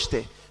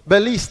 Boloste.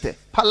 Beliste.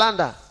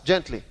 Palanda.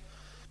 Gently.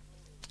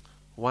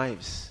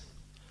 Wives.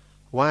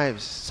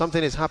 Wives.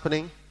 Something is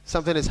happening.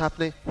 Something is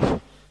happening.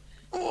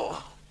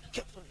 Oh,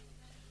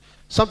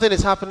 something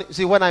is happening.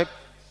 See, when I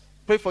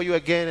pray for you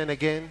again and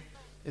again,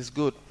 it's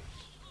good.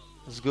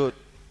 It's good.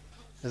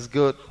 It's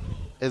good.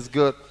 It's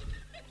good.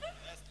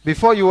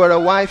 Before you were a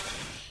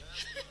wife,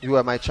 you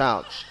were my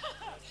child.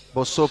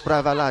 Boso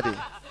pravaladi.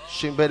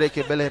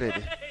 Shimbereke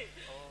belerede.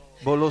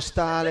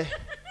 Bolostale.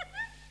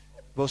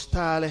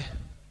 Bostale.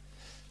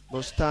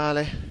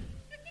 Bostale.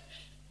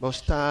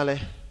 Bostale.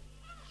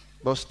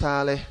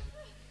 Bostale.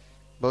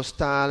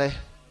 Bostale.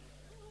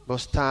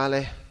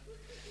 Bostale.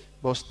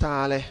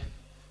 Bostale.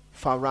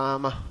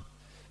 Farama.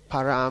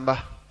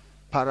 Paramba.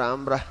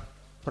 Parambra.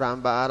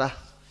 Prambara.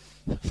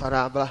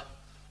 Farabra.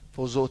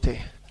 Fozote.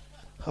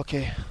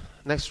 Okay.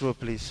 Next row,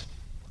 please.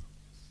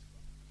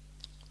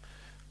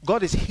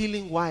 God is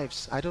healing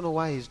wives. I don't know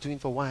why he's doing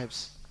for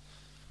wives.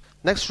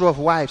 Next row of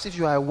wives. If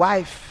you are a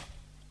wife,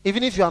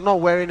 even if you are not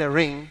wearing a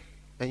ring,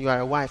 and you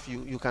are a wife,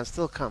 you can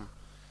still come.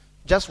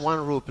 Just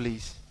one row,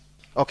 please.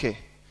 Okay.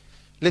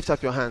 Lift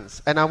up your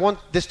hands. And I want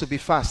this to be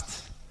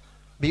fast.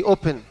 Be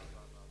open.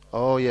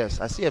 Oh, yes.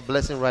 I see a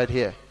blessing right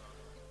here.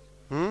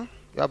 You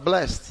are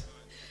blessed.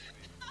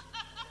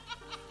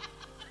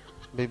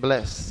 Be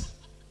blessed.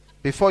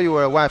 Before you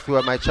were a wife, you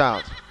were my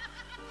child.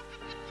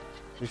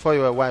 Before you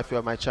were a wife, you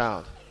were my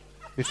child.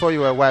 Before you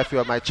were a wife, you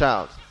were my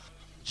child.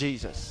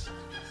 Jesus.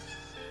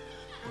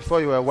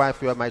 Before you were a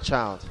wife, you were my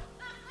child.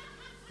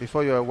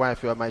 Before you were a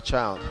wife, you were my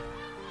child.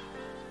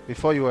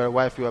 Before you were a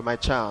wife, you were my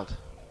child.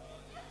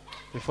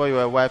 Before you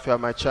were a wife, you were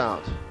my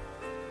child.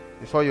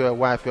 Before you were a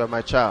wife, you were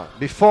my child.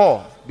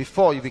 Before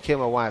you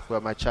became a wife, you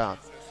were my child.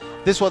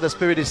 This is what the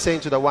Spirit is saying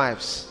to the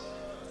wives.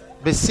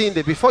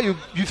 Before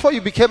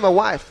you became a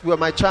wife, you were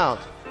my child.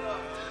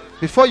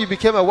 Before you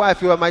became a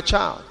wife, you were my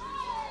child.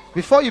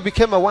 Before you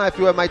became a wife,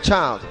 you were my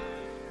child.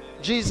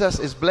 Jesus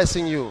is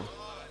blessing you.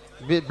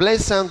 Before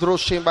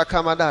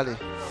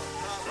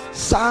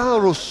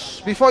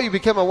you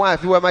became a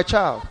wife, you were my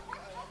child.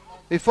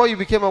 Before you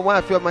became a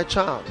wife, you were my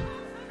child.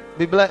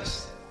 Be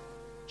blessed.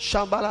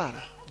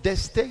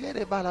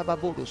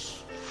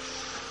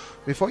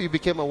 Before you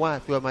became a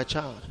wife, you were my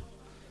child.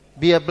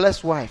 Be a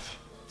blessed wife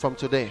from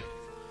today.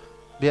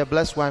 Be a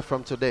blessed wife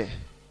from today.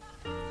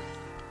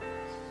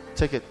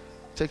 Take it.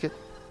 Take it.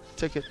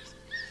 Take it.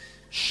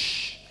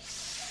 Shh.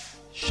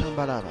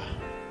 Shambalaba.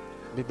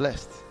 Be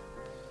blessed.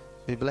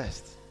 Be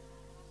blessed.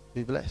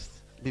 Be blessed.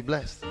 Be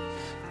blessed.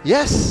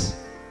 Yes.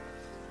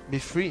 Be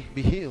free.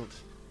 Be healed.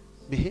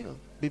 Be healed.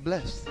 Be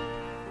blessed.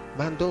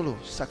 Mandolo.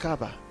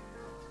 Sakaba.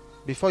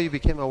 Before you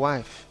became a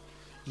wife,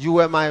 you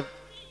were my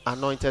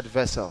anointed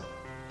vessel.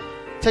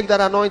 Take that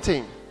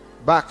anointing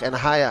back and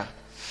higher.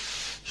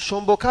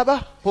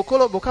 Shombokaba.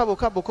 Bokolo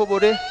boka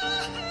bokobode.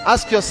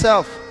 Ask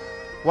yourself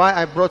why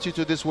I brought you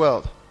to this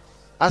world.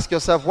 Ask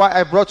yourself why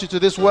I brought you to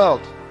this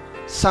world.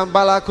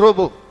 Sambala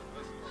Krobo.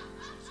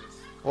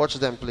 Watch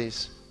them,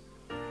 please.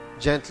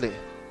 Gently.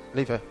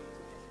 Leave her.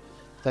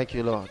 Thank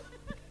you, Lord.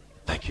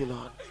 Thank you,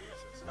 Lord.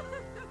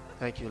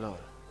 Thank you, Lord.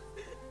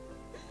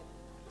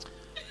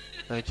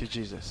 Thank you,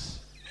 Jesus.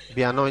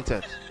 Be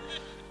anointed.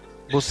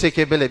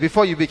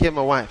 Before you became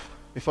a wife.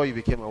 Before you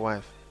became a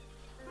wife.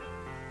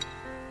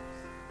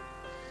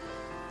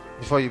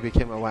 Before you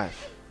became a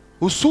wife.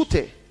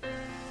 Usute.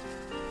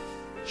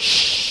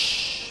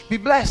 Shh. Be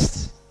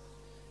blessed.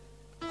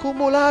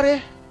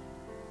 Kumolare.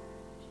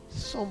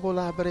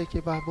 Sombola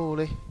breke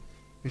babole.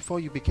 Before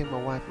you became a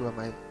wife,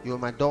 you were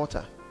my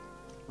daughter.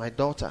 My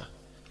daughter.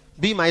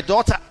 Be my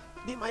daughter.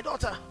 Be my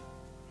daughter.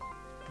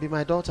 Be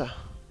my daughter.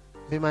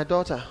 Be my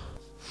daughter.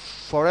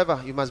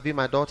 Forever you must be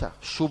my daughter.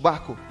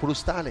 Shubaku.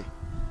 Prustale.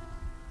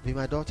 Be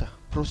my daughter.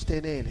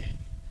 Prustenele.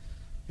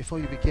 Before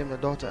you became a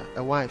daughter,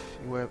 a wife,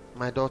 you were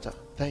my daughter.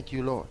 Thank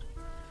you, Lord,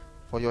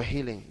 for your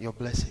healing, your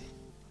blessing.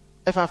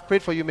 If I've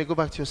prayed for you, you may go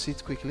back to your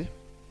seats quickly.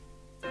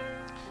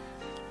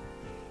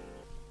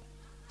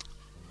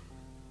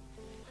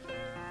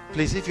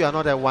 Please, if you are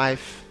not a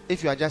wife,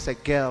 if you are just a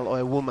girl or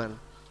a woman,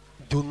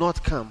 do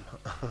not come.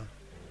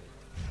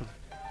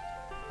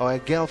 Or a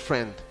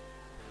girlfriend.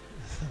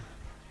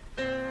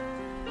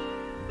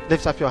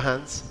 Lift up your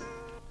hands.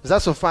 Is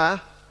that so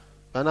far?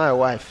 You are not a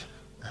wife.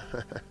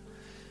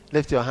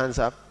 Lift your hands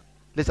up.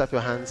 Lift up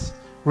your hands.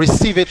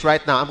 Receive it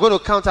right now. I'm going to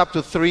count up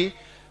to 3.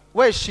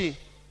 Where is she?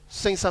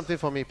 Sing something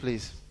for me,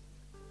 please.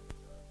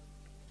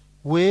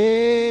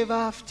 Wave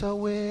after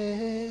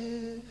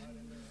wave.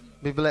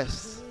 Be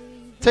blessed.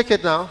 Take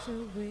it now.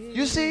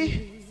 You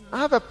see, I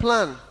have a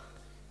plan,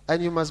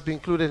 and you must be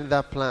included in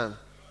that plan.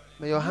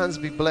 May your hands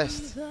be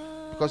blessed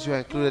because you are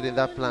included in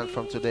that plan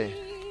from today.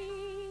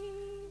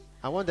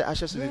 I want the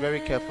ushers to be very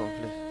careful,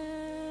 please.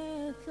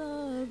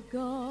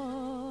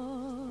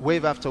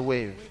 Wave after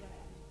wave.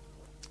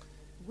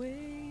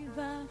 Wave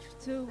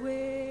after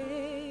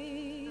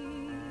wave.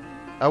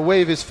 A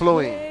wave is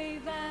flowing.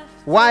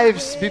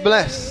 Wives, be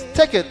blessed.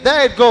 Take it.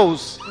 There it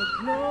goes.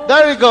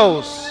 There it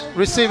goes.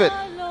 Receive it.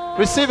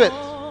 Receive it.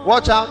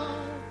 Watch out.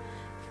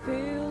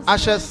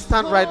 Ushers,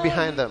 stand right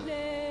behind them.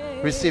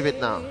 Receive it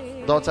now.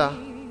 Daughter,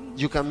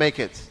 you can make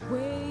it.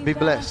 Be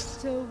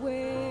blessed.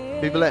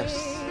 Be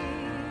blessed.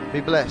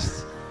 Be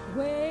blessed.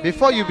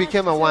 Before you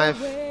became a wife,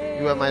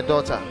 you were my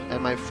daughter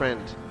and my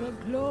friend.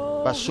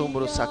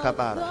 Bashumburu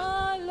sakabara.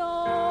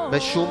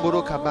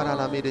 Bashumburu kabara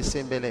la mide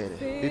sembelere.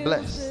 Be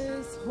blessed.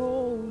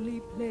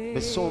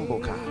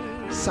 Besomboka.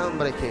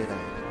 Sambrekeda.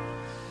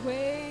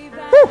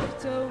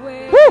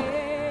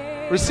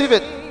 Receive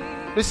it.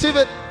 Receive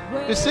it.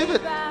 Receive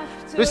it.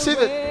 Receive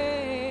it.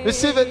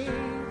 Receive it.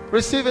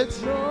 Receive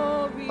it.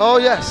 Oh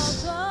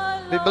yes.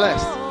 Be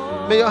blessed.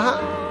 May your hand.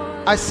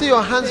 I see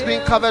your hands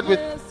being covered with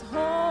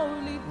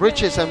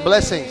riches and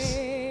blessings.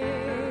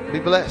 Be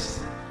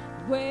blessed.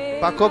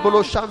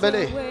 Pakobolo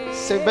shambele.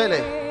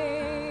 Sebele.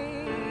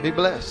 Be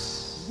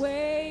blessed.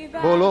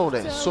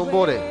 Bolone.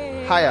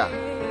 Sombore. Higher.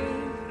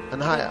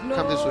 And higher.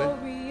 Come this way.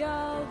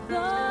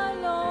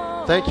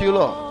 Thank you,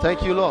 Lord.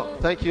 Thank you,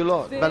 Lord. Thank you,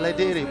 Lord.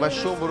 Baladere.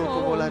 Bashomboro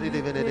kobolari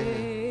de venede.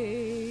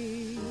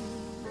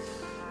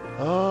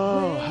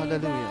 Oh,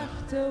 Hallelujah.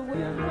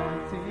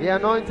 The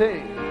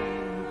anointing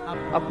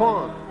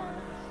upon,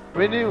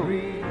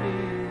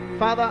 renew.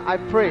 Father, I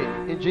pray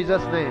in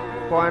Jesus' name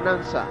for an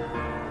answer.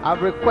 I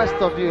request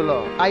of you,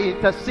 Lord. I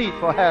intercede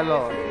for her,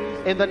 Lord,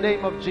 in the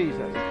name of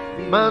Jesus.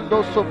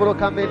 Mando sobro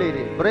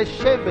kamelere,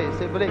 breshebe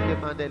sebreke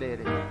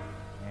mandelere.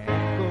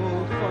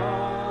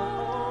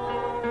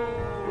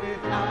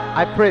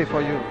 I pray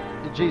for you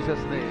in Jesus'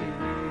 name.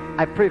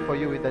 I pray for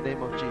you in the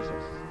name of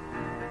Jesus.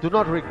 Do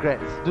not regret.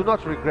 Do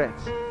not regret.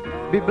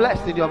 Be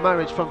blessed in your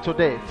marriage from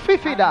today.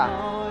 Fifida.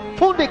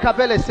 Fundi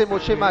kabele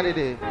semoshe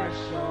malede.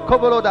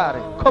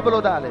 Kobolodare.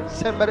 Kobolodale.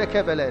 Sembere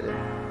kebelede.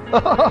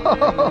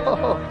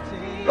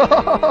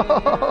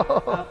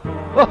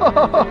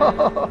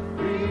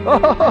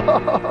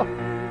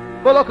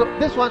 But look,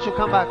 this one should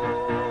come back.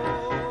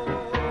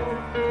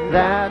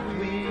 That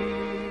we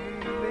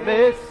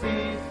may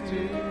cease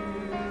to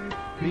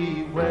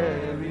be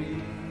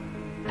weary.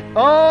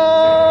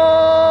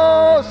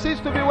 Oh, cease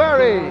to be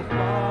weary.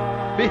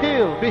 Be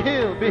healed, be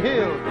healed, be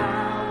healed.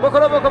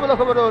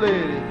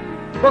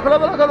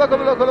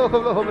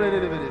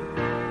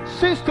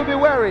 Cease to be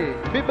weary.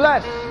 Be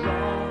blessed.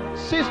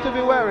 Cease to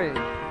be weary.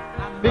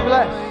 Be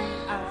blessed.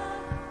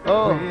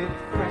 Oh,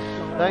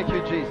 thank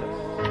you, Jesus.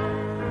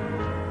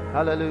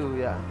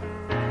 Hallelujah.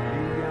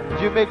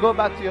 You may go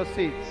back to your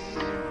seats.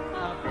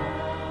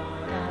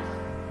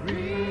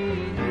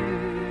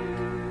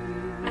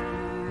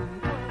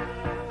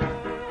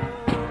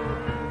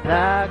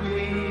 That we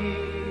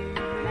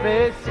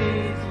may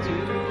cease to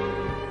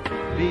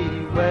be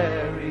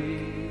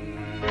weary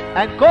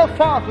and go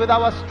forth with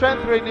our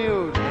strength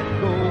renewed.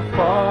 And go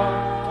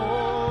forth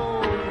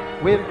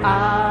with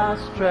our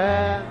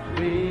strength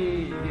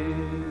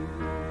renewed.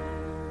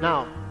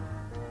 Now,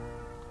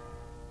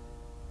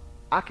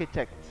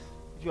 architect,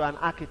 if you are an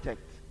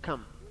architect,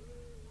 come.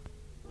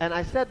 And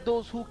I said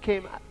those who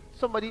came,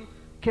 somebody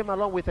came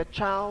along with a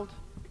child,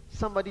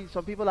 some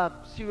people are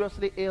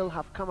seriously ill,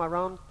 have come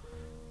around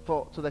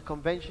to the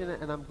convention,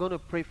 and I'm going to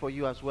pray for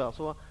you as well.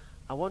 So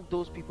I want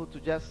those people to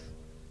just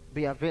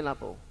be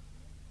available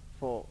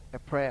for a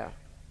prayer.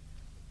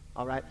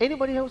 All right.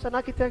 Anybody who's an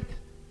architect?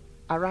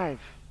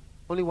 Arrive.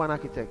 Only one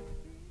architect.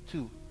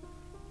 2.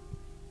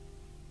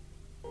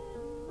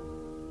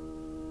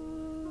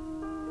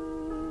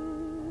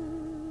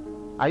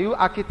 Are you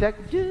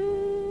architect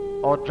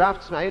or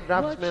draftsman? Are you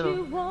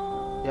draftsman?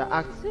 Yeah,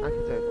 architect.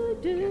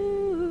 Okay.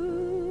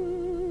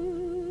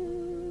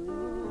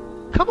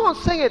 Come on,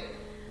 sing it.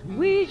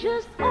 We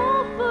just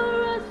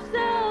offer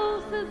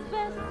ourselves as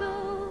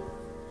vessels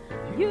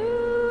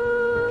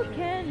you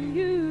can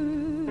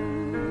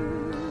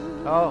use.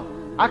 Oh,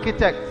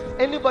 architect.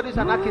 Anybody's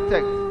an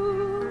architect.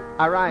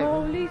 Arrive.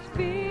 Holy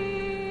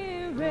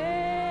Spirit,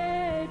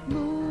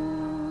 move.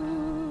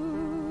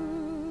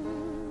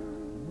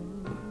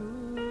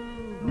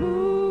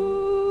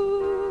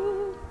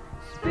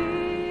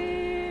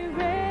 Spirit,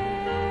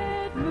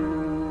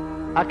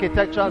 move.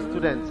 Architectural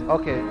students.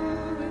 Okay.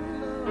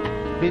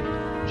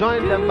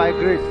 Join them by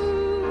grace.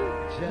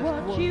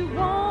 What you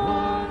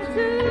want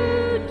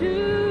to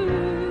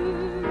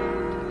do.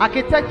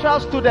 Architectural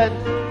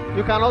students,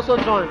 you can also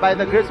join by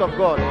the grace of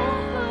God.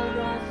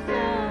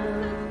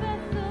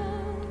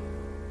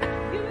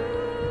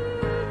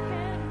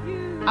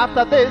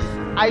 After this,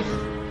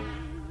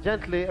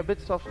 gently, a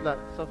bit soft.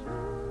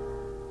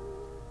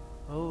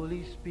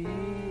 Holy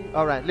Spirit.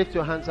 All right, lift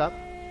your hands up.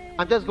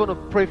 I'm just going to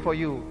pray for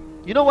you.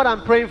 You know what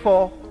I'm praying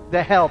for?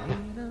 The help.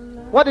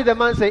 What did the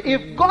man say?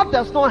 If God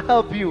does not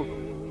help you,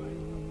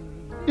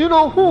 you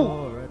know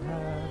who?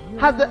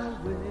 Has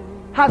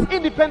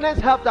independence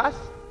helped us?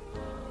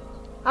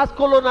 Has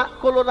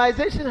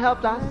colonization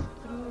helped us?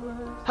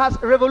 Has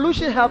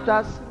revolution helped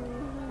us?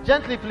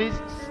 Gently, please.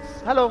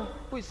 Hello,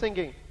 who is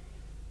singing?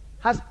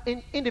 Has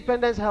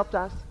independence helped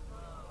us?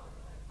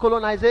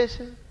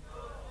 Colonization?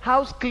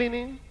 House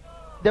cleaning?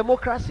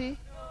 Democracy?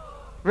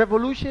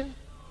 Revolution?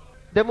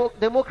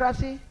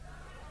 Democracy?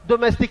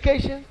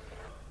 Domestication?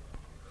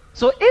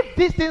 So if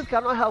these things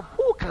cannot help,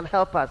 who can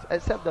help us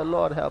except the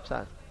Lord helps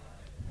us?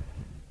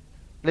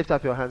 Lift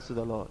up your hands to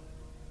the Lord.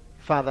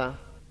 Father,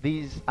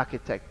 these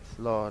architects,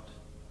 Lord,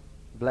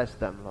 bless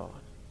them,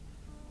 Lord.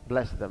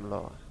 Bless them,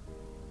 Lord.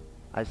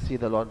 I see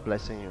the Lord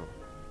blessing you.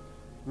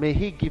 May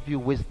He give you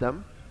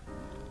wisdom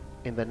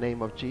in the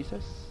name of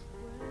Jesus.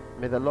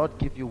 May the Lord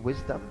give you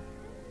wisdom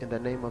in the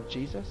name of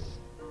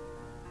Jesus.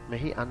 May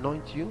He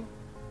anoint you.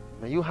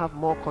 May you have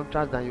more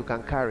contracts than you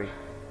can carry.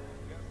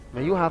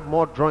 May you have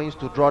more drawings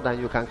to draw than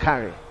you can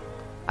carry.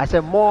 I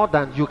said more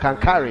than you can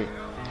carry.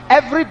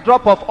 Every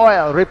drop of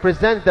oil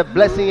represents the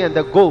blessing and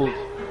the gold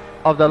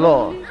of the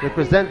Lord.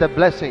 Represent the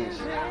blessings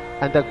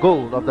and the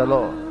gold of the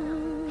Lord.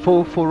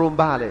 Fo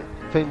furumbale,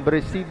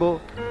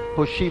 fembresibo,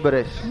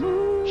 poshibres,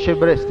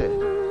 shebreste,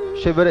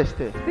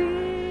 shebreste,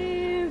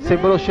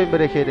 sembro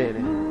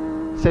shembrekedene,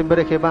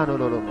 sembrekebano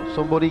lolomo,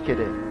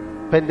 somborikede,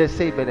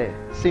 pendesebene,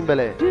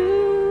 simbele,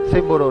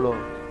 semborolo,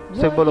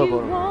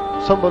 sembolobolo,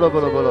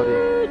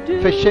 sombolobolo.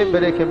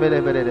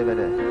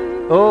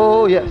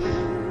 Oh yes,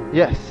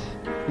 yes,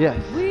 yes.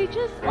 We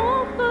just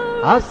offer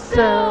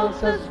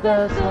ourselves as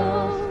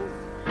vessels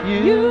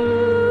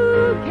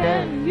you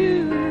can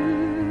use.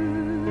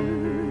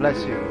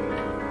 Bless you.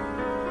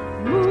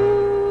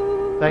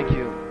 Thank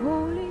you.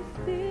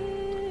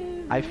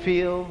 I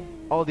feel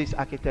all these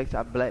architects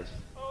are blessed.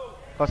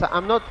 Because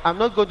I'm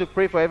not going to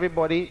pray for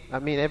everybody. I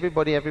mean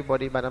everybody,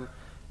 but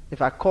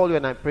if I call you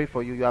and I pray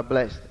for you, you are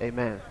blessed.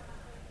 Amen.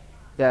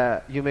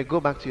 You may go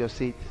back to your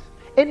seats.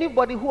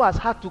 Anybody who has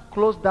had to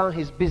close down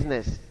his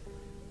business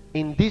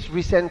in this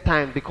recent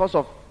time because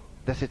of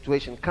the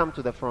situation, come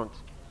to the front.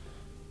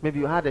 Maybe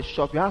you had a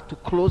shop, you had to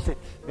close it.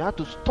 You had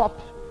to stop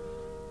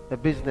the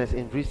business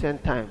in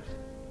recent times.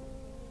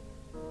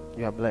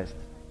 You are blessed.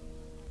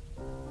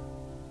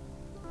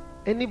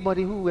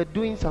 Anybody who were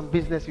doing some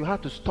business, you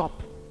had to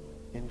stop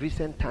in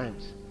recent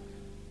times.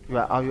 You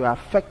are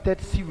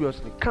affected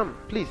seriously. Come,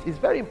 please. It's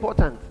very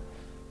important.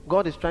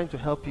 God is trying to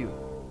help you.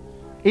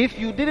 If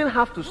you didn't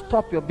have to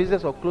stop your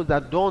business or close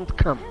that, don't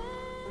come.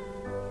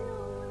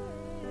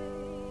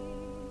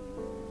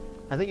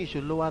 I think you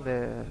should lower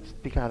the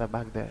speaker at the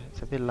back there.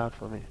 It's a bit loud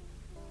for me.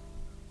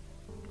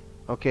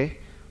 Okay?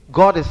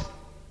 God is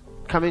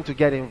coming to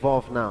get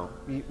involved now.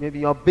 Maybe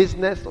your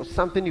business or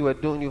something you were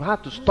doing, you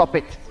had to stop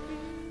it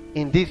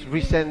in this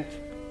recent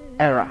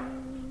era.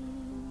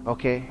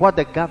 Okay? What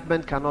the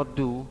government cannot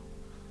do,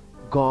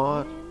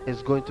 God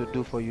is going to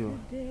do for you.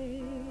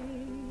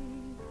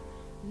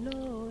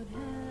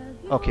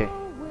 Okay.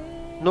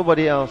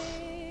 Nobody else.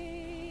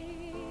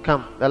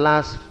 Come. The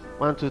last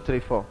 1, 2, 3,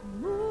 4.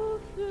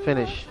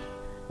 Finish.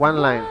 One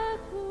line.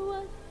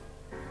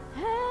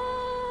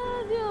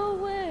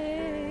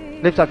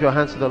 Lift up your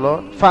hands to the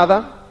Lord.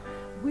 Father,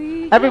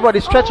 everybody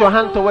stretch your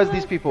hand towards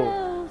these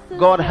people.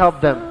 God, help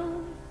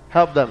them.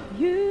 Help them.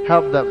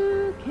 Help them.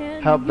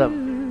 Help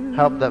them.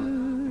 Help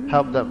them.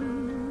 Help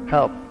them.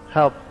 Help.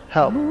 Help.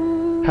 Help.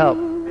 Help.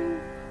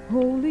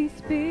 Holy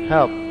Spirit,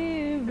 Help.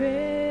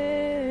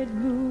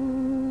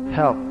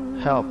 Help.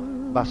 Help.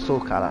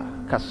 Basokala.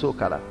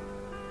 Kasokala.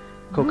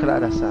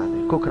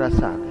 Kokrasane.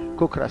 Kokrasane.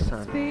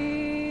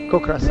 Kokrasane.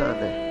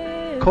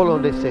 Kokrasane.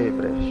 Kolon de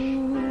sebresh.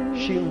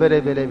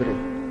 Shimberebelebre.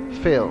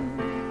 Fail.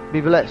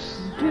 Be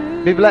blessed.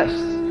 Be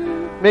blessed.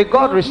 May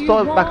God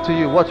restore back to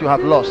you what you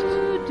have lost.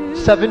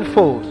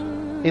 Sevenfold.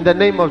 In the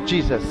name of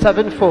Jesus.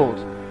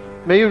 Sevenfold.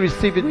 May you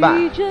receive it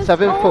back.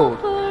 Sevenfold.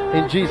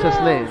 In Jesus'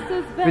 name.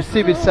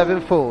 Receive it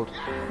sevenfold.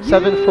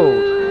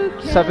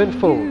 Sevenfold.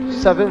 Sevenfold.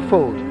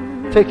 Sevenfold.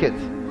 Take it.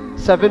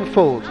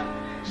 Sevenfold.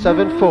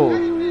 Sevenfold.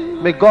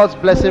 May God's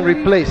blessing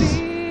replace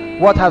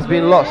what has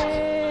been lost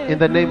in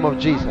the name of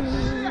Jesus.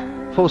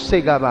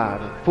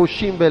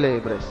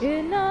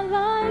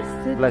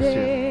 Bless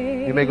you.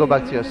 You may go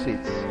back to your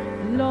seats.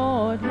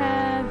 Lord,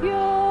 have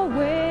your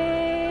way.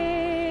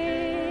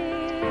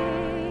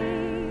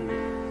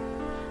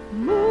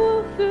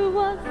 Move through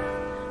us,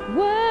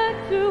 work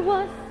through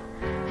us,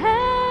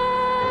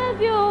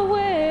 have your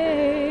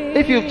way.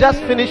 If you've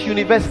just finished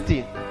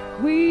university,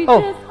 We Oh,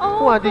 just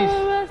who are these?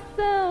 offer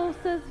ourselves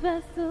as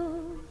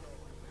vessels.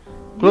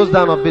 close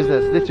down our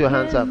business. Lift your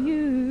hands up.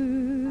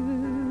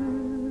 You.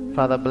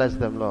 Father, bless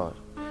them, Lord.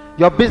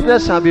 Your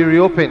business shall be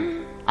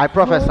reopened. I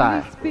prophesy.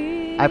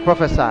 I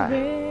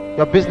prophesy.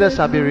 Your business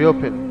shall be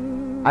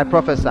reopened. I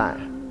prophesy.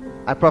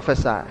 I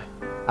prophesy.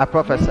 I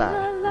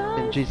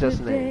prophesy. In Jesus'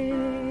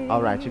 name.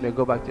 All right, you may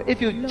go back to. If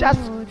you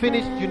just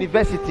finished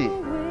university,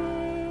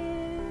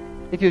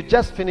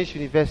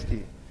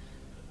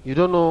 you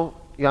don't know.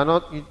 You are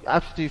not.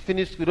 After you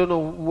finish, you don't know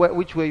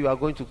which way you are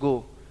going to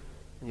go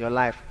in your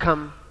life.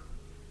 Come.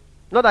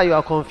 Not that you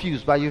are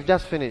confused, but you've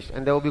just finished,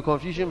 and there will be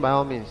confusion by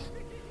all means.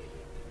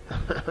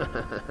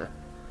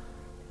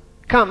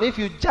 Come, if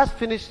you just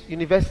finished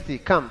university,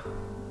 come.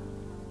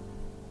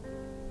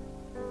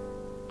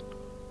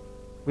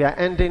 We are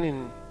ending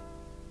in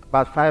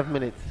about 5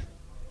 minutes.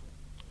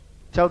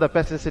 Tell the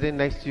person sitting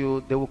next to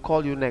you, they will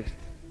call you next.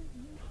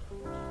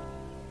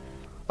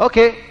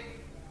 Okay,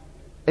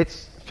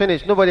 it's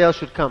finished. Nobody else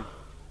should come.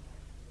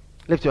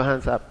 Lift your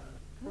hands up.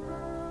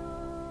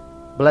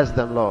 Bless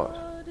them, Lord.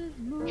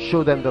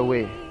 Show them the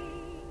way.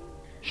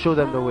 Show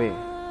them the way.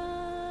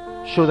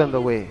 Show them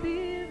the way.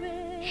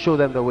 Show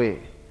them the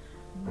way.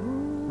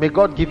 May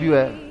God give you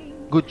a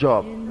good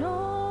job.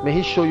 May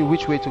He show you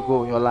which way to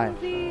go in your life.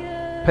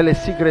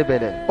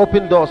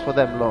 Open doors for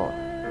them, Lord.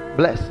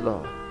 Bless,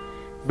 Lord.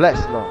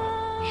 Bless, Lord.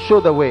 Show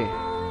the way.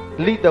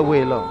 Lead the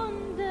way, Lord.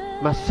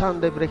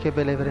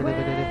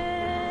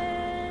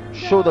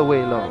 Show the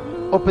way, Lord.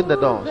 Open the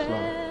doors,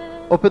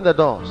 Lord. Open the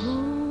doors.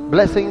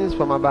 Blessings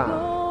from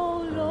above.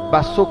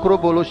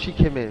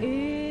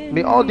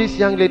 May all these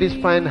young ladies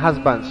find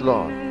husbands,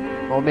 Lord.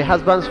 Or may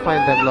husbands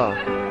find them, Lord.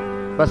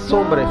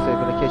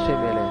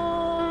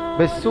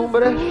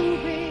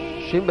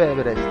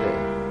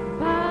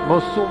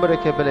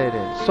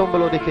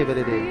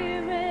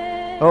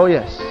 Oh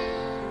yes.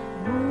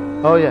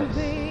 Oh yes.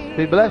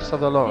 Be blessed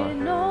of the Lord.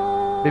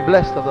 Be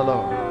blessed of the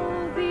Lord.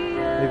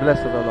 Be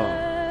blessed of the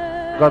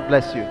Lord. God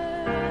bless you.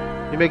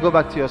 You may go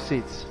back to your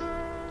seats.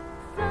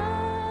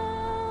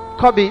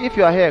 Kobe, if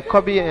you are here,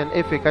 Kobe and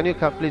Efe, can you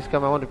come, please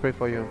come? I want to pray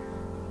for you.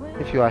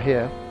 If you are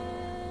here.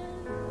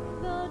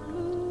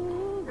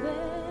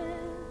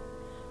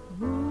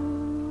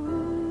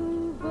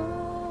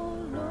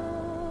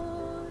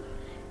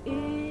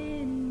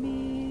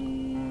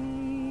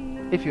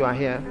 If you are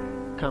here,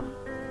 come.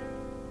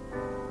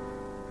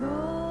 God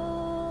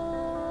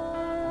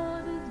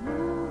is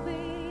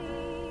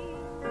moving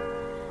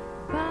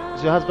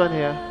Is your husband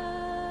here?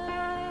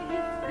 by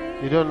His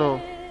Spirit. You don't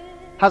know.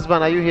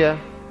 Husband, are you here?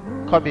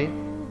 Kobe.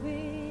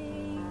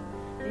 Moving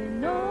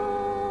in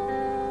all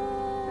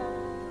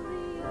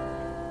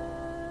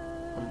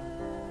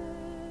the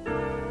earth.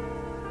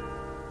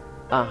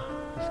 Ah,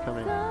 he's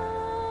coming.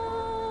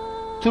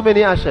 Too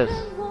many ashes.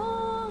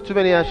 Too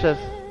many ashes.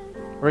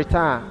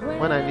 Retire.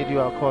 When I need you,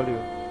 I'll call you.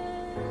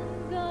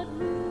 God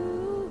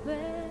move it.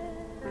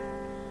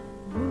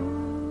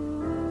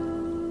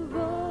 Move,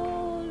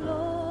 oh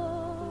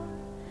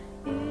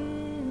Lord,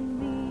 in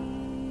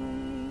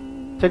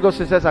me. Tego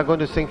sisters are going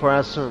to sing for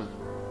us soon.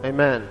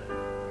 Amen.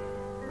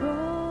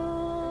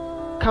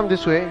 Come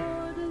this way.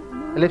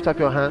 Lift up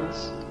your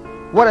hands.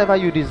 Whatever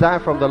you desire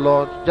from the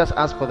Lord, just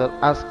ask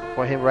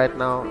for Him right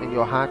now in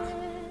your heart.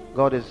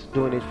 God is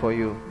doing it for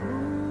you.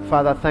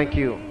 Father, thank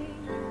you.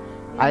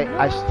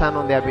 I stand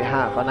on their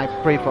behalf and I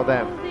pray for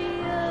them.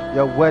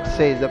 Your word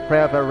says the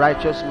prayer of a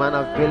righteous man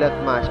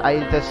availeth much. I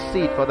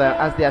intercede for them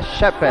as their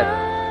shepherd,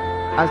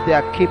 as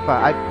their keeper.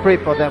 I pray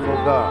for them, O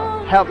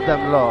God. Help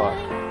them, Lord.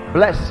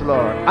 Bless,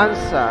 Lord.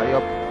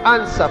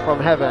 Answer from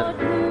heaven.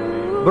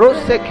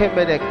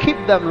 Keep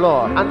them,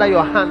 Lord, under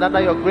your hand, under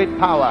your great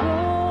power.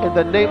 In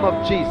the name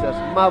of Jesus.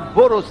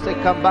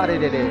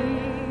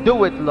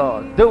 Do it,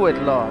 Lord. Do it,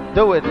 Lord.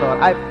 Do it, Lord.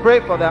 I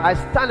pray for them. I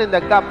stand in the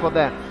gap for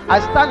them.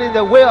 I stand in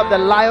the way of the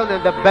lion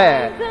and the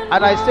bear.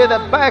 And I say the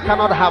bear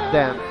cannot have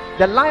them.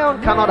 The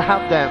lion cannot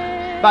have them.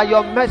 But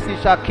your mercy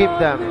shall keep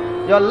them.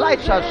 Your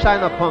light shall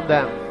shine upon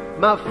them.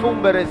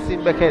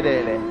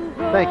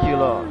 Thank you,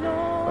 Lord,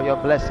 for your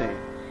blessing.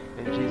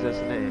 In Jesus'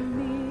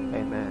 name.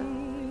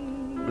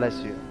 Amen. Bless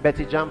you.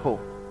 Betty Jampo.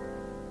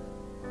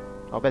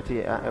 Oh,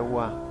 Betty,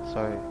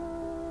 sorry.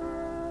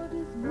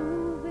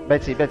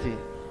 Betty.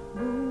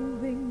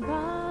 Moving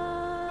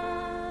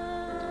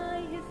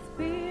by His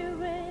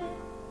Spirit,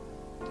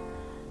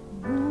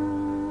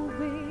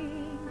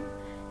 moving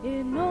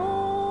in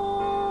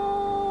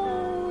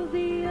all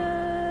the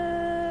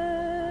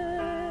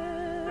earth.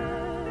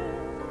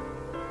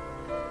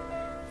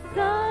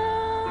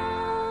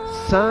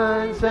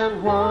 Signs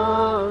and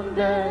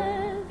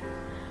wonders.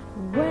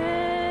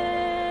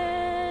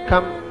 When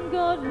Come.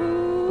 God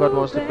God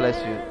wants to bless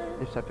you.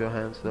 Lift up your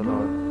hands to the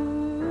Lord.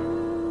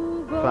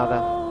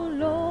 Father,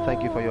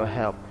 thank you for your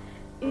help.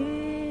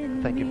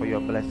 Thank you for your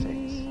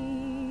blessings.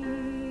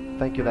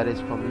 Thank you that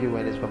it's from you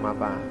and it's from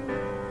above.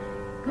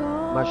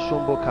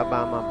 Mashumbo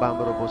kabama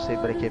bambrobo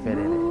sebreke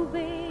berele.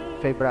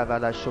 Febrava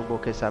la shumbo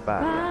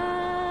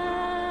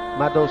kesabaya.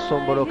 Mado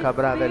sombolo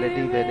kabrave le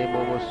dive ne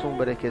momo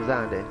sumbre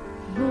kezande.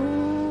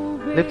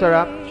 Lift her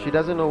up. She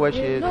doesn't know where she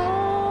is.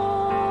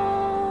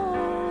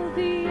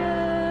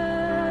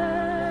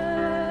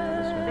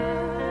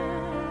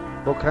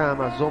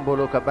 Bokrama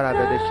zombolo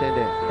kabrave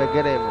descende.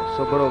 Pegeremo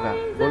sobroga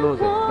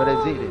boloze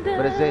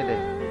brezile.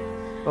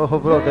 Oh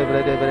brother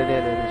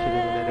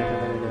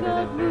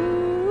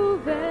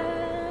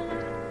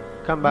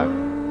Come back.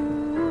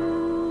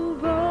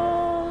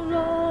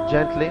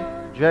 Gently,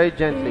 very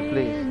gently,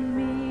 please.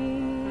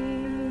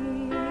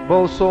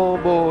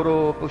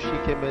 Bosomboro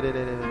pushike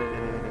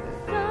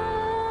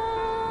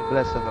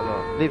bless of the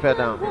Lord. Leave her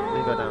down.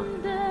 Leave her down.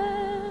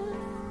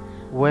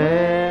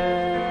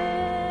 When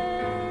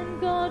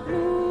God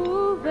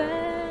move,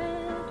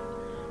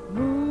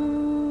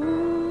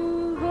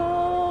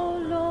 oh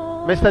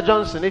Lord. Mr.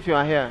 Johnson, if you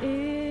are here,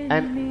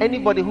 and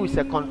anybody who is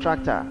a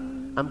contractor,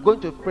 I'm going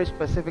to pray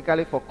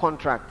specifically for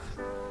contracts.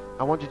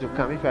 I want you to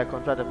come. If you are a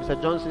contractor, Mr.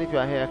 Johnson, if you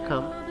are here,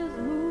 come.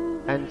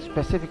 And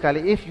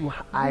specifically, if you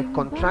are a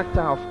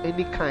contractor of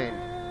any kind,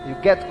 you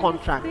get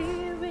contracts.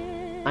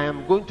 I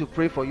am going to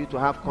pray for you to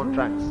have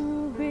contracts.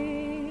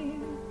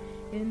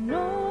 In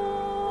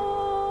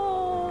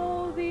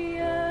all the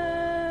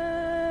earth.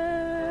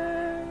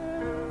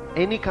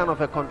 Any kind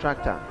of a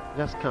contractor,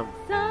 just come.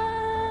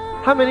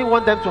 How many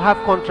want them to have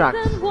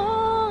contracts?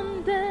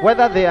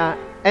 Whether they are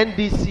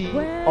NDC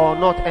or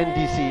not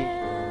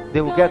NDC, they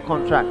will get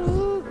contracts.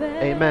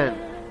 Amen.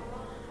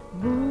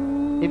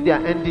 If they are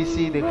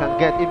NDC, they can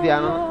get. If they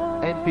are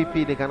not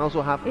NPP, they can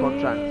also have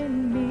contracts.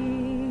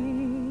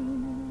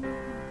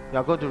 You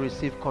are going to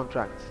receive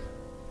contracts.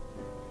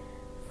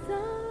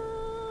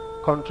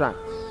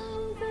 Contracts.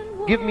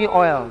 Give me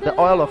oil, the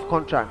oil of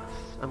contracts.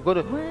 I'm going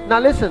to. Now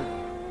listen.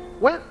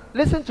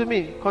 Listen to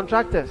me,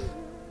 contractors.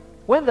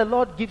 When the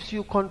Lord gives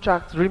you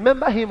contracts,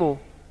 remember Him. Oh.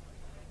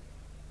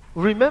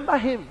 Remember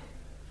Him.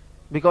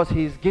 Because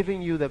He is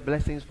giving you the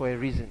blessings for a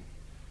reason.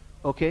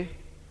 Okay?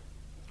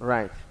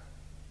 Right.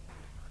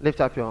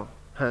 Lift up your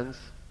hands.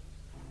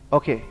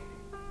 Okay.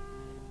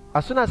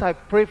 As soon as I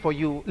pray for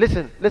you,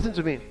 listen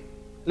to me.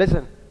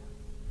 Listen.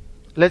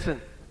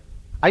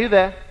 Are you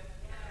there?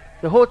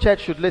 The whole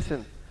church should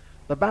listen.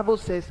 The Bible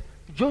says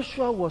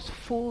Joshua was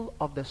full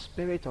of the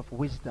spirit of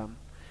wisdom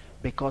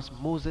because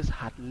Moses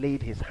had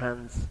laid his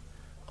hands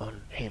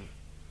on him.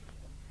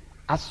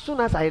 As soon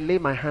as I lay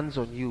my hands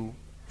on you,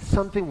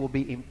 something will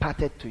be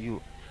imparted to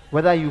you.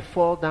 Whether you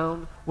fall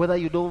down, whether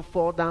you don't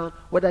fall down,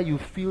 whether you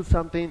feel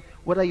something,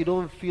 whether you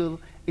don't feel,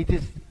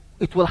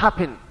 it will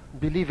happen.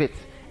 Believe it.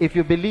 If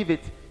you believe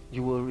it,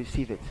 you will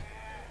receive it.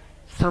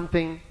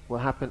 Something will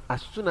happen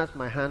as soon as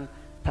my hand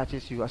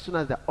touches you, as soon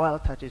as the oil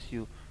touches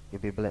you,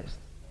 you'll be blessed.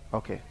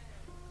 Okay.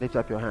 Lift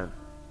up your hand.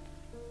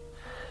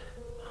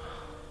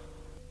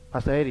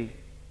 Pastor Eddie,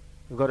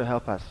 you've got to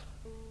help us.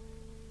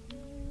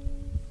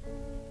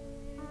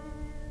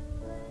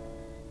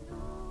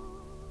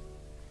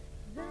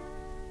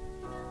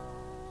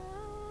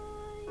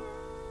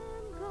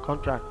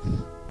 Contracts.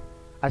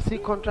 I see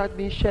contract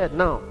being shared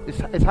now.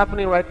 It's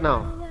happening right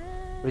now.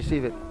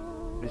 Receive it.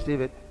 Receive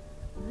it.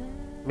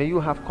 May you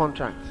have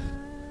contracts.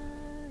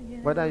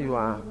 Whether you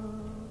are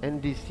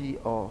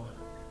NDC or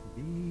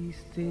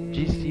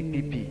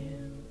GCPP,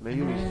 may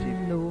you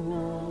receive.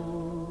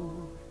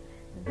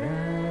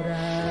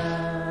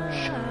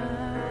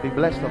 Be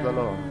blessed of the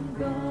Lord.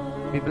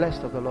 Be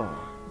blessed of the Lord.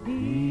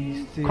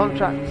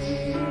 Contracts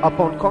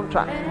upon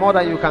contracts. More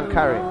than you can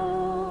carry.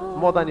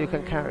 More than you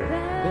can carry.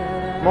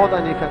 More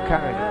than you can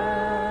carry.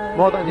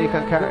 More than you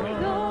can carry.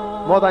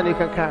 More than you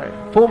can carry.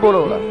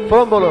 Fumbolole.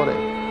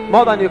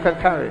 More than you can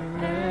carry.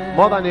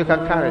 More than you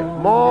can carry.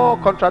 More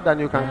contract than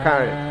you can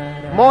carry.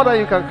 More than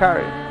you can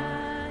carry.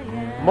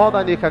 More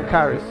than you can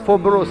carry.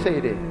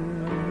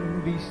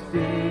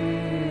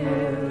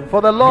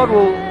 For the Lord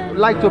will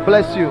like to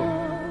bless you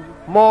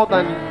more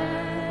than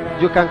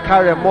you can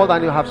carry, more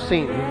than you have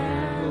seen.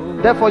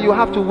 Therefore, you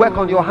have to work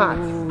on your heart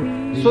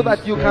so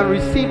that you can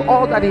receive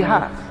all that He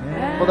has.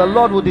 For the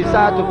Lord will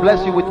desire to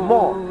bless you with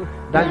more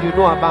than you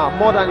know about,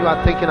 more than you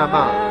are thinking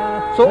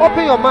about. So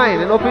open your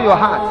mind and open your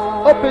heart,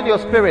 open your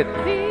spirit,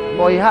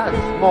 for He has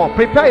more.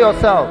 Prepare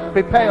yourself,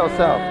 prepare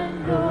yourself,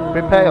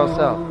 prepare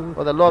yourself,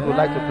 for the Lord would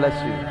like to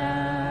bless you.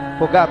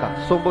 Pogaba,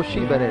 Sombo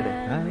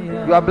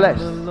Shiberede. You are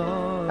blessed,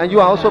 and you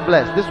are also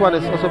blessed. This one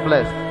is also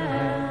blessed.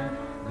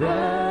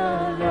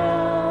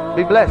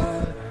 Be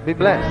blessed, be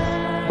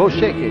blessed. Go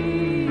shake it,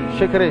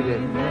 shake it.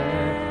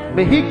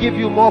 May He give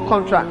you more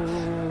contracts.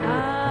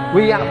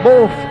 We are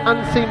both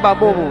unseen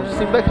babomu.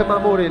 Simbeke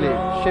mamurele.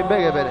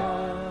 Shembege.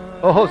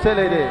 Oh,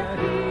 selede.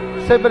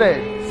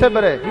 Sebre,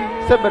 sebre,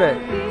 sebre,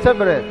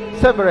 sebre,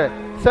 sebre,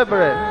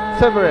 sebre,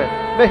 sebre.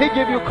 May He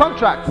give you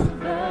contracts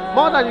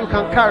more than you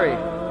can carry.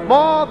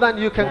 More than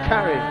you can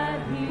carry.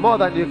 More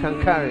than you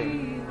can carry.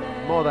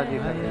 More than you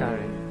can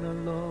carry.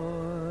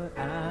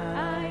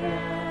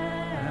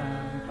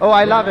 Oh,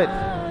 I love it.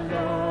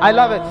 I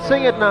love it.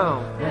 Sing it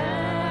now.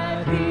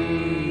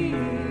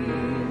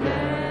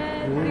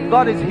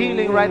 God is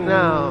healing right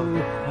now.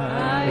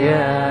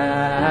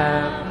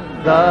 Yeah,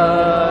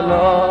 the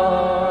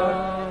Lord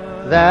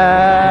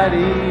that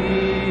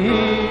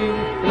healeth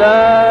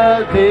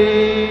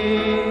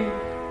thee.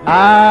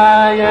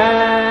 I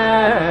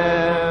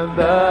am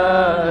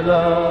the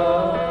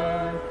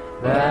Lord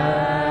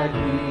that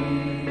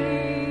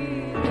healeth.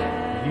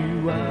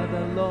 You are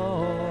the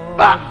Lord.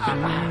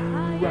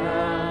 You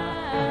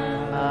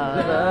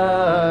are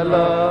the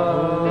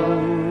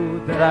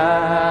Lord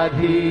that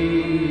healeth.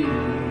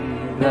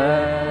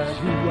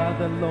 You are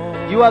the Lord.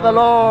 You are the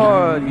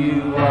Lord.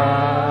 You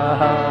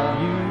are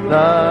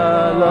the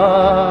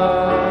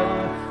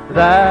Lord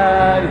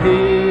that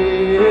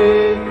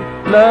healeth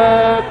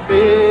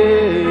me.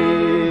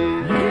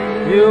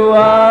 You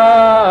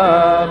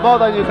are more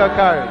than you can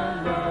carry.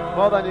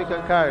 More than you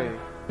can carry.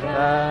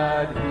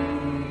 That healeth.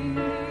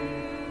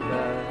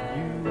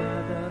 You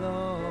are the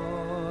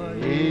Lord.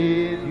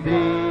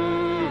 Indeed,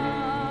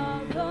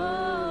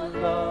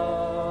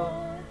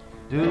 Lord,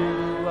 do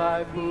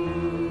I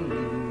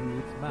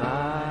put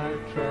my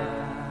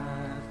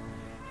trust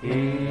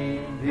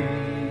in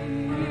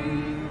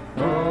thee,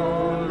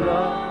 oh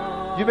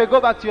Lord. You may go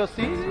back to your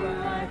seat.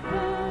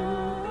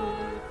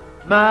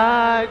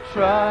 My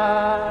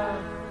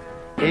trust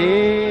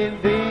in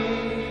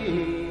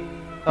thee,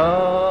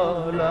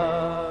 oh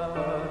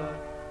Lord,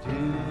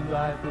 do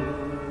I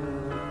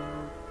put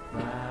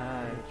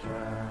my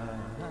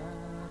trust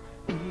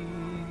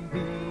in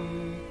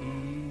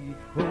thee,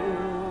 oh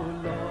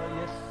Lord,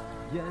 yes,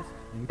 yes,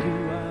 do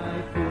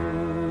I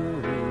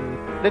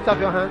put. Lift up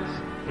your hands.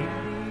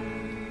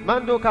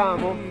 Mando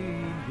Kamo.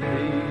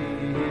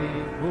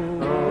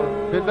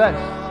 Be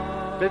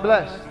blessed. Be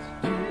blessed.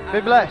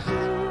 Be blessed.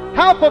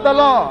 Help of the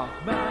Lord.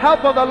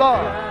 Help of the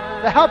Lord.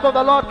 The help of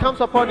the Lord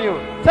comes upon you.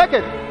 Take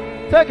it.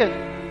 Take it.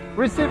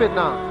 Receive it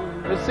now.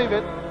 Receive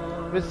it.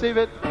 Receive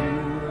it.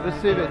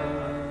 Receive it.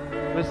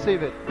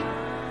 Receive it.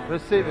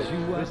 Receive it.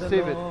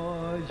 Receive it.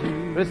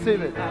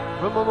 Receive it.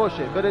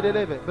 Romomoshe.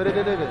 Beredeleve.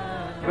 Beredeleve.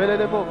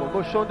 Beredemomo.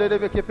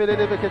 Moshondeleve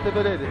kepeleleve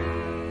ketebelede.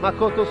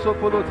 Makoto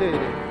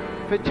soponotere.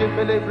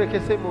 Fechembelebre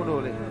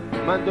kesemonole.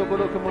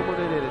 Mandobolo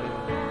kemomonelele.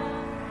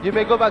 You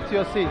may go back to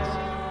your seats.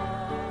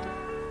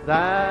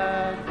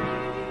 That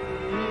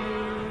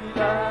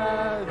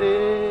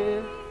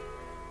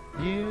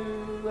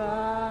you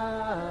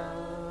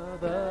are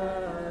the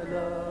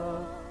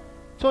Lord.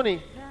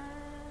 Tony,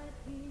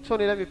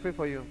 let me pray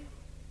for you.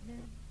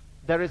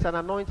 There is an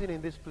anointing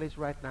in this place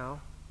right now.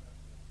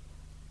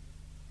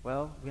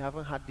 Well, we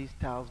haven't had these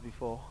towels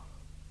before.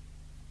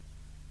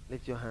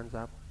 Lift your hands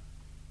up.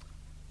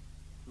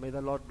 May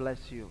the Lord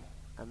bless you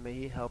and may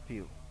He help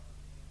you.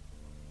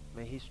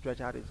 May He stretch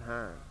out His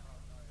hand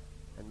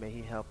and may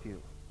He help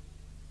you.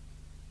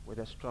 With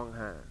a strong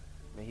hand,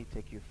 may He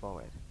take you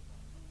forward.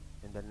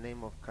 In the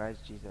name of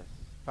Christ Jesus.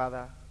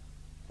 Father,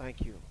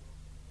 thank you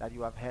that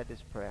you have heard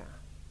this prayer.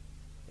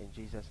 In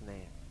Jesus'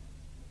 name,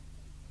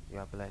 you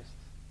are blessed.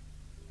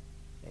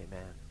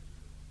 Amen.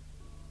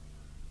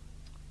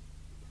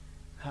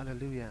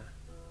 Hallelujah.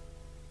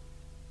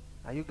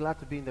 Are you glad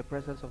to be in the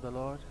presence of the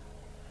Lord?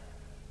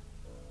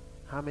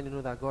 How many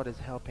know that God is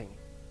helping?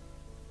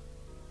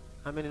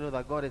 How many know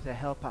that God is a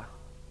helper?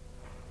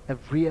 A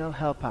real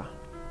helper.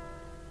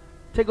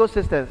 Tego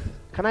sisters,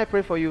 can I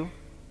pray for you?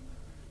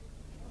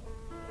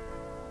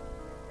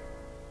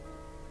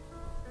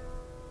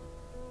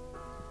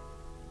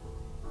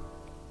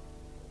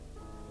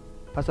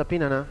 Pastor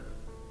Pinana,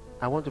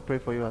 I want to pray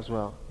for you as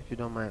well, if you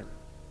don't mind.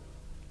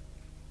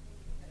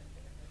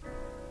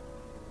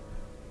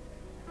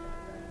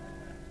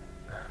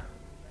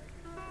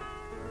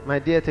 My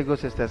dear Tego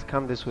sisters,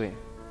 come this way.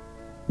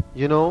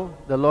 You know,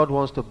 the Lord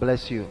wants to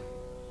bless you.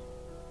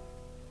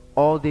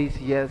 All these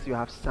years you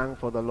have sung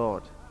for the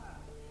Lord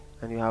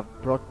and you have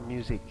brought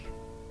music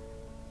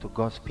to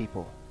God's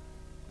people.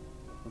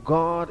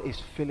 God is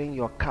filling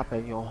your cup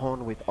and your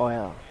horn with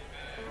oil.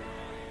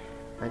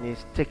 And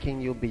He's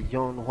taking you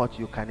beyond what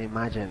you can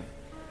imagine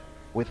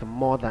with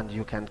more than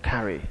you can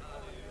carry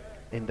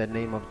in the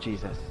name of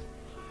Jesus.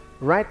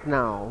 Right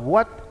now,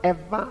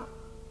 whatever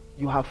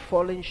you have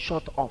fallen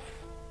short of,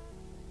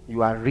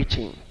 you are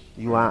reaching.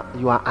 You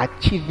are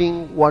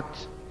achieving what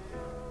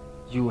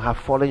you have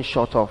fallen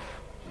short of.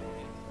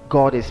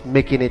 God is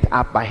making it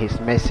up by His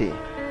mercy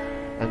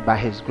and by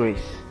His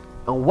grace.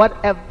 And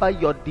whatever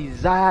your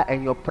desire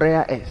and your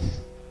prayer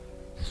is,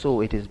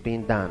 so it is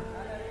being done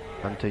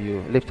unto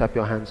you. Lift up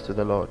your hands to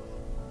the Lord.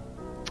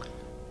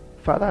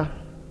 Father,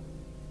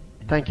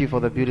 thank you for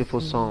the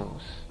beautiful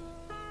songs.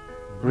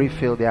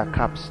 Refill their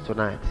cups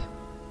tonight.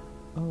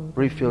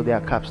 Refill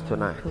their cups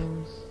tonight.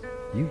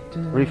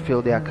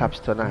 Refill their cups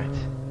tonight.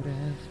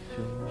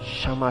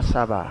 Shama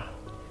Saba.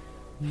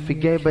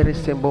 Figebere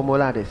sembo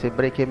molade se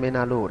breke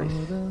menalores.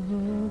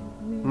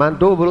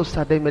 Mandobro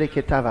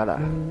sademreke tavala.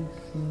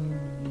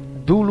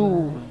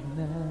 Dulu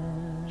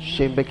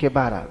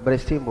shembekebara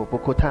bresimbo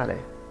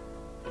pokotale.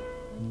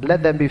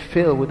 Let them be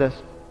filled with the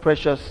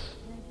precious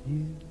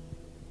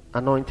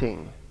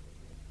anointing.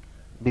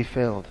 Be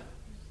filled.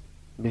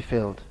 Be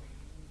filled.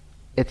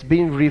 It's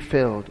being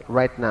refilled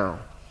right now.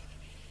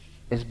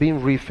 It's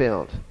being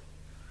refilled.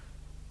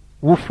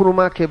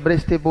 Wufuruma ke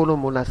breste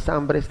bolomo na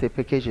sambreste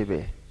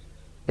pekejebe.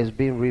 It's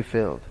being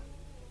refilled.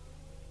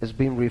 It's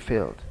being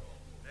refilled.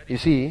 You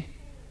see,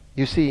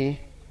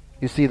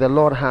 the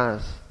Lord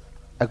has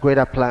a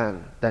greater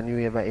plan than you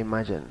ever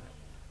imagined.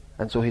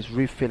 And so He's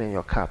refilling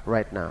your cup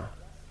right now.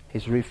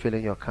 He's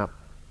refilling your cup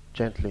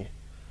gently.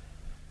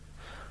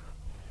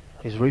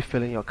 He's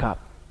refilling your cup.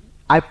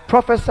 I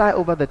prophesy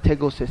over the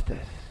Tego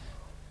sisters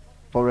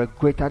for a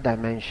greater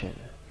dimension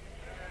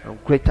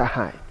and greater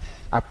heights.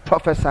 I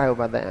prophesy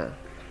over them.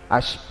 I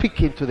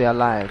speak into their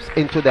lives,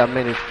 into their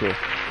ministry,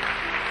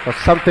 for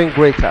something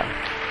greater,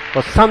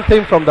 for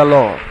something from the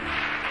Lord.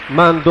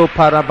 Mando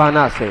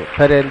parabanase,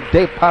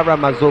 perende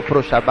paramazo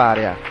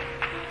proshabaria.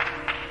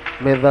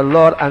 May the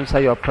Lord answer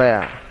your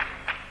prayer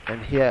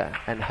and hear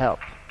and help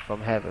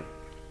from heaven.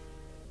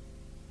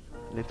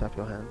 Lift up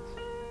your hands.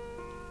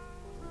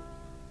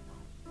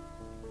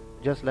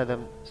 Just let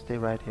them stay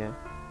right here.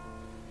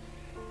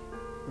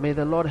 May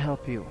the Lord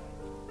help you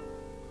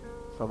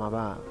from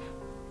above.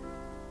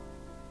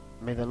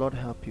 May the Lord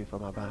help you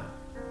from above.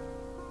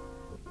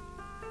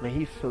 May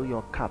He fill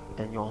your cup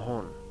and your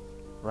horn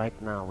right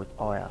now with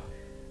oil.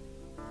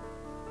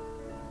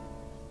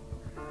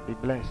 Be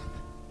blessed.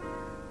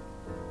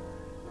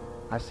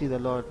 I see the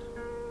Lord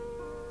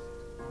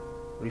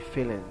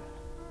refilling,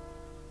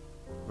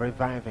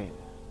 reviving,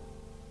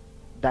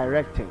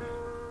 directing.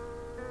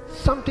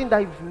 Something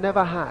that you've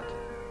never had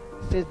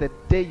since the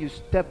day you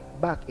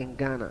stepped back in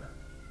Ghana.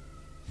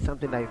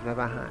 Something that you've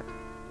never had.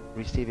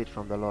 Receive it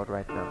from the Lord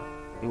right now.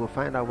 You will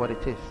find out what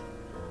it is.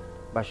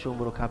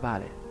 Bashumuru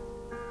Kabale.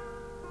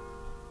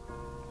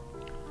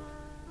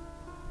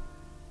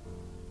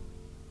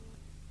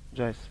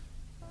 Joyce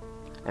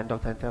and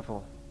Dr.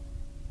 Ntefo,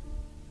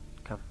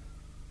 come.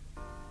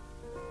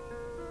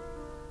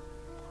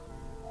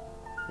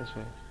 This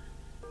way.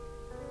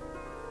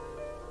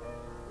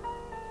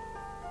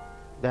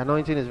 The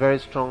anointing is very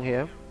strong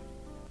here.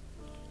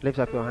 Lift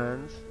up your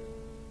hands.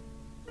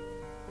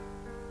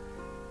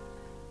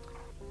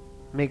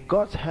 May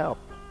God's help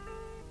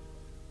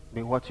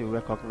be what you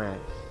recognize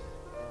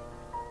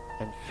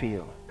and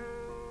feel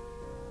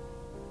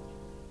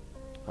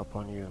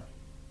upon you.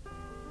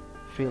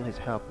 Feel His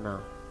help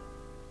now.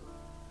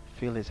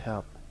 Feel His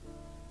help.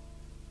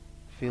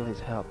 Feel His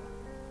help.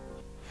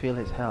 Feel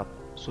His help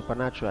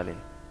supernaturally.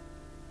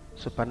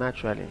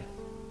 Supernaturally.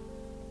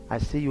 I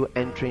see you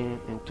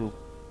entering into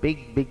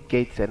big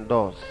gates and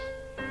doors.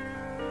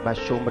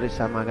 Bashombre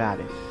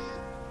Samagaris,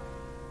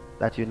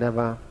 that you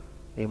never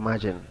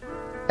imagined.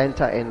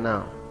 Enter in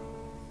now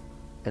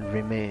and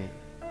remain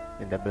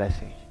in the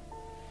blessing.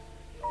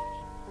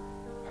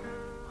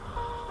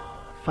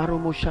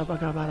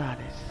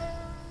 Farumushabagabararis.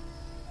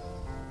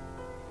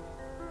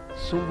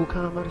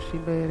 Sumbukamar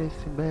Simbere,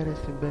 Simbere,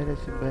 Simbere,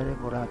 Simbere,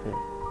 Murabe.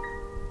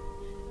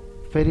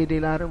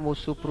 Feridilar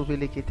Musu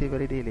Provilikiti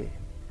Veridili.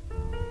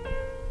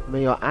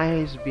 May your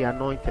eyes be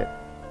anointed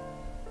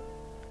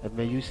and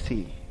may you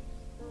see.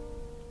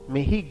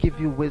 May He give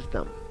you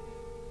wisdom.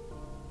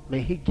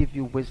 May He give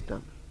you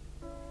wisdom.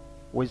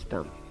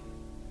 Wisdom.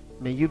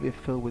 May you be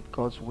filled with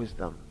God's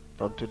wisdom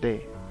from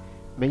today.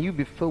 May you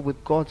be filled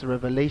with God's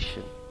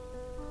revelation.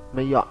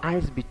 May your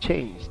eyes be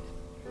changed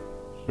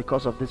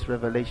because of this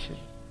revelation.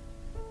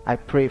 I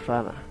pray,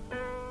 Father,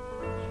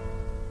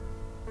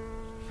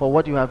 for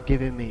what you have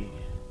given me,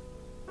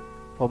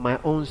 for my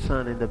own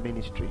son in the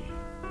ministry.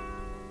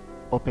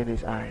 Open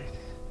his eyes.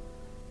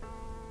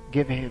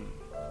 Give him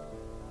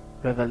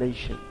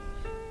revelation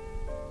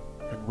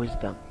and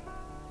wisdom.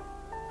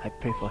 I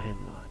pray for him,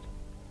 Lord.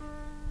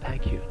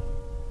 Thank you.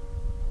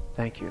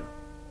 Thank you.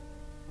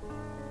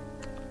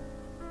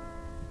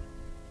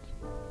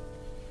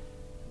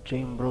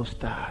 Jimbro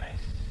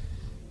Stars.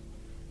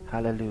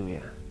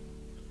 Hallelujah.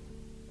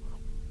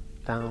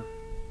 Down.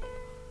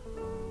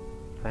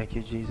 Thank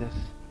you, Jesus.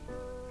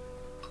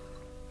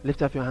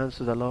 Lift up your hands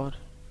to the Lord.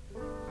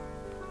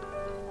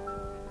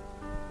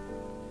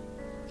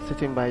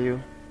 Sitting by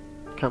you.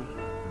 Come.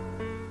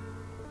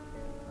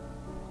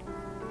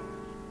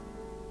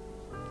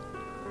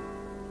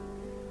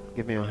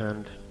 Give me your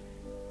hand.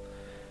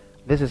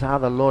 This is how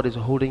the Lord is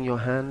holding your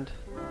hand.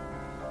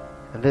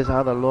 And this is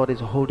how the Lord is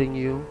holding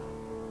you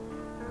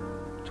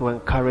to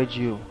encourage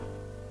you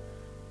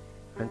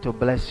and to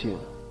bless you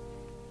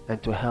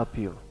and to help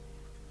you.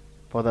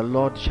 For the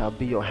Lord shall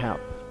be your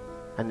help,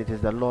 and it is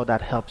the Lord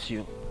that helps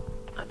you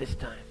at this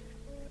time.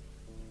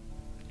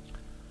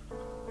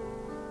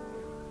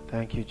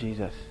 Thank you,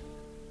 Jesus.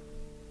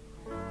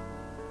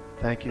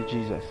 Thank you,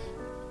 Jesus,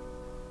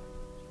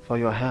 for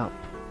your help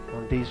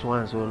on these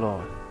ones, O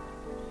Lord.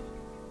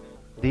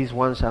 These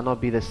ones shall not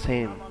be the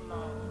same.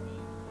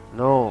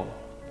 No,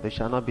 they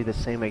shall not be the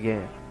same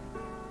again.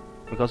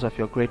 Because of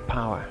your great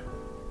power.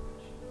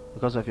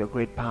 Because of your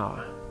great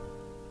power.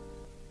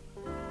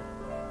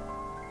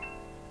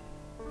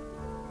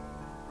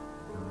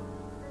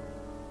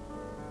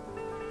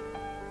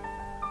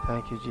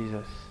 Thank you,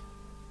 Jesus.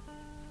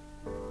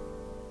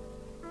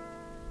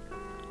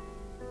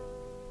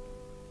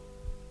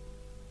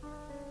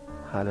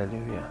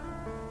 Hallelujah.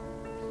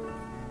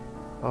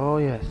 Oh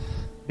yes.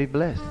 Be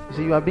blessed. You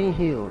see, you are being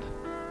healed.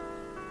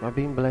 You are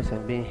being blessed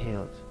and being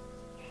healed.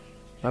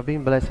 You are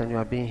being blessed and you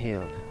are being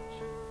healed.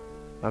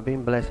 You are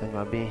being blessed and you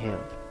are being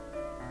healed.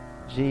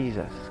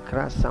 Jesus. You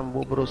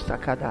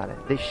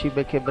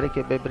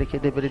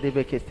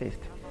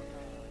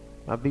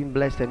are being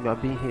blessed and you are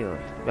being healed.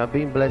 You are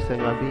being blessed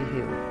and you are being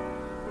healed.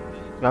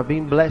 You are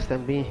being blessed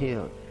and being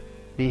healed.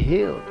 Be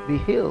healed. Be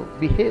healed.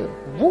 Be healed.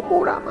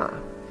 Vumurama.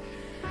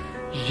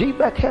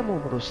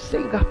 Jibakemumru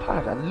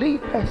Singapara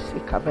Lipesi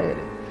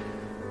Kavere.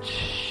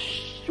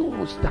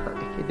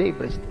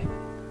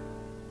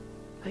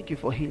 Thank you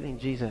for healing,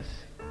 Jesus.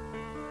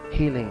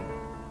 Healing.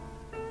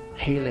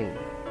 Healing.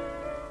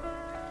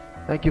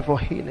 Thank you for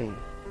healing.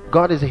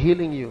 God is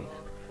healing you.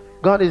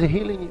 God is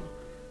healing you.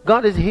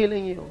 God is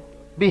healing you.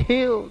 Be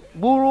healed.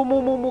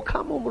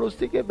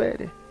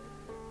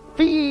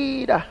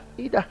 Vida.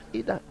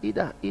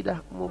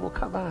 Ida.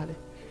 Mumukabale.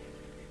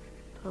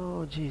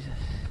 Oh, Jesus.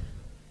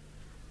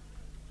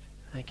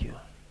 Thank you.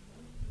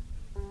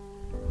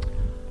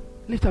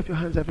 Lift up your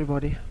hands,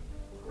 everybody.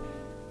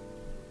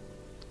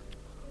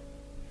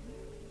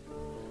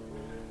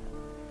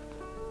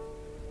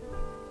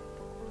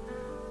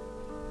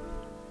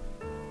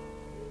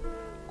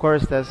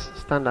 Choristers,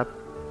 stand up.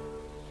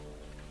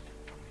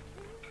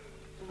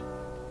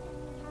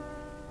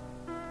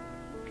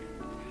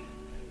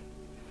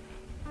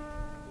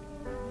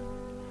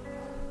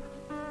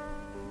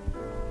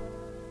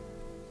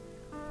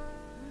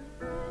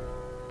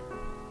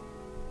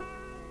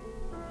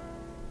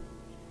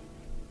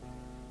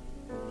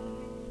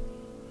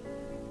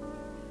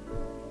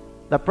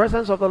 The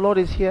presence of the Lord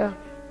is here.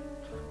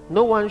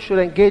 No one should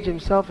engage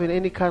himself in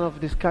any kind of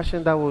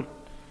discussion that would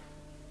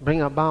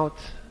bring about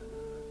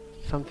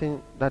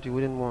something that you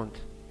wouldn't want.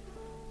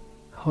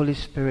 Holy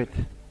Spirit,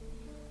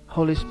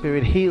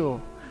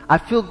 heal. I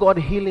feel God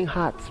healing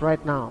hearts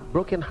right now.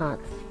 Broken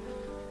hearts,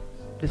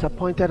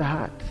 disappointed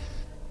hearts.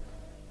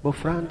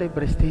 Bofrande,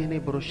 Brestine,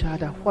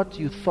 Broshada. What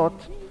you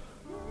thought,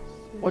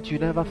 what you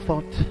never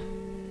thought,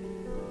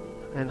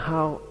 and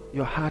how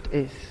your heart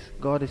is.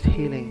 God is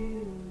healing.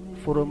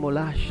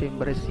 Foromola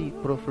shembresi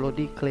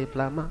proflodi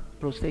kleplama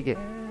prosege.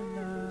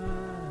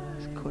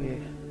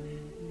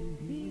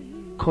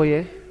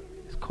 Koye.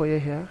 Is Koye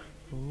here?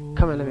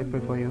 Come and let me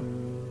pray for you.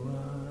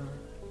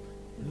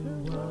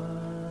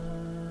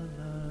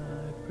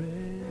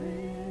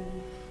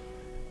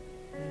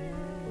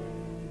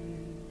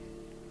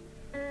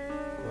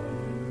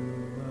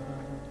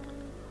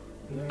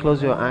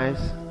 close your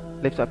eyes,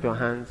 lift up your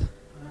hands,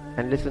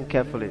 and listen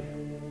carefully.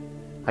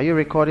 Are you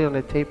recording on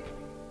the tape?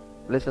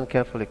 Listen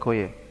carefully,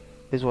 Koye.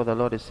 This is what the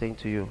Lord is saying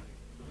to you.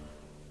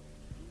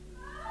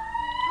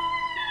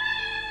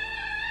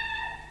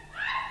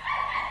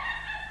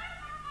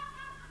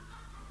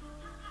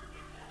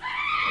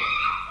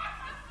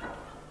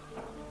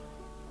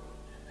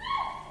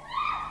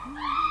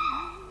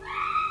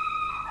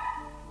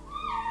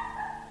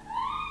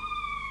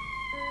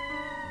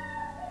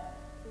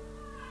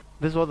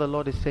 This is what the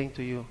Lord is saying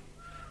to you.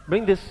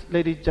 Bring this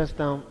lady just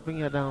down. Bring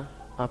her down.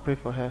 I'll pray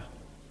for her.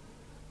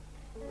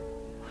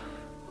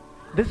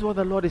 This is what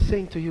the Lord is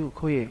saying to you,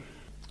 Koye.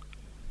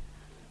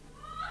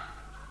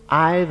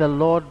 I, the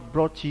Lord,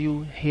 brought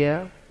you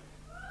here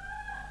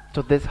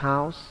to this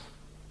house,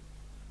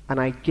 and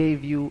I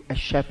gave you a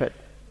shepherd.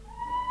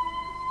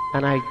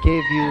 And I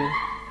gave you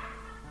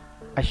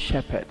a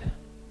shepherd.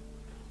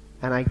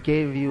 And I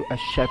gave you a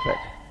shepherd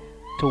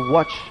to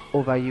watch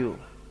over you,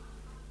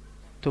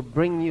 to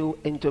bring you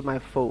into my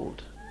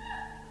fold.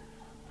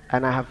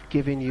 And I have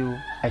given you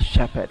a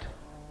shepherd.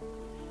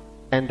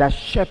 And that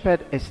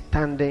shepherd is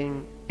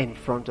standing in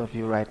front of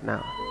you right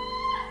now.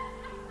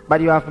 But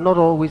you have not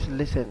always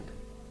listened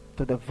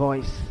to the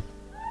voice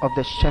of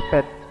the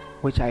shepherd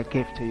which I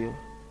gave to you.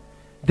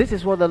 This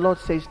is what the Lord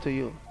says to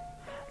you,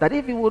 that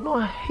if you will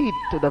not heed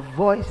to the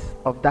voice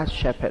of that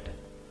shepherd,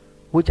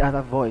 which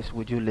other voice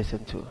would you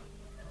listen to?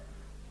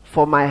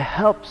 For my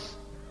help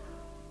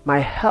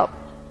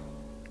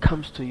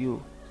comes to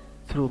you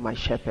through my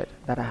shepherd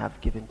that I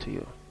have given to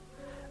you.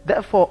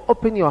 Therefore,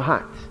 open your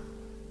heart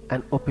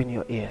and open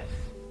your ears.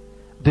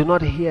 Do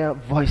not hear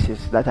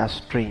voices that are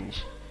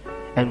strange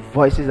and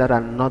voices that are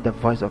not the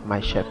voice of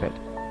my shepherd.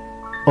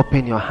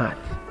 Open your heart,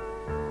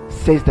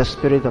 says the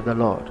Spirit of the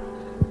Lord.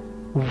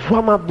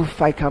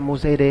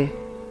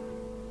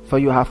 For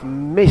you have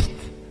missed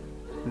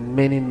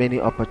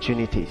many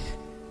opportunities,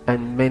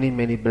 and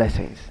many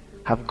blessings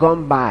have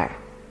gone by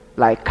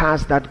like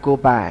cars that go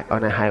by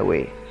on a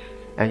highway,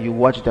 and you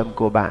watch them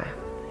go by.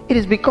 It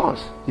is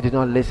because you did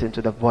not listen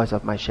to the voice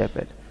of my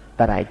shepherd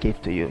that I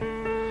gave to you.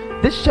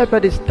 This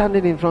shepherd is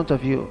standing in front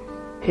of you.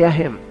 Hear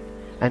him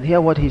and hear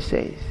what he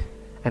says,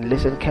 and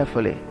listen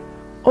carefully.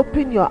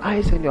 Open your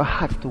eyes and your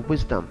heart to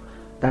wisdom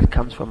that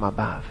comes from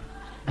above,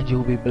 and you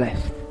will be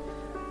blessed.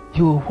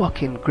 You will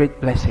walk in great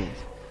blessings,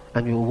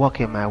 and you will walk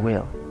in my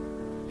will.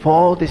 For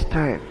all this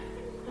time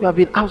you have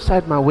been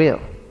outside my will,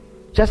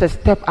 just a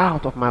step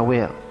out of my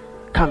will.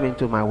 Come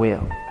into my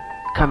will.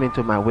 Come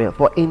into my will.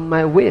 For in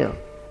my will,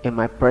 in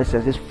my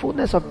presence, is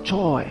fullness of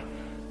joy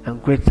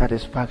and great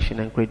satisfaction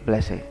and great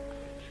blessing.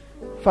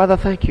 Father,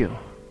 thank you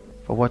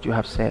for what you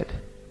have said.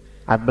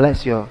 I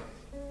bless your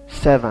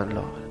servant,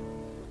 Lord.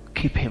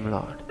 Keep him,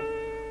 Lord.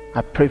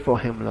 I pray for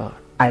him, Lord.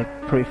 I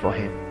pray for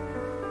him.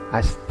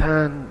 I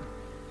stand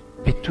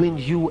between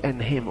you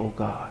and him, O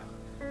God,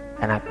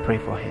 and I pray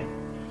for him.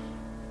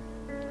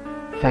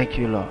 Thank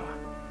you, Lord,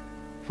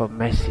 for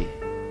mercy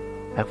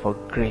and for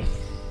grace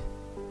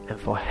and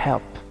for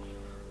help.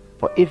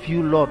 For if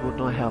you, Lord, would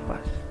not help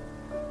us,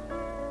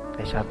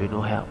 there shall be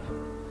no help.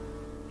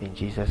 In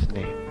Jesus'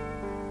 name.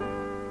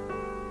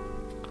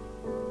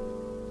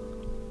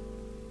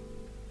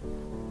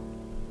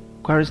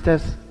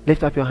 Choristers,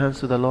 lift up your hands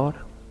to the Lord.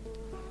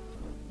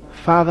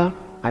 Father,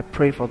 I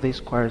pray for these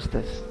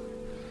choristers,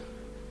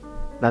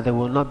 that they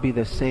will not be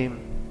the same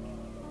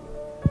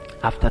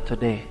after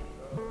today.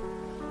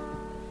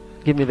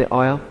 Give me the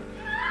oil.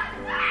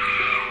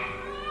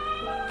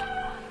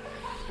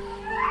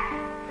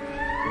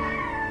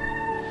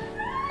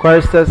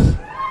 Choristers,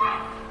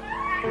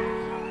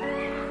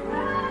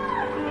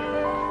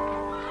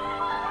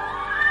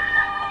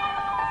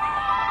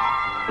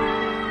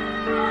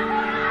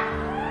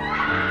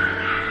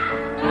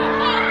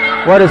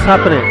 what is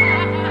happening?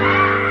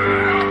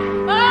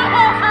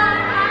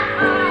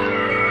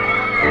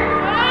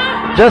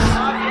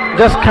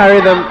 Just carry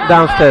them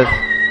downstairs.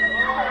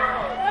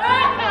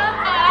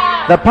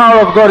 The power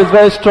of God is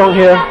very strong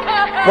here.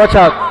 Watch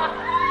out.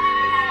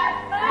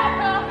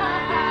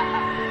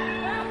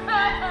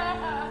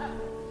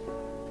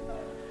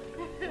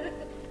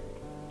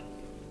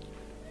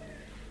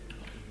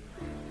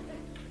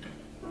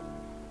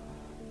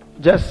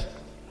 Just,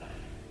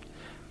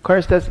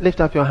 choristers,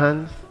 lift up your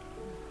hands.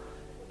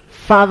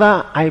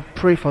 Father, I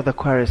pray for the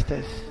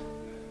choristers.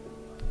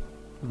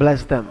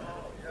 Bless them.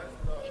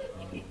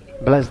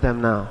 Bless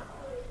them now.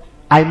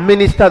 I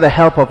minister the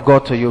help of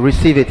God to you.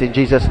 Receive it in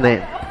Jesus'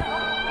 name.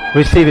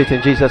 Receive it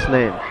in Jesus'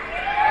 name.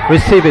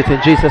 Receive it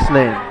in Jesus'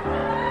 name.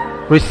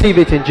 Receive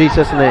it in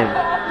Jesus' name.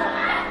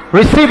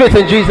 Receive it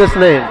in Jesus'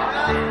 name.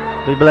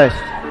 Be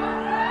blessed.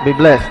 Be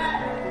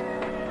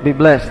blessed. Be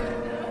blessed.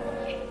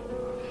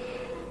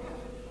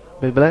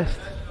 Be blessed.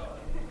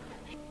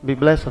 Be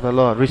blessed of the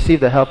Lord. Receive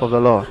the help of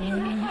the Lord.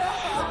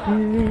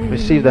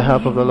 Receive the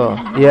help of the Lord.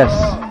 Yes.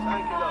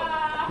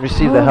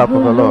 Receive the help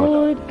of the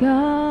Lord.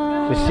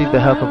 Receive the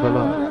help of the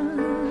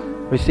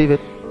Lord. Receive it.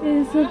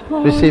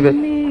 Receive it.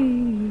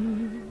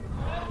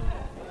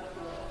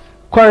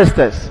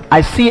 Choristers,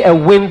 I see a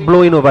wind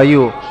blowing over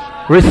you.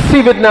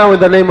 Receive it now in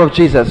the name of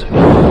Jesus.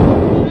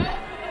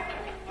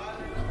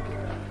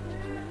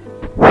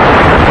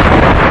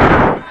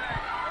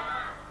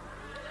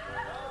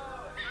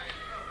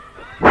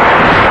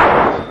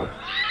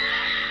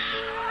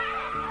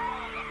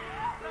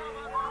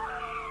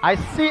 I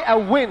see a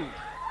wind.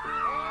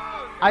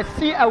 I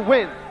see a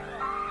wind.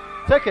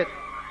 Take it.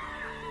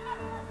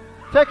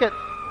 Take it.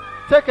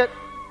 Take it.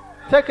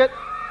 Take it.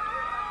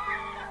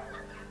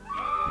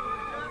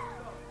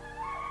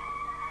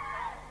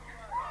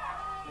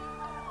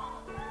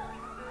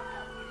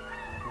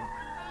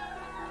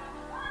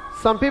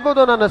 Some people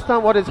don't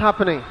understand what is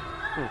happening.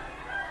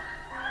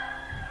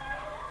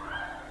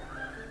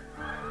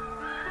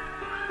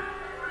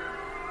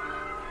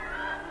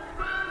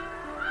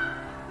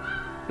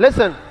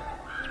 Listen,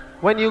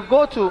 when you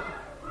go to,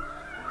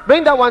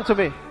 bring that one to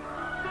me.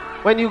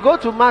 When you go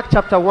to Mark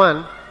chapter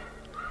 1,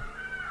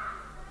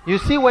 you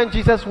see when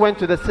Jesus went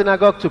to the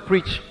synagogue to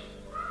preach,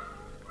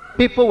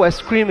 people were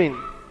screaming.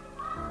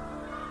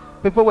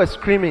 People were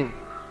screaming.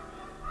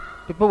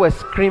 People were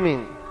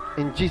screaming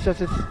in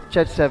Jesus'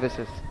 church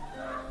services.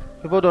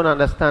 People don't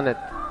understand it.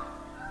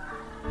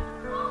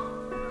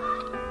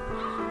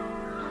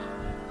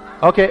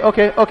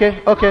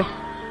 Okay.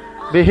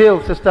 Be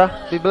healed, sister.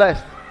 Be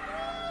blessed.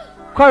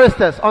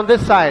 Choristers on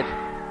this side,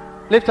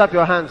 lift up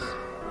your hands.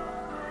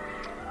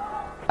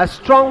 A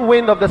strong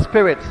wind of the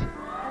Spirit.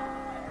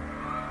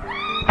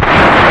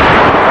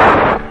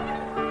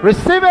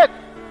 Receive it.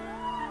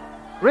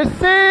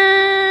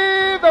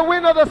 Receive the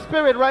wind of the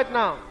Spirit right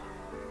now.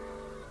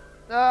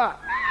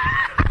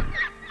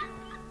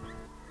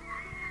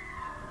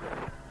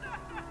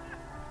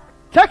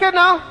 Take it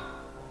now.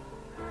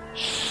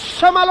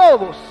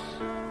 Shamalobos.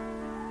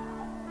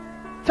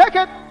 Take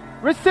it.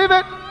 Receive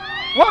it.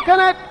 Walk in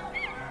it.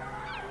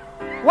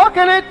 Walk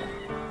in it.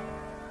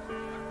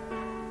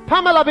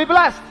 Pamela, be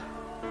blessed.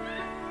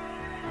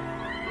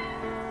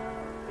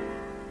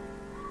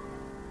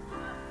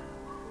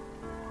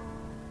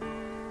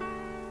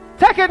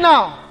 Take it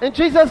now in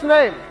Jesus'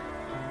 name.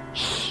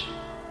 Shh.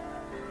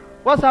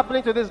 What's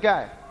happening to this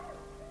guy?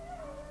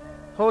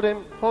 Hold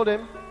him. Hold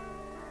him.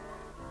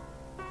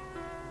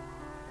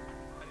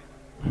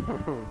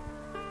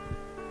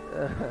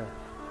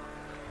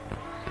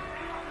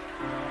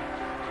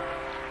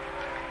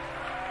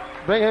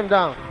 Bring him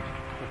down.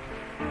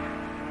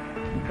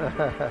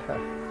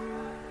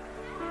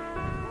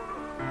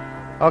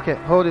 Okay,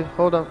 hold it.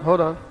 Hold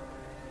on.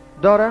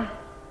 Daughter,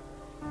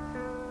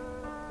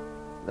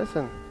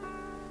 listen.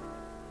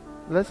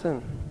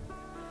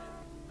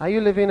 Are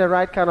you living the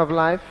right kind of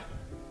life?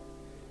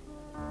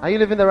 Are you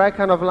living the right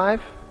kind of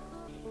life?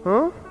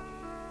 Huh?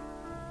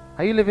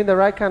 Are you living the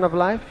right kind of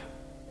life?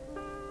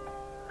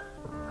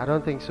 I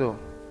don't think so.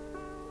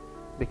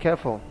 Be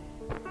careful.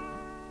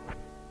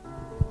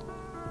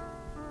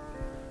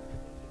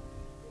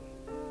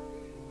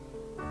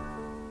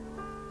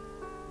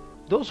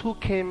 Those who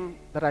came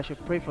that I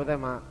should pray for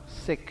them are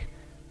sick.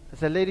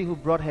 There's a lady who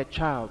brought her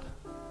child.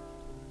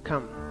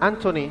 Come.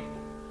 Anthony.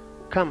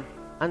 Come.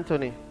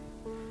 Anthony.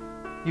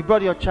 You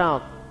brought your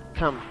child.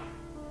 Come.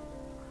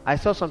 I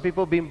saw some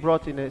people being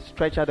brought in a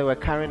stretcher. They were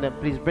carrying them.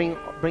 Please bring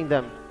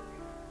them.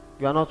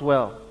 You are not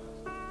well.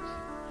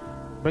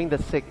 Bring the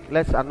sick.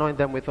 Let's anoint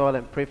them with oil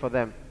and pray for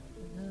them.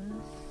 The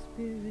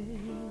Spirit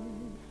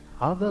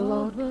Of the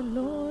Lord.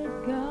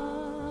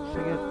 God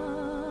Sing it.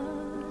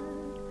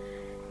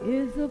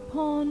 is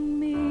upon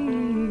me.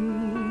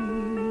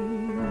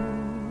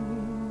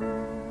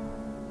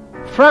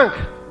 Frank,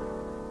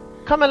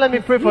 come and let me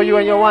pray for you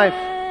and your wife.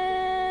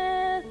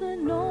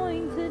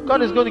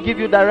 God is going to give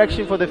you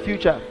direction for the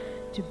future.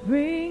 To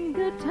bring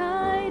good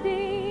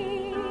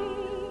tidings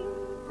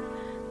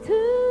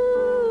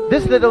to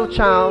This little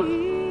child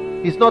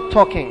is not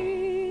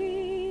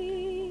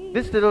talking.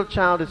 This little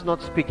child is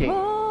not speaking.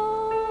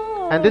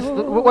 And this,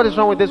 what is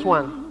wrong with this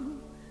one?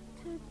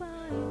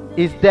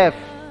 He's deaf.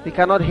 He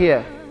cannot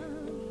hear.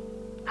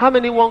 How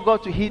many want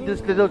God to heal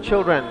these little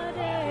children?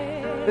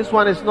 This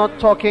one is not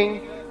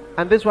talking,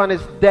 and this one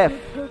is deaf.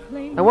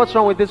 And what's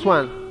wrong with this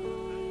one?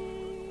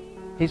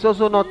 He's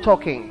also not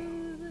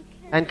talking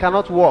and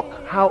cannot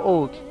walk. How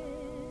old?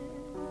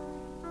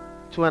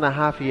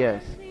 2.5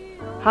 years.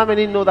 How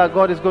many know that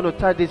God is going to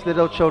touch these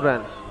little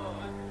children?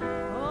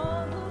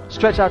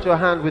 Stretch out your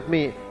hand with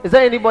me. Is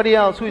there anybody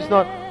else who is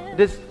not?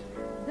 This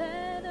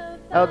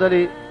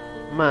elderly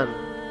man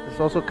is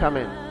also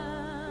coming.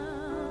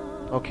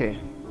 Okay.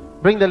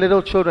 Bring the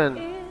little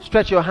children.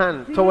 Stretch your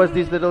hand towards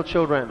these little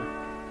children.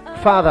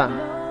 Father,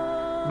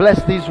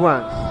 bless these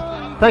ones.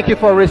 Thank you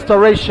for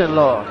restoration,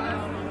 Lord.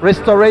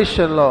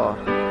 Restoration, Lord.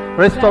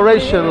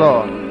 Restoration,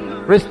 Lord.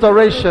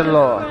 Restoration,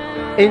 Lord.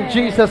 In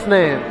Jesus'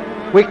 name.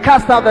 We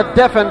cast out the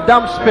deaf and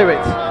dumb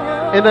spirits.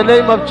 In the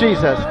name of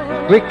Jesus.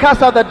 We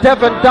cast out the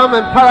deaf and dumb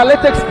and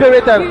paralytic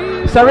spirit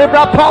and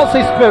cerebral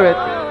palsy spirit.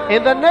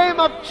 In the name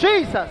of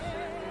Jesus.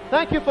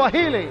 Thank you for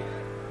healing.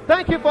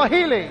 Thank you for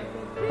healing.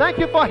 Thank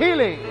you for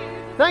healing.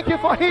 Thank you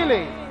for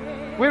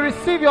healing. We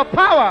receive your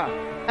power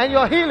and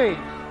your healing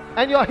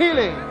and your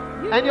healing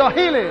and your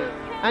healing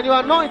and your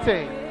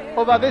anointing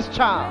over this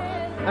child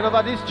and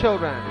over these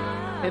children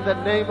in the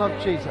name of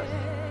Jesus.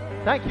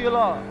 Thank you,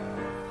 Lord,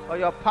 for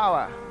your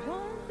power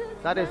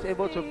that is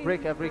able to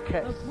break every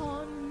curse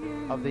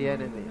of the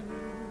enemy.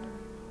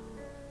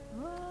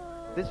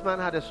 This man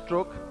had a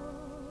stroke.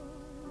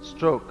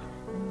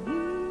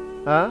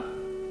 Huh?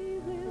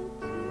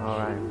 All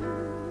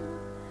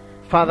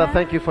right. Father,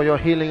 thank you for your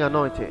healing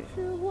anointing.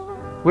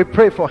 We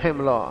pray for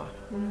him, Lord,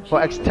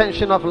 for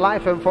extension of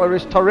life and for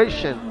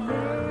restoration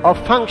of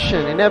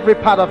function in every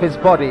part of his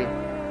body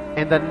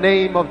in the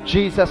name of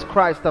Jesus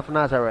Christ of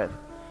Nazareth.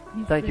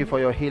 Thank you for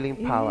your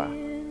healing power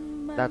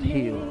that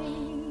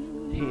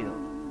heals. Heal.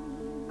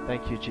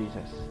 Thank you,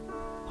 Jesus.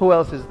 Who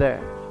else is there?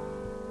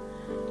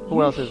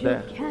 Who else is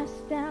there?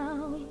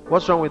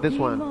 What's wrong with this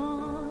one?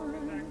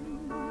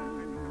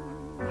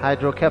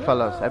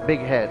 Hydrocephalus, a big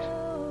head.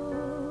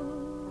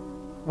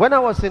 When I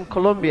was in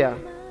Colombia,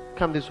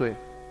 come this way.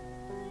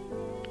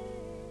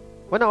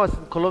 When I was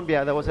in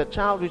Colombia, there was a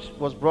child which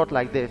was brought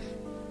like this.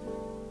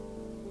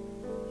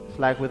 It's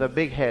like with a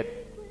big head.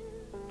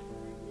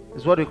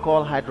 It's what we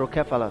call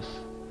hydrocephalus.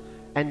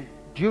 And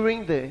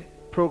during the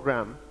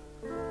program,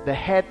 the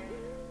head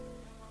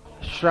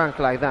shrunk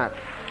like that.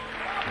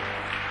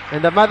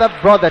 And the mother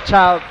brought the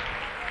child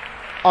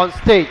on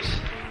stage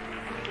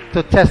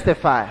to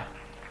testify.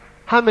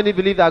 How many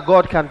believe that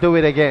God can do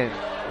it again?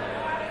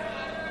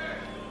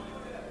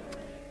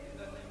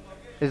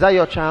 Is that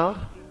your child?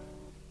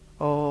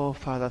 Oh,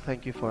 Father,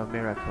 thank you for a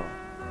miracle.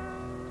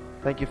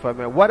 Thank you for a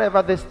miracle.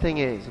 Whatever this thing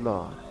is,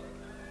 Lord,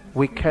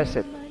 we curse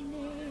it.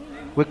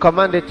 We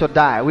command it to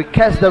die. We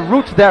curse the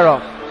roots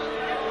thereof.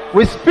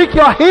 We speak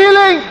your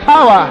healing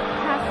power.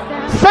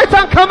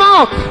 Satan, come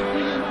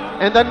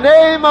out in the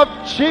name of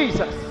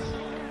Jesus.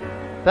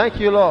 Thank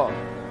you, Lord,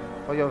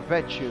 for your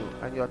virtue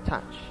and your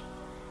touch.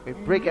 We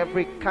break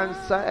every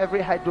cancer,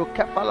 every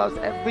hydrocephalus,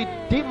 every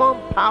demon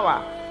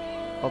power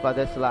over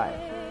this life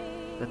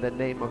in the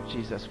name of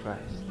Jesus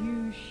Christ.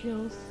 You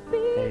shall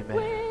speak. Amen.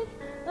 With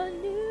a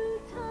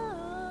new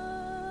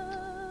tongue.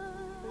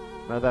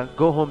 Brother,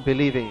 go home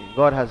believing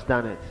God has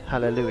done it.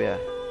 Hallelujah.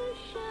 You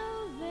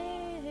shall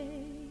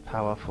lay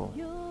Powerful.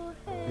 your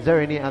Is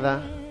there any other?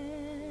 hand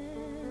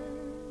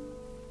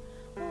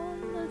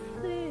on the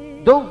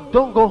sick, Don't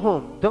go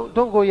home. Don't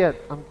go yet.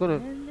 I'm gonna.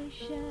 and they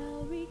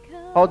shall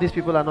recover. All these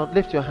people are not.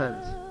 Lift your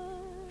hands.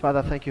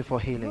 Father, thank you for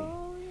healing.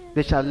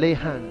 They shall lay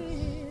hands.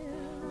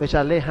 They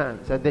shall lay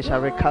hands and they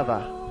shall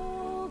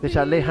recover. They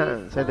shall lay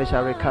hands and they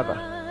shall recover.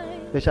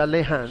 They shall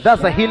lay hands.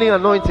 That's the healing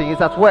anointing.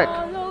 It's at work.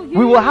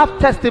 We will have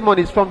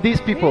testimonies from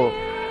these people.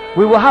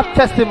 We will have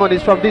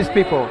testimonies from these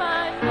people.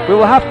 We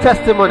will have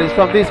testimonies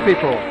from these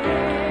people.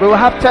 We will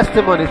have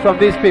testimonies from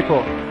these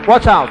people.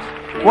 Watch out.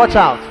 Watch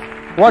out.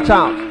 Watch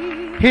out.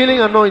 Healing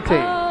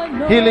anointing.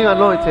 Healing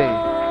anointing.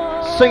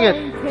 Sing it.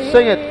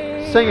 Sing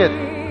it. Sing it.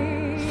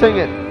 Sing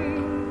it.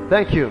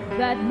 Thank you.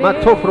 That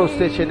Matopro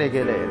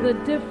Seshenegele. the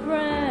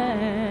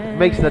difference.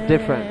 Makes the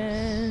difference.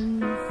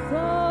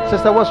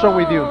 Sister, what's wrong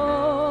with you?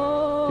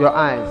 Your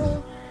eyes.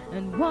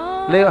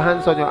 Lay your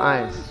hands on your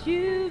eyes.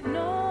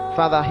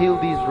 Father, heal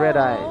these red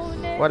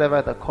eyes,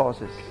 whatever the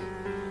cause is.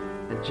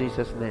 In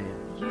Jesus' name.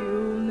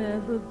 You'll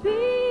never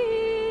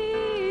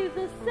be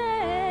the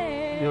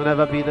same. You'll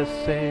never be the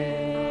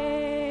same.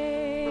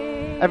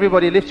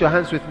 Everybody lift your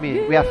hands with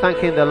me. We are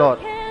thanking the Lord.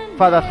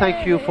 Father,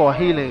 thank you for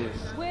healings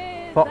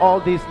for all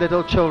these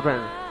little children.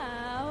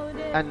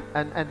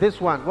 And this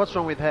one, what's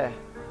wrong with her?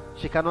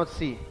 She cannot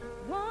see.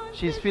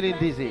 She's feeling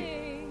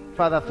dizzy.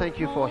 Father, thank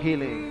you for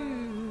healing.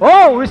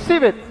 Oh,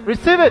 receive it.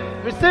 Receive it.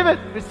 Receive it.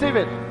 Receive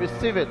it.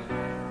 Receive it.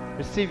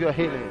 Receive your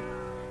healing.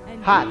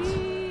 Heart.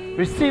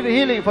 Receive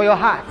healing for your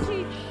heart.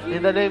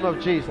 In the name of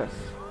Jesus.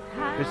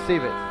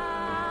 Receive it.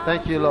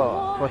 Thank you,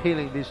 Lord, for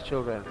healing these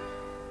children.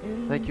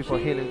 Thank you for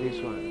healing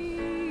these ones.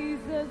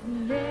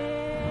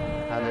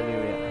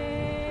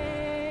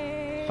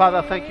 Hallelujah.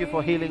 Father, thank you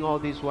for healing all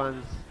these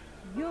ones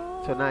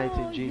tonight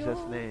in Jesus'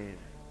 name.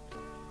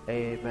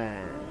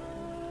 Amen.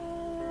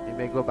 You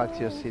may go back to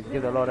your seat.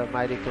 Give the Lord a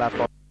mighty clap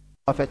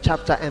of a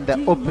chapter and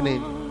the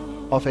opening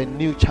of a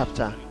new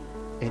chapter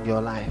in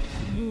your life.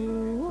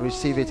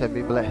 Receive it and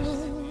be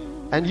blessed.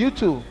 And you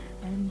too,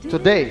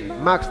 today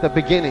marks the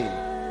beginning.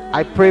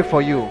 I pray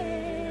for you.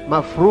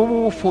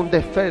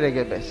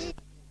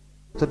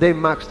 Today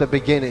marks the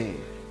beginning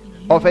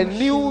of a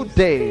new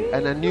day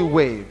and a new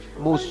wave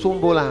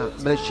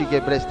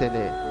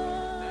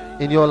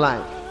in your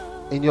life.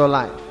 In your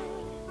life.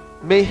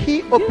 May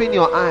He open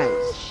your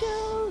eyes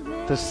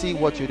to see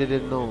what you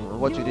didn't know and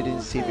what you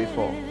didn't see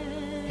before.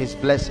 His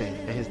blessing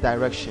and His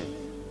direction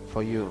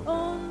for you.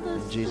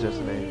 In Jesus'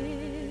 name.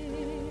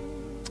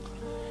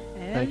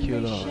 Thank you,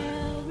 Lord.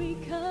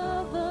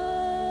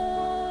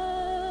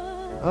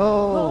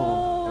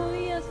 Oh,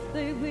 yes,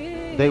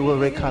 they will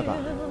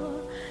recover.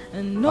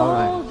 And All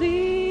all right.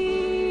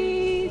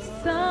 these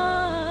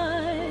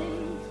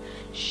signs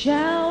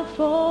shall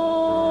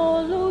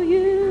follow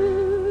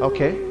you.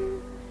 Okay.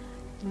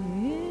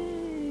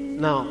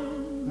 Now,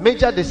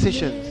 major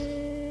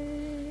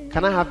decisions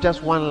Can I have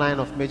just one line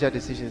of major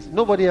decisions?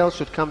 Nobody else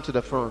should come to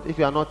the front. If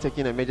you are not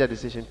taking a major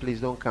decision,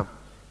 please don't come.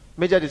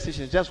 Major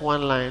decisions, just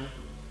one line.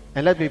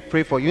 And let me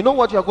pray for you. You know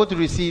what you are going to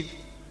receive?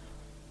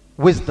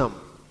 Wisdom.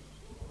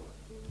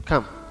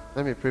 Come.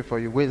 Let me pray for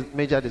you.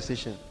 Major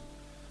decision.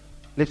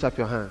 Lift up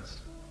your hands.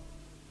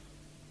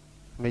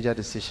 Major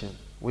decision.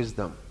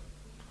 Wisdom.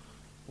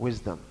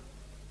 Wisdom.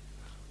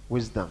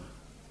 Wisdom.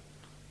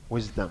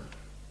 Wisdom.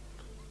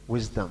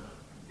 Wisdom.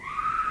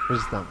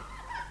 Wisdom.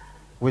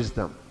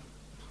 Wisdom.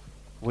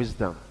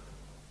 Wisdom.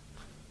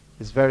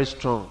 It's very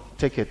strong.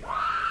 Take it.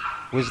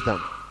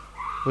 Wisdom.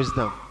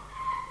 Wisdom.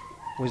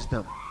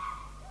 Wisdom.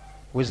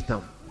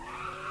 Wisdom.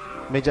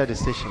 Major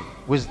decision.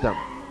 Wisdom.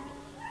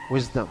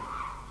 Wisdom.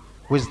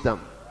 Wisdom.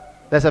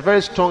 There's a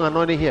very strong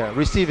anointing here.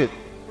 Receive it.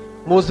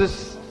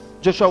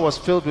 Joshua was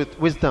filled with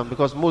wisdom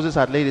because Moses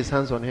had laid his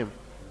hands on him.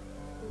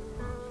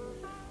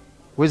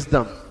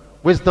 Wisdom.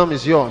 Wisdom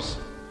is yours.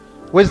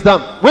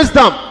 Wisdom.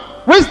 Wisdom.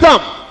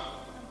 Wisdom.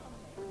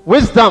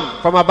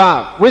 Wisdom from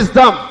above.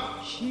 Wisdom.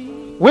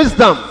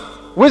 Wisdom.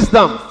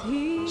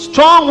 Wisdom.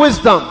 Strong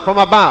wisdom from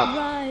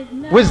above.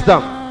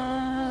 Wisdom.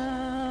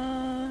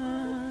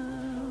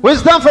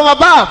 Wisdom from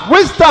above.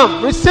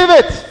 Wisdom. Receive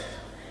it.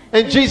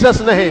 In Jesus'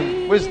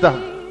 name.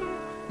 Wisdom.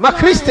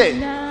 Makriste.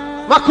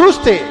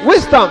 Makruste.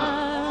 Wisdom.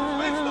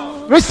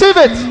 Receive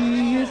it.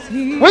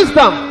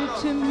 Wisdom.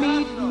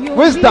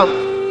 Wisdom.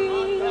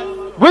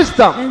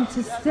 Wisdom.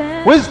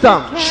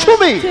 Wisdom.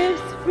 Shumi.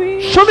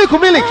 Shumi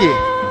kumiliki.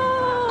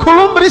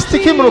 Kulumbristi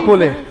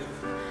kimrukule.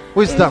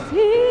 Wisdom.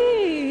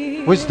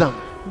 Wisdom.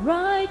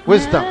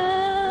 Wisdom.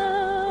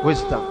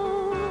 Wisdom.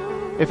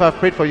 If I've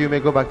prayed for you, you may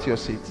go back to your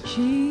seat.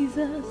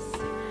 Jesus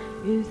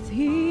is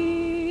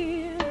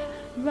here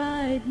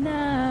right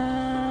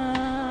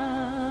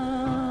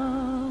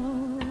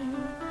now.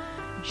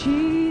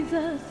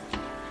 Jesus.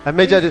 And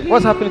Major,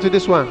 what's happening to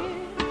this one?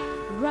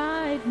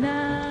 Right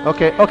now.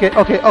 Okay.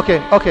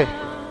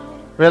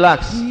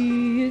 Relax.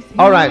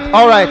 All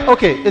right.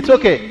 Okay, it's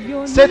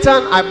okay.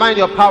 Satan, I bind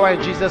your power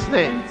in Jesus'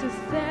 name.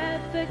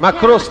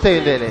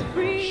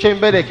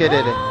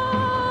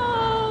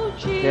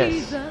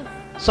 Yes.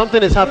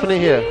 Something is happening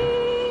here.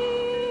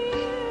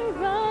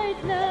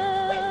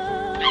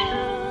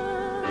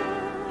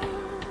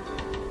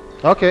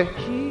 Okay.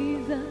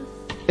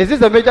 Is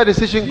this a major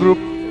decision group?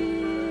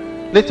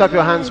 Lift up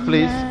your hands,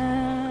 please.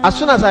 As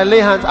soon as I lay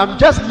hands, I'm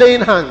just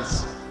laying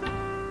hands.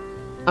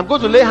 I'm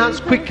going to lay hands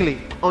quickly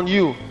on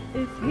you.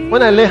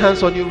 When I lay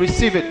hands on you,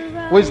 receive it.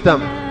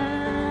 Wisdom.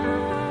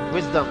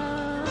 Wisdom.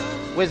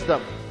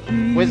 Wisdom.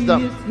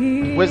 Wisdom.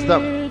 Wisdom.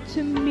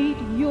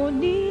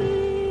 Wisdom.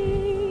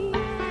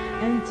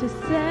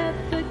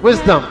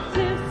 Wisdom.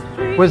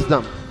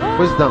 Wisdom.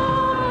 Wisdom.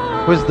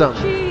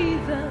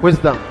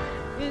 Wisdom.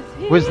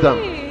 Wisdom.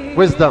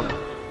 Wisdom.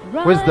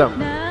 Wisdom.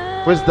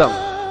 Wisdom.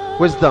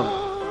 Wisdom.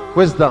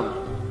 Wisdom.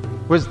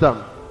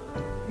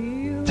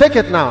 Wisdom. Take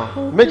it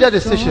now. Major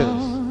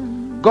decisions.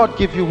 God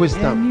give you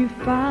wisdom.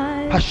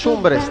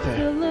 Pashumbreste.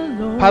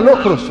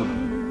 Palokrosu.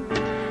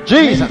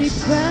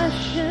 Jesus.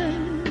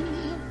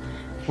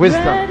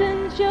 Wisdom.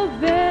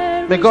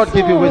 May God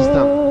give you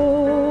wisdom.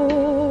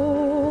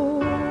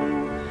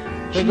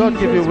 May God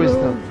give you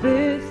wisdom.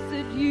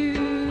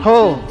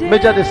 Oh,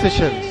 major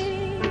decisions.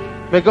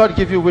 May God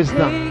give you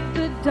wisdom.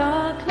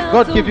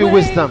 God give you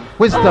wisdom.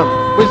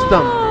 Wisdom.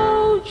 Wisdom.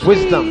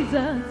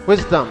 Wisdom.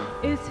 Wisdom.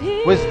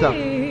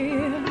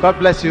 Wisdom. God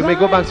bless you. May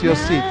go back to your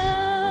seat.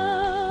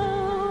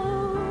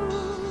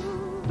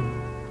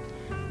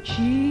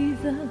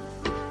 Jesus,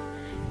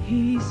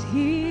 He's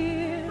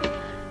here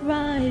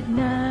right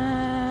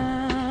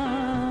now.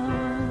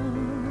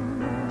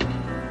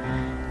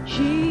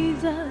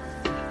 Jesus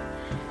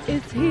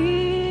is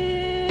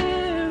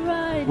here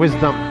right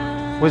Wisdom.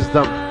 now.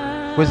 Wisdom.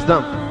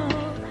 Wisdom.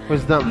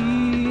 Wisdom.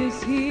 He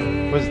is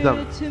here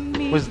Wisdom. to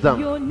meet Wisdom.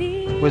 your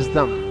needs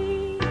Wisdom.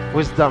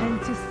 Wisdom.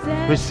 and to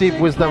set Receive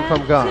the wisdom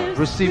from God. captives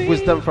Receive free.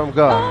 wisdom from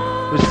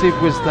God.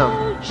 Receive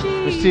wisdom.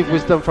 Receive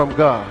wisdom from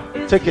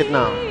God. Take it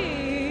now.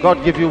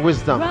 God give you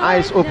wisdom.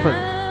 Eyes open.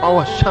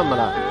 Our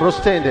Shamala.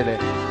 Prostendele.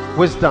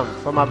 Wisdom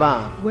from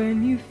above.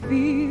 When you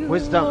feel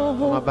Wisdom all from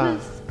hope above.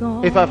 is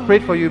gone, If I've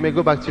prayed for you, you may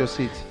go back to your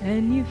seat.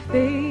 and you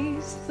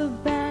face the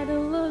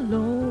battle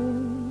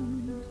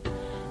alone,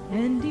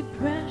 and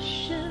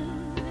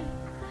depression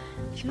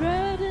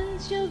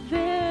threatens your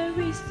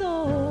very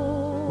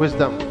soul.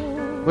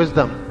 Wisdom.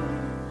 Wisdom.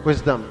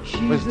 Wisdom.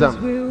 Jesus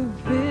Wisdom. will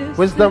visit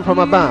Wisdom from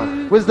above.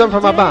 you Wisdom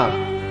from above.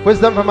 today.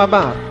 Wisdom from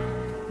above.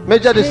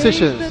 Major Take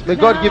decisions. the May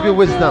God give you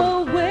clouds wisdom.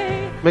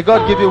 away. May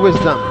God give you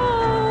wisdom.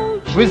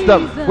 Oh,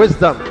 Wisdom. Jesus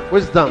Wisdom.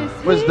 Wisdom.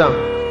 is Wisdom.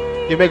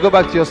 You may go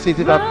back to your seat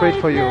if I've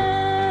prayed for you.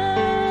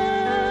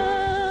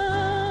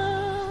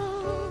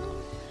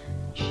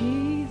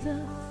 Jesus,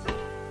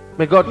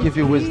 May God give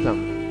you wisdom.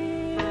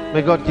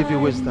 May God give you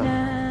wisdom.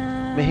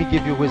 May He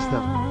give you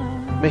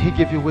wisdom. May He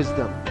give you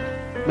wisdom.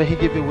 May He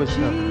give you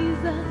wisdom.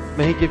 Jesus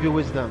May He give you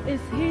wisdom.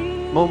 is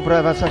here.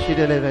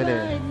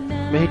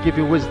 May He give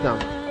you wisdom.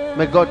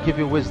 May God give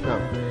you wisdom.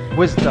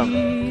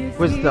 Wisdom.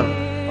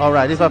 Wisdom. All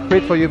right. If I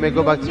prayed for you, may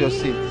go back to your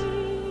seat.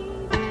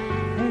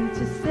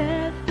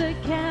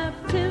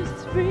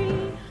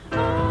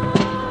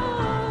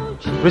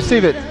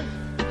 Receive it.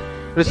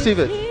 Receive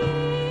it.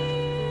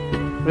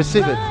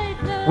 Receive it.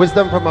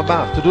 Wisdom from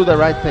above to do the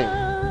right thing.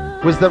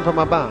 Wisdom from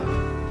above.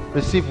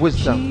 Receive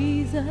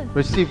wisdom.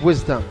 Receive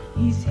wisdom.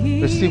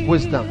 Receive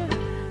wisdom.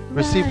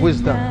 Receive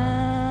wisdom.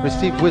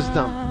 Receive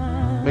wisdom.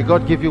 May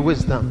God give you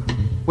wisdom.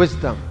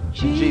 Wisdom.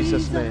 In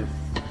Jesus' name.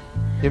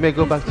 You may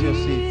go back to your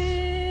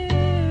seats.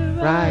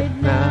 Right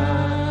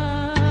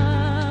now.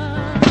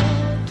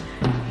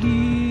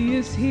 He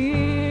is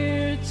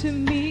here to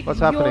meet What's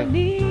happening? your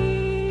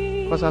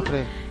needs. What's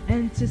happening?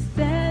 And to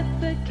set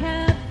the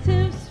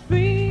captives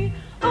free.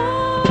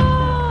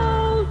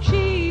 Oh,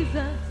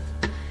 Jesus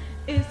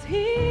is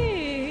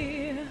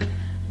here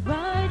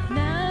right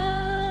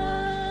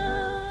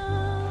now.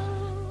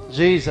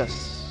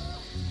 Jesus.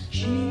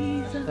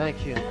 Jesus.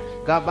 Thank you.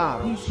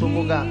 Gabaru,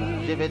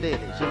 Sumugaba, Jevedele,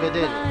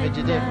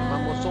 Mejidele,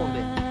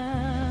 Mamosonde.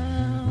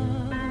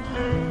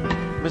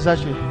 Miss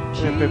Ashley,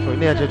 let me pray for you.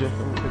 Let me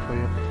pray for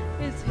you.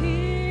 Is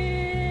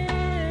here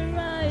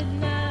right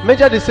now.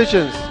 Major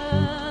decisions.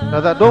 Now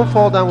that don't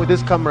fall down with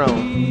this camera on.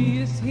 He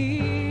is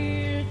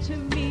here to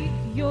meet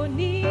your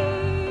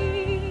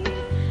need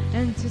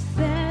and to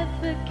set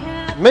the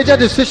captives Major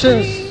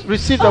decisions.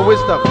 Receive the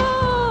wisdom.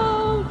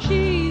 Oh,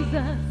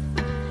 Jesus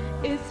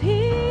is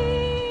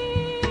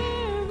here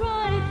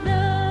right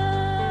now.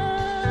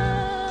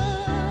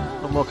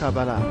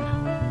 Mokabala.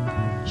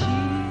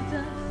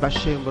 Jesus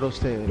Bashem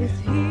Broste. is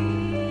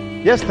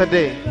here.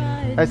 Yesterday,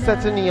 a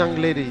certain young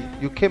lady,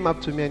 you came up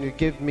to me and you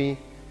gave me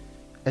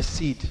a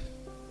seed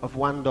of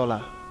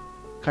 $1.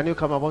 Can you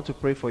come? I want to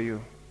pray for you.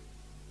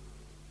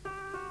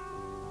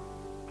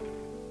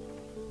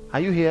 Are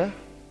you here?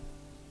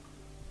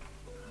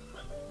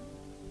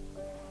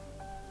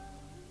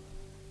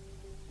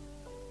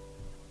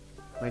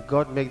 May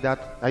God make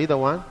that. Are you the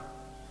one?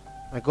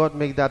 May God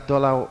make that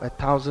dollar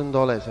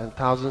 $1,000 and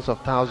thousands of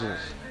thousands.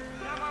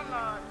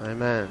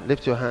 Amen.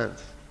 Lift your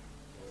hands.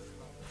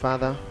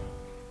 Father,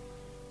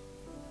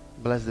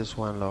 bless this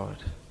one, Lord,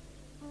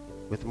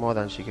 with more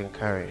than she can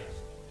carry.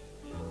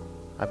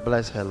 I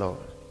bless her, Lord.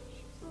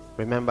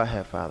 Remember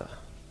her, Father.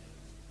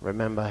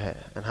 Remember her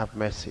and have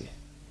mercy.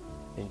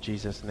 In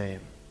Jesus' name.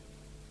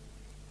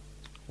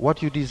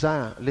 What you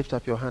desire, lift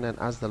up your hand and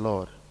ask the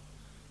Lord.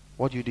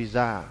 What you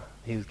desire,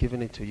 He's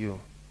giving it to you.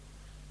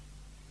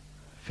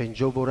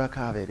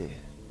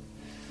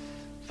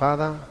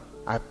 Father,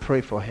 I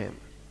pray for him.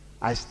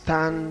 I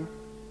stand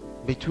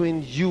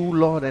between you,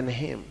 Lord, and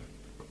him,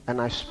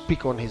 and I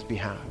speak on his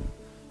behalf.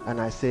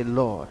 And I say,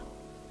 Lord,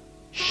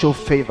 show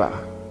favor,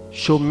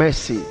 show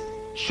mercy,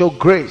 show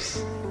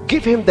grace.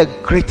 Give him the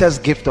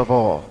greatest gift of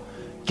all.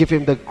 Give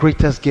him the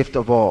greatest gift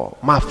of all.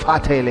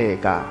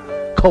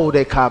 Mafatelega,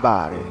 kode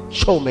kabare,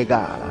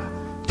 shomegala,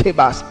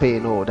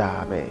 tebaspe no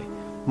dame,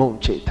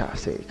 muncheta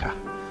seka.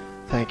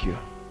 Thank you.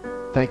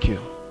 Thank you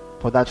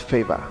for that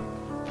favor.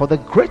 For the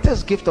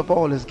greatest gift of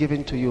all is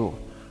given to you.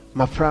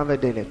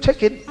 Mafravedele.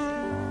 Take it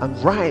and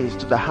rise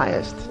to the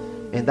highest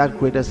in that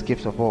greatest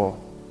gift of all.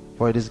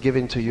 For it is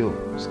given to you.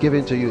 It's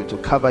given to you to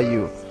cover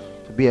you,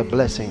 to be a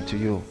blessing to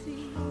you.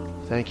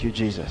 Thank you,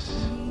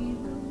 Jesus.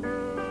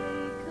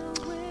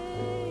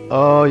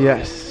 Oh,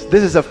 yes.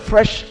 This is a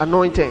fresh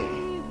anointing.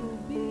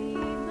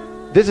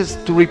 This is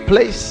to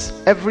replace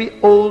every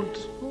old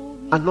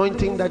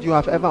anointing that you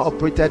have ever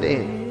operated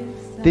in.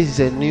 This is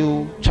a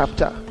new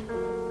chapter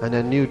and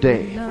a new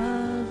day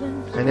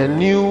and a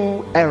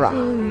new era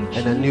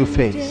and a new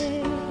phase.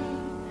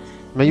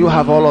 May you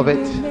have all of it,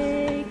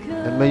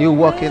 and may you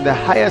walk in the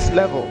highest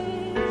level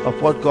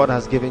of what God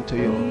has given to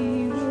you.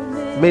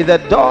 May the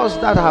doors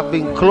that have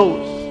been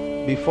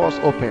closed be forced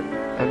open,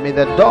 and may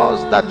the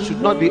doors that should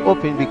not be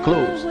open be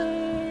closed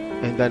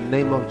in the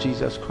name of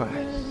Jesus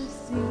Christ.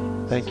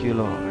 Thank you,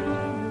 Lord.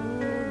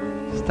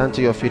 Stand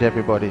to your feet,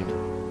 everybody.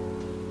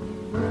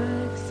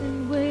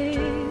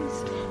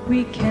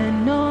 We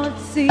cannot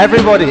see.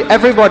 Everybody.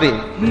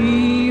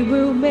 He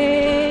will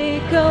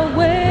make a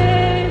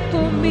way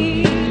for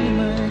me.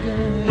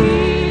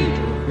 He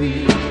will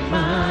be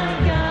my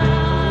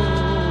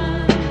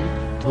God.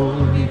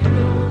 Hold me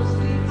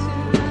closely to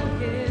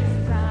his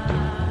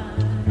side.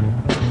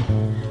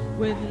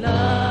 With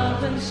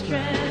love and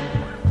strength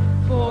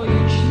for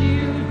each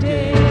new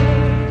day.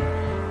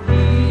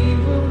 He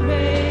will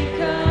make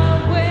a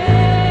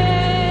way.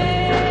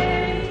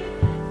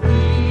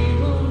 He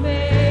will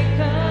make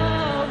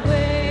a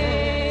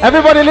way.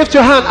 Everybody lift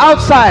your hand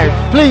outside,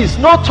 please.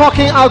 No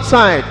talking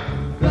outside.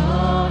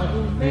 God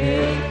will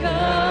make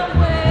a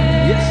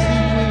way. Yes, He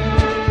will.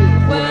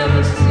 Where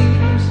there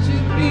seems to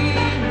be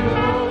no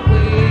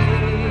way.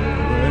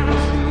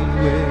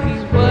 He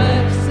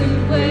works in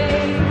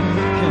ways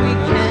we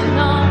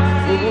cannot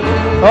see.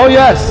 Oh,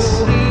 yes.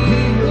 He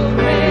will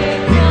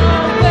make a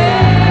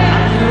way.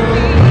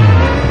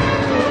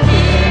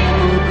 He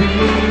will be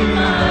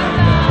my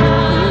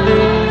God.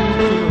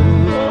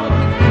 Hold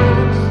me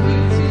closely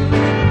to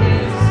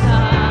his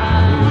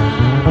side.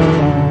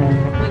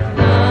 With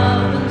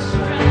love and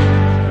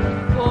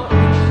strength for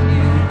each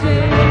new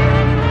day.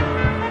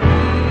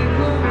 He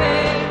will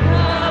make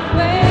a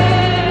way.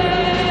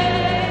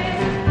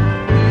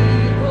 He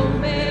will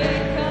make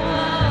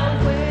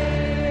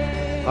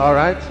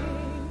right?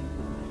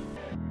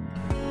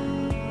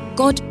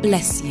 God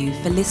bless you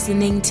for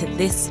listening to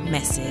this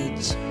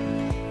message.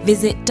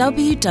 Visit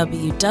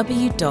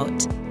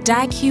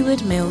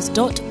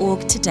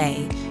www.daghewardmills.org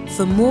today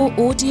for more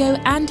audio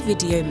and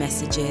video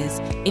messages,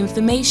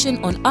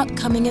 information on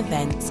upcoming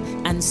events,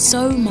 and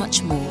so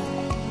much more.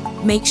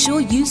 Make sure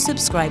you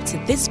subscribe to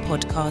this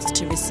podcast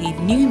to receive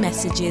new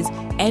messages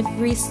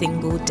every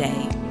single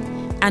day.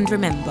 And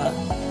remember,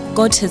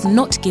 God has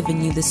not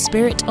given you the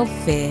spirit of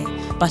fear,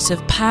 but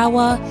of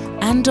power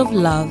and of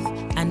love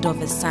and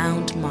of a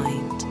sound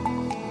mind.